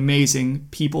there's some amazing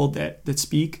people that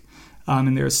speak,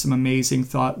 and there's some amazing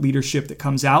thought leadership that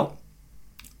comes out.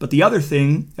 But the other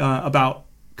thing about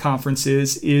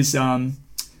conferences is, I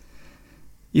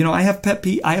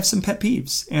have some pet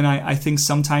peeves, and I think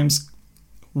sometimes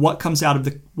what comes out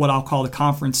of what I'll call the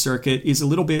conference circuit is a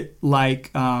little bit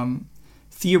like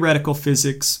theoretical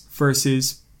physics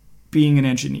versus being an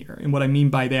engineer. And what I mean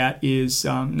by that is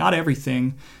not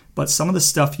everything, but some of the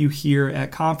stuff you hear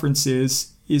at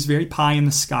conferences is very pie in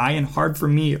the sky and hard for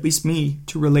me, at least me,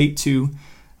 to relate to.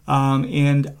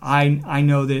 And I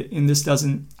know that,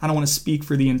 and I don't want to speak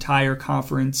for the entire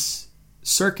conference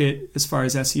circuit as far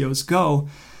as SEOs go,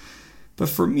 but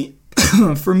for me,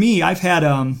 I've had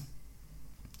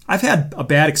a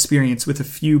bad experience with a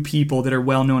few people that are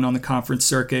well known on the conference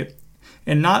circuit.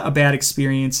 And not a bad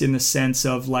experience in the sense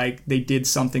of like they did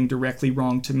something directly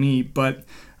wrong to me, but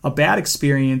a bad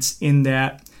experience in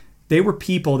that they were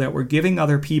people that were giving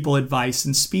other people advice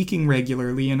and speaking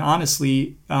regularly. And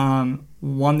honestly,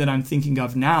 one that I'm thinking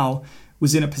of now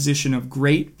was in a position of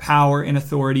great power and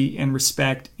authority and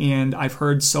respect. And I've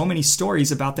heard so many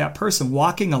stories about that person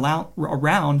walking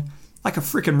around like a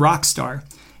freaking rock star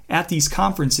at these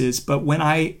conferences. But when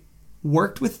I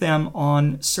worked with them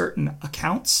on certain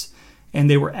accounts, and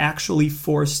they were actually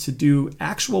forced to do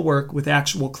actual work with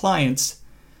actual clients,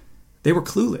 they were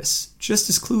clueless, just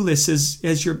as clueless as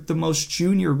the most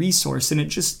junior resource. And it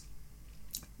just,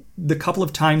 the couple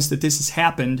of times that this has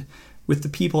happened with the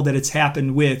people that it's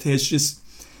happened with has just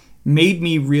made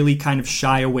me really kind of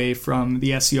shy away from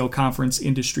the SEO conference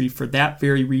industry for that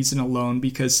very reason alone,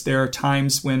 because there are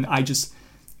times when I just,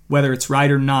 whether it's right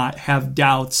or not, have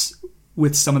doubts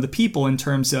with some of the people in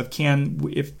terms of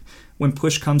when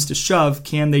push comes to shove,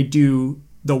 can they do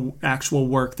the actual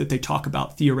work that they talk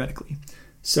about theoretically?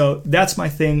 So that's my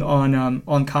thing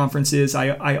on conferences.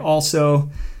 I also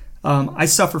I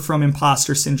suffer from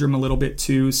impostor syndrome a little bit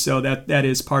too, so that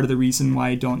is part of the reason why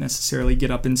I don't necessarily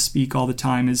get up and speak all the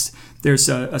time. Is there's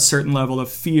a certain level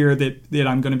of fear that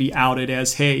I'm going to be outed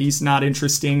as, hey, he's not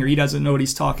interesting or he doesn't know what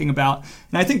he's talking about.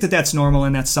 And I think that that's normal,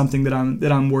 and that's something that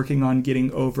I'm working on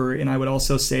getting over. And I would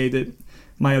also say that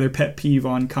my other pet peeve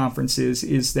on conferences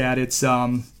is that it's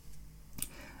I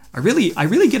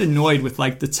really get annoyed with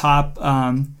like the top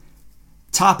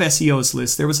SEOs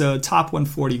list. There was a top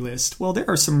 140 list. Well, there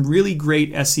are some really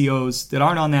great SEOs that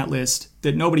aren't on that list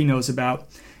that nobody knows about.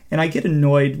 And I get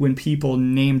annoyed when people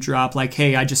name drop like,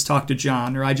 hey, I just talked to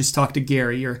John, or I just talked to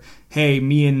Gary, or hey,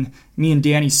 me and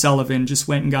Danny Sullivan just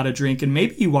went and got a drink. And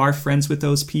maybe you are friends with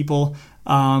those people.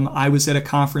 I was at a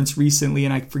conference recently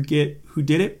and I forget who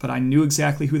did it, but I knew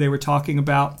exactly who they were talking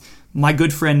about. My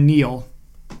good friend Neil.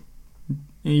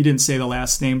 He didn't say the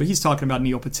last name, but he's talking about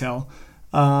Neil Patel.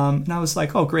 And I was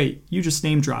like, oh, great, you just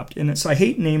name dropped. And so I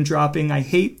hate name dropping. I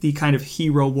hate the kind of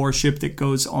hero worship that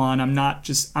goes on. I'm not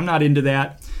into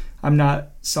that. I'm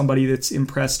not somebody that's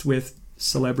impressed with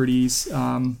celebrities,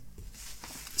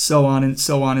 so on and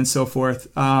so forth.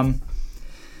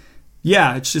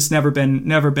 Yeah, it's just never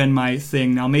been my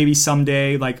thing. Now, maybe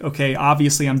someday, like, okay,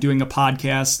 obviously I'm doing a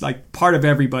podcast. Like, part of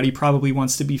everybody probably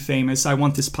wants to be famous. I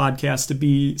want this podcast to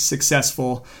be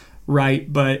successful,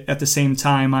 right? But at the same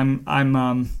time,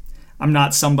 I'm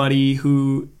not somebody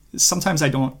who, sometimes I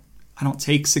don't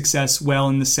take success well,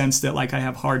 in the sense that like I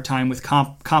have a hard time with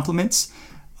compliments.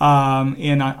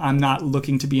 And I'm not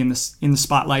looking to be in the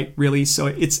spotlight really. So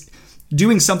it's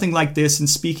doing something like this and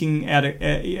speaking at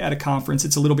a conference.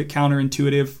 It's a little bit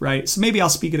counterintuitive, right? So maybe I'll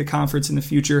speak at a conference in the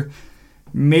future.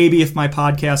 Maybe if my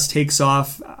podcast takes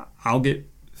off, I'll get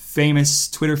famous,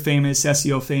 Twitter famous,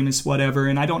 SEO famous, whatever.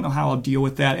 And I don't know how I'll deal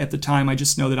with that at the time. I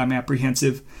just know that I'm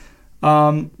apprehensive.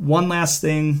 One last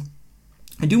thing,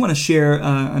 I do want to share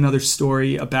another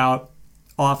story about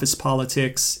office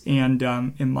politics and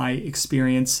in my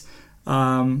experience,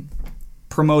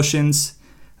 promotions.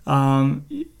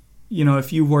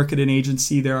 If you work at an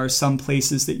agency, there are some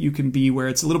places that you can be where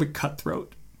it's a little bit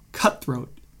cutthroat,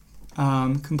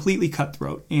 completely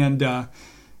cutthroat. And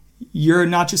you're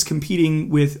not just competing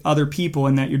with other people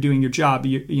in that you're doing your job,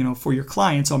 for your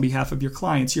clients, on behalf of your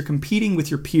clients. You're competing with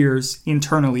your peers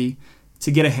internally to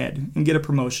get ahead and get a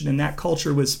promotion. And that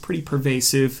culture was pretty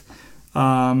pervasive.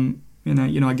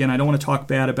 Again, I don't want to talk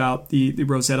bad about the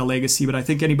Rosetta legacy, but I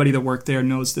think anybody that worked there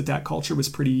knows that culture was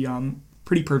pretty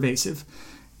pervasive.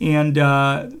 And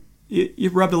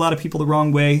it rubbed a lot of people the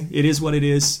wrong way. It is what it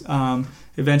is.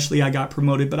 Eventually I got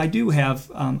promoted, but I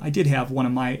did have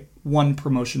one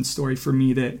promotion story for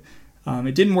me that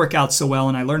it didn't work out so well,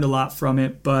 and I learned a lot from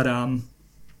it. But,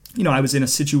 I was in a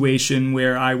situation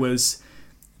where I was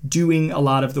doing a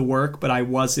lot of the work, but I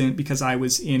wasn't, because I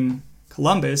was in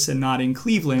Columbus and not in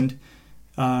Cleveland,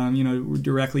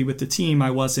 directly with the team.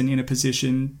 I wasn't in a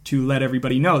position to let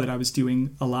everybody know that I was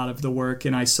doing a lot of the work.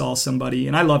 And I saw somebody,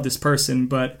 and I love this person,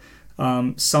 but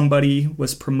somebody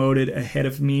was promoted ahead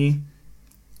of me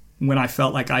when I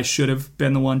felt like I should have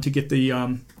been the one to get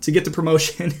the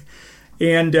promotion.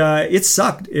 And it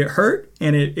sucked. It hurt,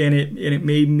 and it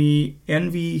made me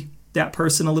envy that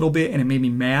person a little bit, and it made me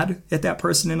mad at that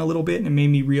person in a little bit, and it made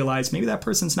me realize maybe that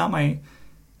person's not my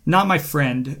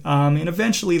friend. And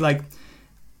eventually, like,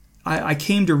 I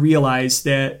came to realize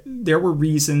that there were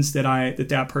reasons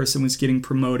that person was getting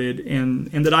promoted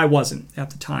and that I wasn't at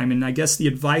the time. And I guess the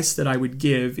advice that I would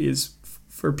give is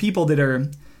for people that are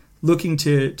looking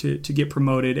to get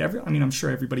promoted. I'm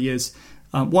sure everybody is.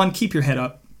 One, keep your head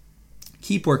up,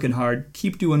 keep working hard,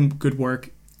 keep doing good work,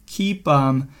 keep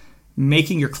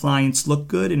making your clients look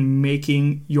good and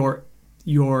making your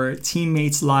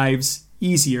teammates' lives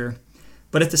easier.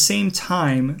 But at the same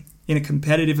time, in a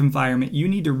competitive environment, you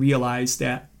need to realize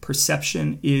that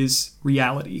perception is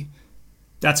reality.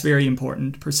 That's very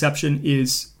important. Perception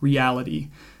is reality.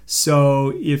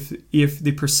 So if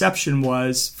the perception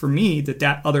was, for me,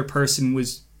 that other person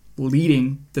was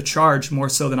leading the charge more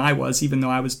so than I was, even though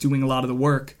I was doing a lot of the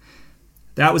work,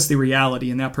 that was the reality,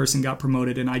 and that person got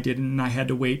promoted and I didn't, and I had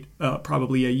to wait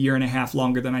probably a year and a half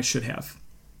longer than I should have,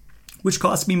 which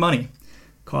cost me money.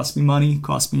 Cost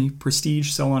me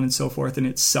prestige, so on and so forth, and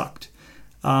it sucked.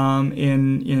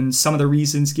 And some of the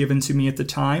reasons given to me at the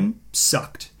time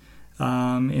sucked.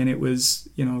 And it was,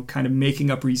 kind of making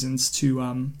up reasons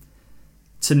to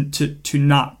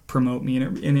not promote me.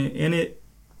 And it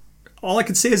all I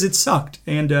could say is it sucked.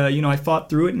 And, I fought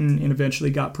through it and eventually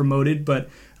got promoted. But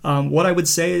what I would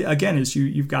say, again, is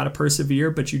you've got to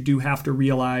persevere, but you do have to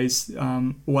realize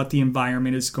what the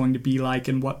environment is going to be like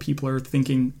and what people are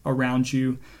thinking around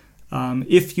you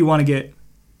if you want to get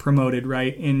promoted,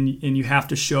 right? And you have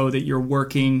to show that you're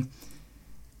working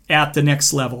at the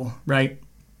next level, right?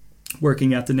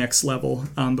 Working at the next level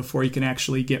before you can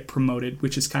actually get promoted,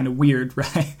 which is kind of weird,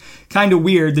 right? Kind of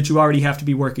weird that you already have to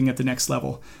be working at the next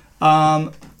level.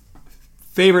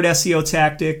 Favorite SEO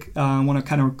tactic. I want to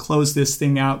kind of close this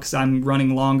thing out because I'm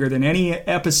running longer than any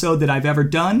episode that I've ever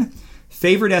done.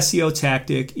 Favorite SEO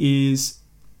tactic is,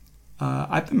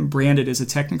 I've been branded as a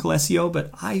technical SEO,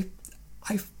 but I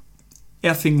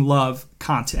effing love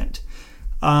content.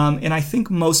 And I think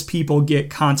most people get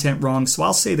content wrong, so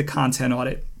I'll say the content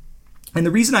audit. And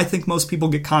the reason I think most people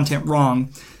get content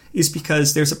wrong is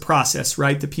because there's a process,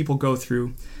 right, that people go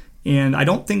through. And I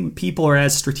don't think people are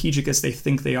as strategic as they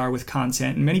think they are with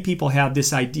content. And many people have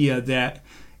this idea that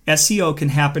SEO can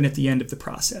happen at the end of the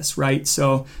process, right?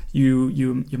 So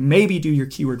you maybe do your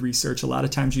keyword research. A lot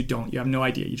of times you don't. You have no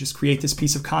idea. You just create this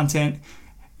piece of content,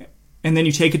 and then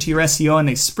you take it to your SEO, and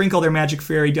they sprinkle their magic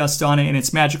fairy dust on it, and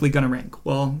it's magically going to rank.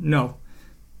 Well, no,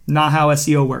 not how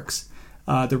SEO works.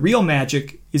 The real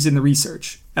magic is in the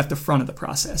research at the front of the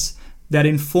process that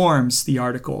informs the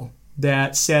article,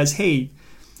 that says, hey,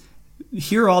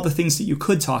 here are all the things that you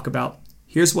could talk about.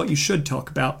 Here's what you should talk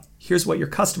about. Here's what your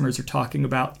customers are talking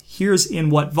about. Here's in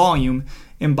what volume.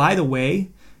 And by the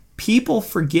way, people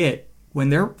forget when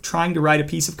they're trying to write a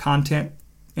piece of content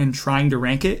and trying to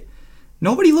rank it,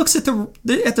 nobody looks at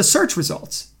the search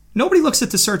results. Nobody looks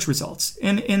at the search results.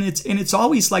 And it's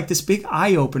always like this big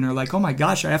eye opener, like, oh my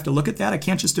gosh, I have to look at that. I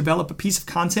can't just develop a piece of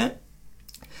content.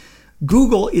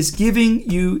 Google is giving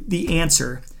you the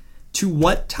answer to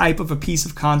what type of a piece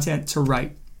of content to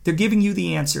write. They're giving you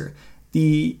the answer.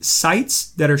 The sites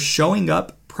that are showing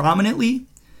up prominently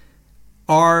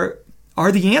are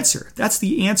the answer. That's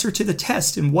the answer to the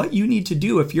test. And what you need to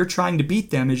do if you're trying to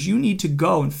beat them is you need to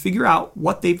go and figure out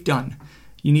what they've done.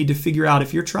 You need to figure out,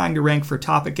 if you're trying to rank for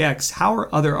topic X, how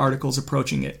are other articles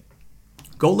approaching it?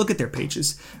 Go look at their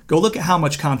pages. Go look at how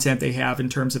much content they have in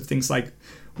terms of things like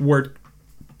word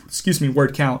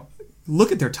count.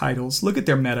 Look at their titles, look at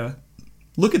their meta,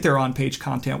 look at their on-page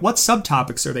content. What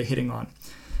subtopics are they hitting on?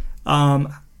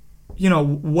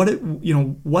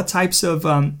 What types of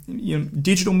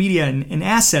digital media and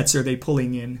assets are they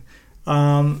pulling in?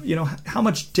 How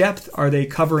much depth are they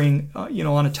covering?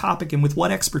 On a topic, and with what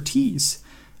expertise?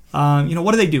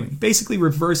 What are they doing? Basically,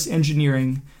 reverse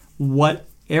engineering what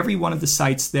every one of the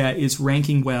sites that is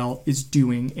ranking well is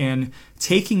doing, and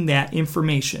taking that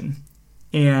information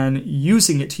and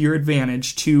using it to your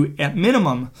advantage to, at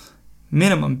minimum,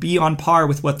 be on par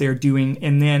with what they're doing.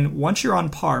 And then once you're on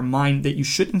par, mind that you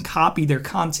shouldn't copy their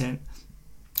content,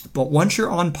 but once you're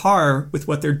on par with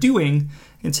what they're doing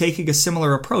and taking a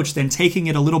similar approach, then taking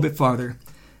it a little bit farther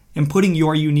and putting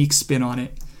your unique spin on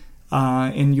it,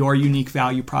 and your unique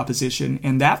value proposition.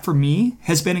 And that, for me,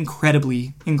 has been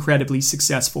incredibly, incredibly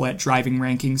successful at driving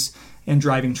rankings and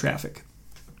driving traffic.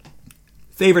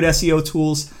 Favorite SEO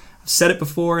tools? I've said it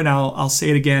before, and I'll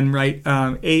say it again, right?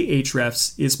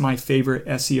 Ahrefs is my favorite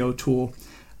SEO tool.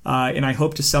 And I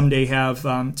hope to someday have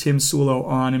Tim Sulo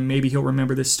on, and maybe he'll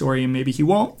remember this story and maybe he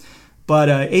won't. But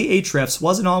Ahrefs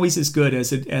wasn't always as good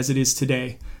as it is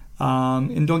today.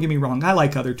 And don't get me wrong, I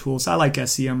like other tools. I like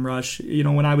SEMrush.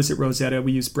 When I was at Rosetta,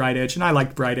 we used BrightEdge, and I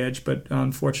liked BrightEdge, but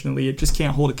unfortunately, it just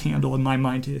can't hold a candle in my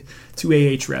mind to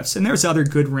Ahrefs. And there's other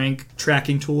good rank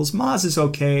tracking tools. Moz is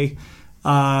okay.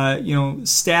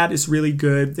 Stat is really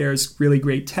good. There's really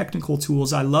great technical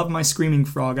tools. I love my Screaming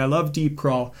Frog. I love Deep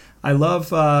Crawl. I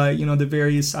love, I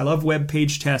love Web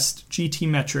Page Test, GT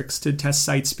Metrics to test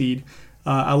site speed.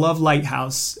 I love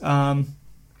Lighthouse.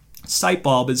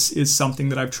 Sitebulb is something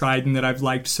that I've tried and that I've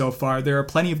liked so far. There are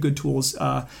plenty of good tools.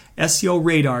 SEO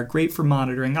Radar, great for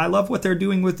monitoring. I love what they're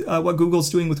doing with what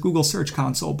Google's doing with Google Search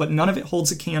Console, but none of it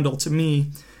holds a candle to me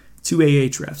to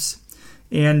Ahrefs.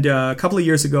 And a couple of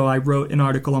years ago, I wrote an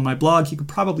article on my blog. You could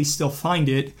probably still find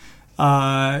it.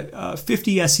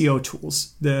 50 SEO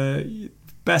tools, the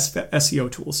best SEO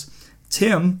tools.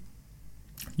 Tim,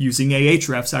 using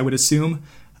Ahrefs, I would assume,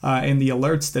 and the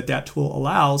alerts that tool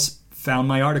allows, found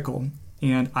my article.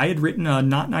 And I had written a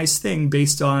not nice thing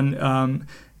based on an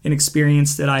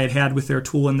experience that I had with their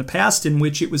tool in the past, in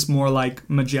which it was more like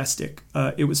Majestic.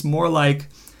 It was more like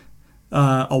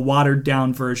a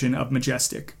watered-down version of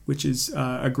Majestic, which is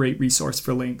a great resource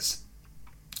for links.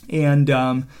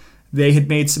 And they had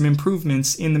made some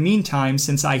improvements in the meantime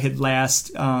since I had last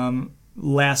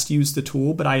used the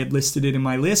tool, but I had listed it in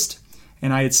my list,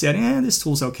 and I had said, this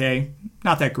tool's okay,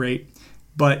 not that great,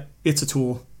 but it's a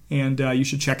tool, and you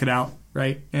should check it out,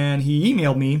 right? And he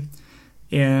emailed me,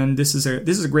 and this is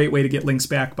a great way to get links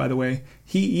back, by the way.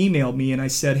 He emailed me, and he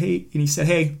said,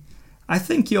 hey, I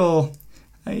think I'm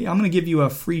going to give you a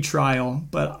free trial,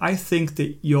 but I think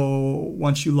that you'll,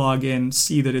 once you log in,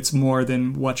 see that it's more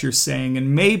than what you're saying.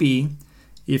 And maybe,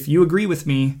 if you agree with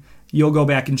me, you'll go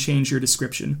back and change your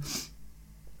description.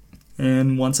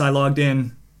 And once I logged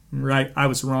in, right? I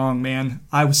was wrong, man.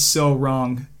 I was so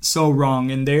wrong.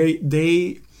 And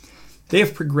they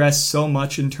have progressed so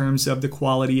much in terms of the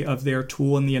quality of their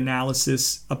tool and the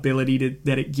analysis ability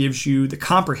that it gives you, the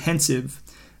comprehensive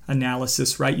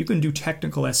analysis, right? You can do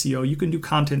technical SEO, you can do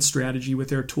content strategy with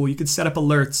their tool, you can set up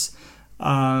alerts.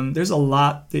 There's a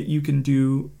lot that you can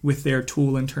do with their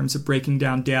tool in terms of breaking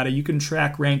down data. You can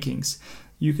track rankings.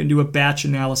 You can do a batch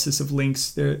analysis of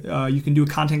links. You can do a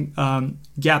content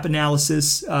gap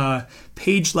analysis,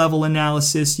 page level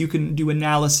analysis. You can do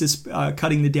analysis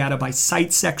cutting the data by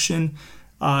site section.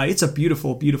 It's a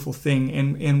beautiful, beautiful thing.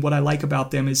 And what I like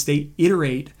about them is they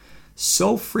iterate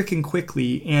so freaking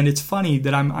quickly. And it's funny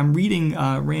that I'm reading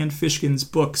Rand Fishkin's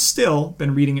book still,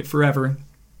 been reading it forever,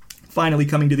 finally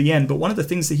coming to the end. But one of the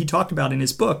things that he talked about in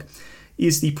his book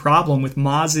is the problem with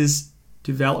Moz's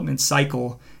development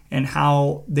cycle and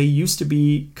how they used to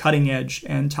be cutting edge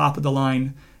and top of the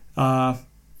line 5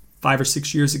 or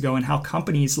 6 years ago, and how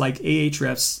companies like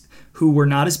Ahrefs, who were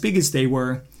not as big as they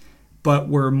were, but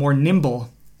were more nimble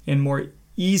and more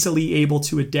easily able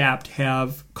to adapt,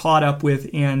 have caught up with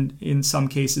and in some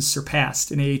cases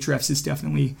surpassed. And Ahrefs has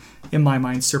definitely, in my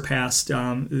mind, surpassed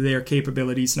their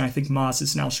capabilities. And I think Moz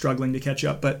is now struggling to catch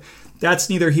up. But that's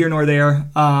neither here nor there.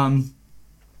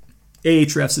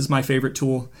 Ahrefs is my favorite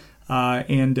tool.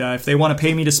 And if they want to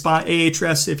pay me to sponsor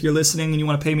Ahrefs, if you're listening and you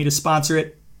want to pay me to sponsor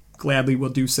it, gladly will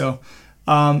do so.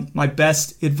 My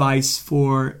best advice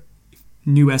for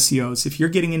new SEOs, if you're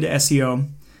getting into SEO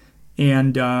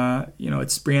and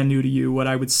it's brand new to you, what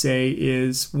I would say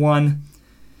is, one,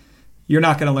 you're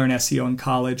not going to learn SEO in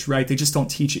college, right? They just don't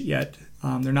teach it yet.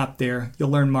 They're not there. You'll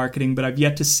learn marketing, but I've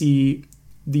yet to see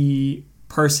the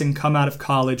person come out of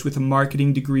college with a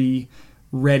marketing degree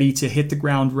ready to hit the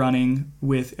ground running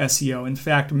with SEO. In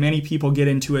fact, many people get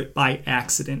into it by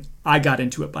accident. I got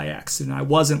into it by accident. I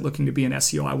wasn't looking to be an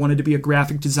SEO. I wanted to be a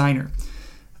graphic designer.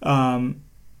 Though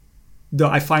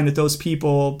I find that those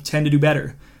people tend to do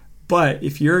better. But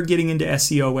if you're getting into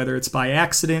SEO, whether it's by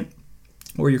accident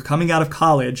or you're coming out of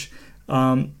college,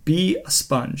 be a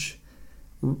sponge.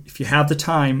 If you have the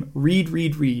time, read.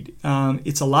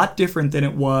 It's a lot different than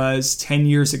it was 10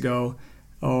 years ago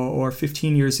or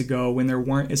 15 years ago when there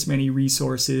weren't as many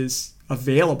resources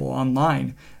available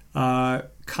online.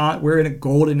 We're in a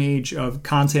golden age of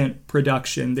content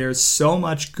production. There's so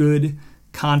much good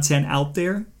content out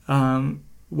there,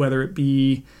 whether it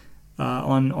be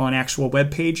on actual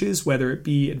web pages, whether it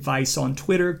be advice on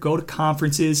Twitter, go to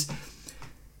conferences.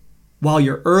 While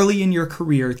you're early in your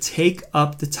career, take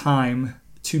up the time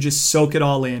to just soak it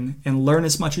all in and learn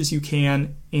as much as you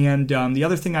can. And the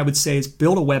other thing I would say is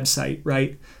build a website,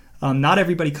 right? Not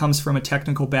everybody comes from a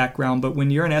technical background, but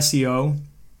when you're an SEO,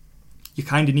 you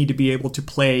kind of need to be able to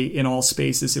play in all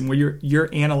spaces. And when you're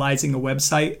analyzing a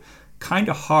website, kind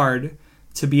of hard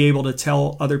to be able to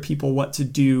tell other people what to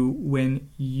do when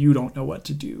you don't know what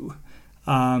to do.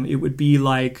 It would be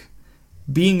like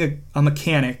being a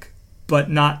mechanic but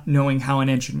not knowing how an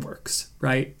engine works,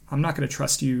 right? I'm not going to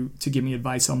trust you to give me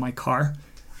advice on my car.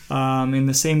 And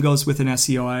the same goes with an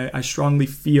SEO. I strongly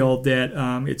feel that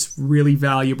it's really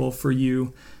valuable for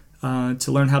you to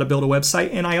learn how to build a website.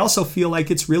 And I also feel like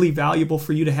it's really valuable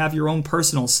for you to have your own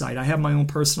personal site. I have my own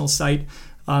personal site.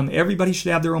 Everybody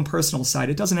should have their own personal site.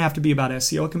 It doesn't have to be about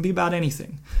SEO. It can be about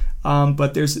anything.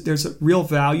 But there's a real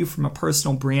value from a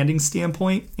personal branding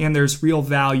standpoint, and there's real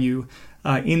value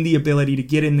in the ability to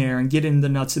get in there and get in the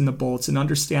nuts and the bolts and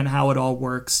understand how it all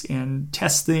works and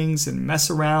test things and mess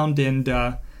around and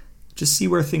just see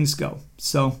where things go.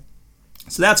 So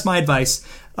that's my advice.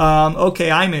 Okay,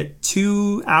 I'm at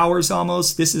 2 hours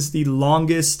almost. This is the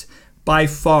longest by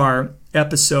far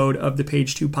episode of the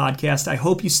Page 2 podcast. I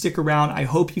hope you stick around. I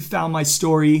hope you found my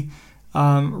story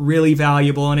really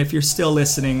valuable. And if you're still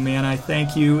listening, man, I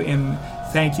thank you, and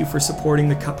thank you for supporting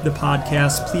the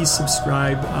podcast. Please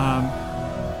subscribe.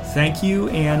 Thank you,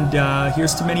 and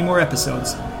here's to many more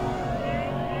episodes.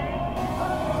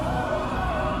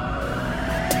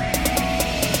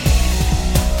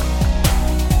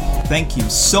 Thank you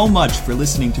so much for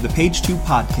listening to the Page 2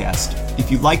 podcast. If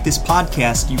you like this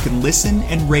podcast, you can listen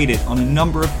and rate it on a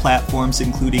number of platforms,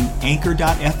 including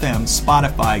Anchor.fm,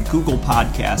 Spotify, Google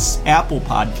Podcasts, Apple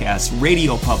Podcasts,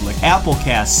 Radio Public,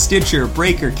 Applecast, Stitcher,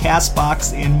 Breaker,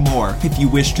 Castbox, and more. If you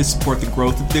wish to support the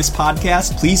growth of this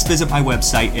podcast, please visit my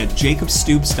website at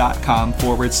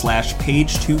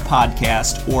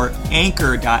jacobstoops.com/page2podcast or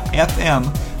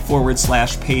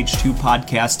Anchor.fm/page2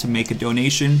 podcast to make a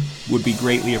donation. Would be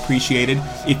greatly appreciated.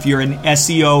 If you're an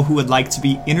SEO who would like to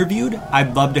be interviewed,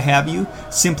 I'd love to have you.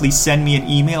 Simply send me an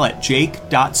email at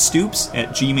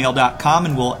jake.stoops@gmail.com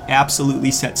and we'll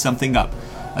absolutely set something up.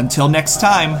 Until next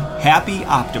time, happy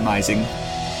optimizing.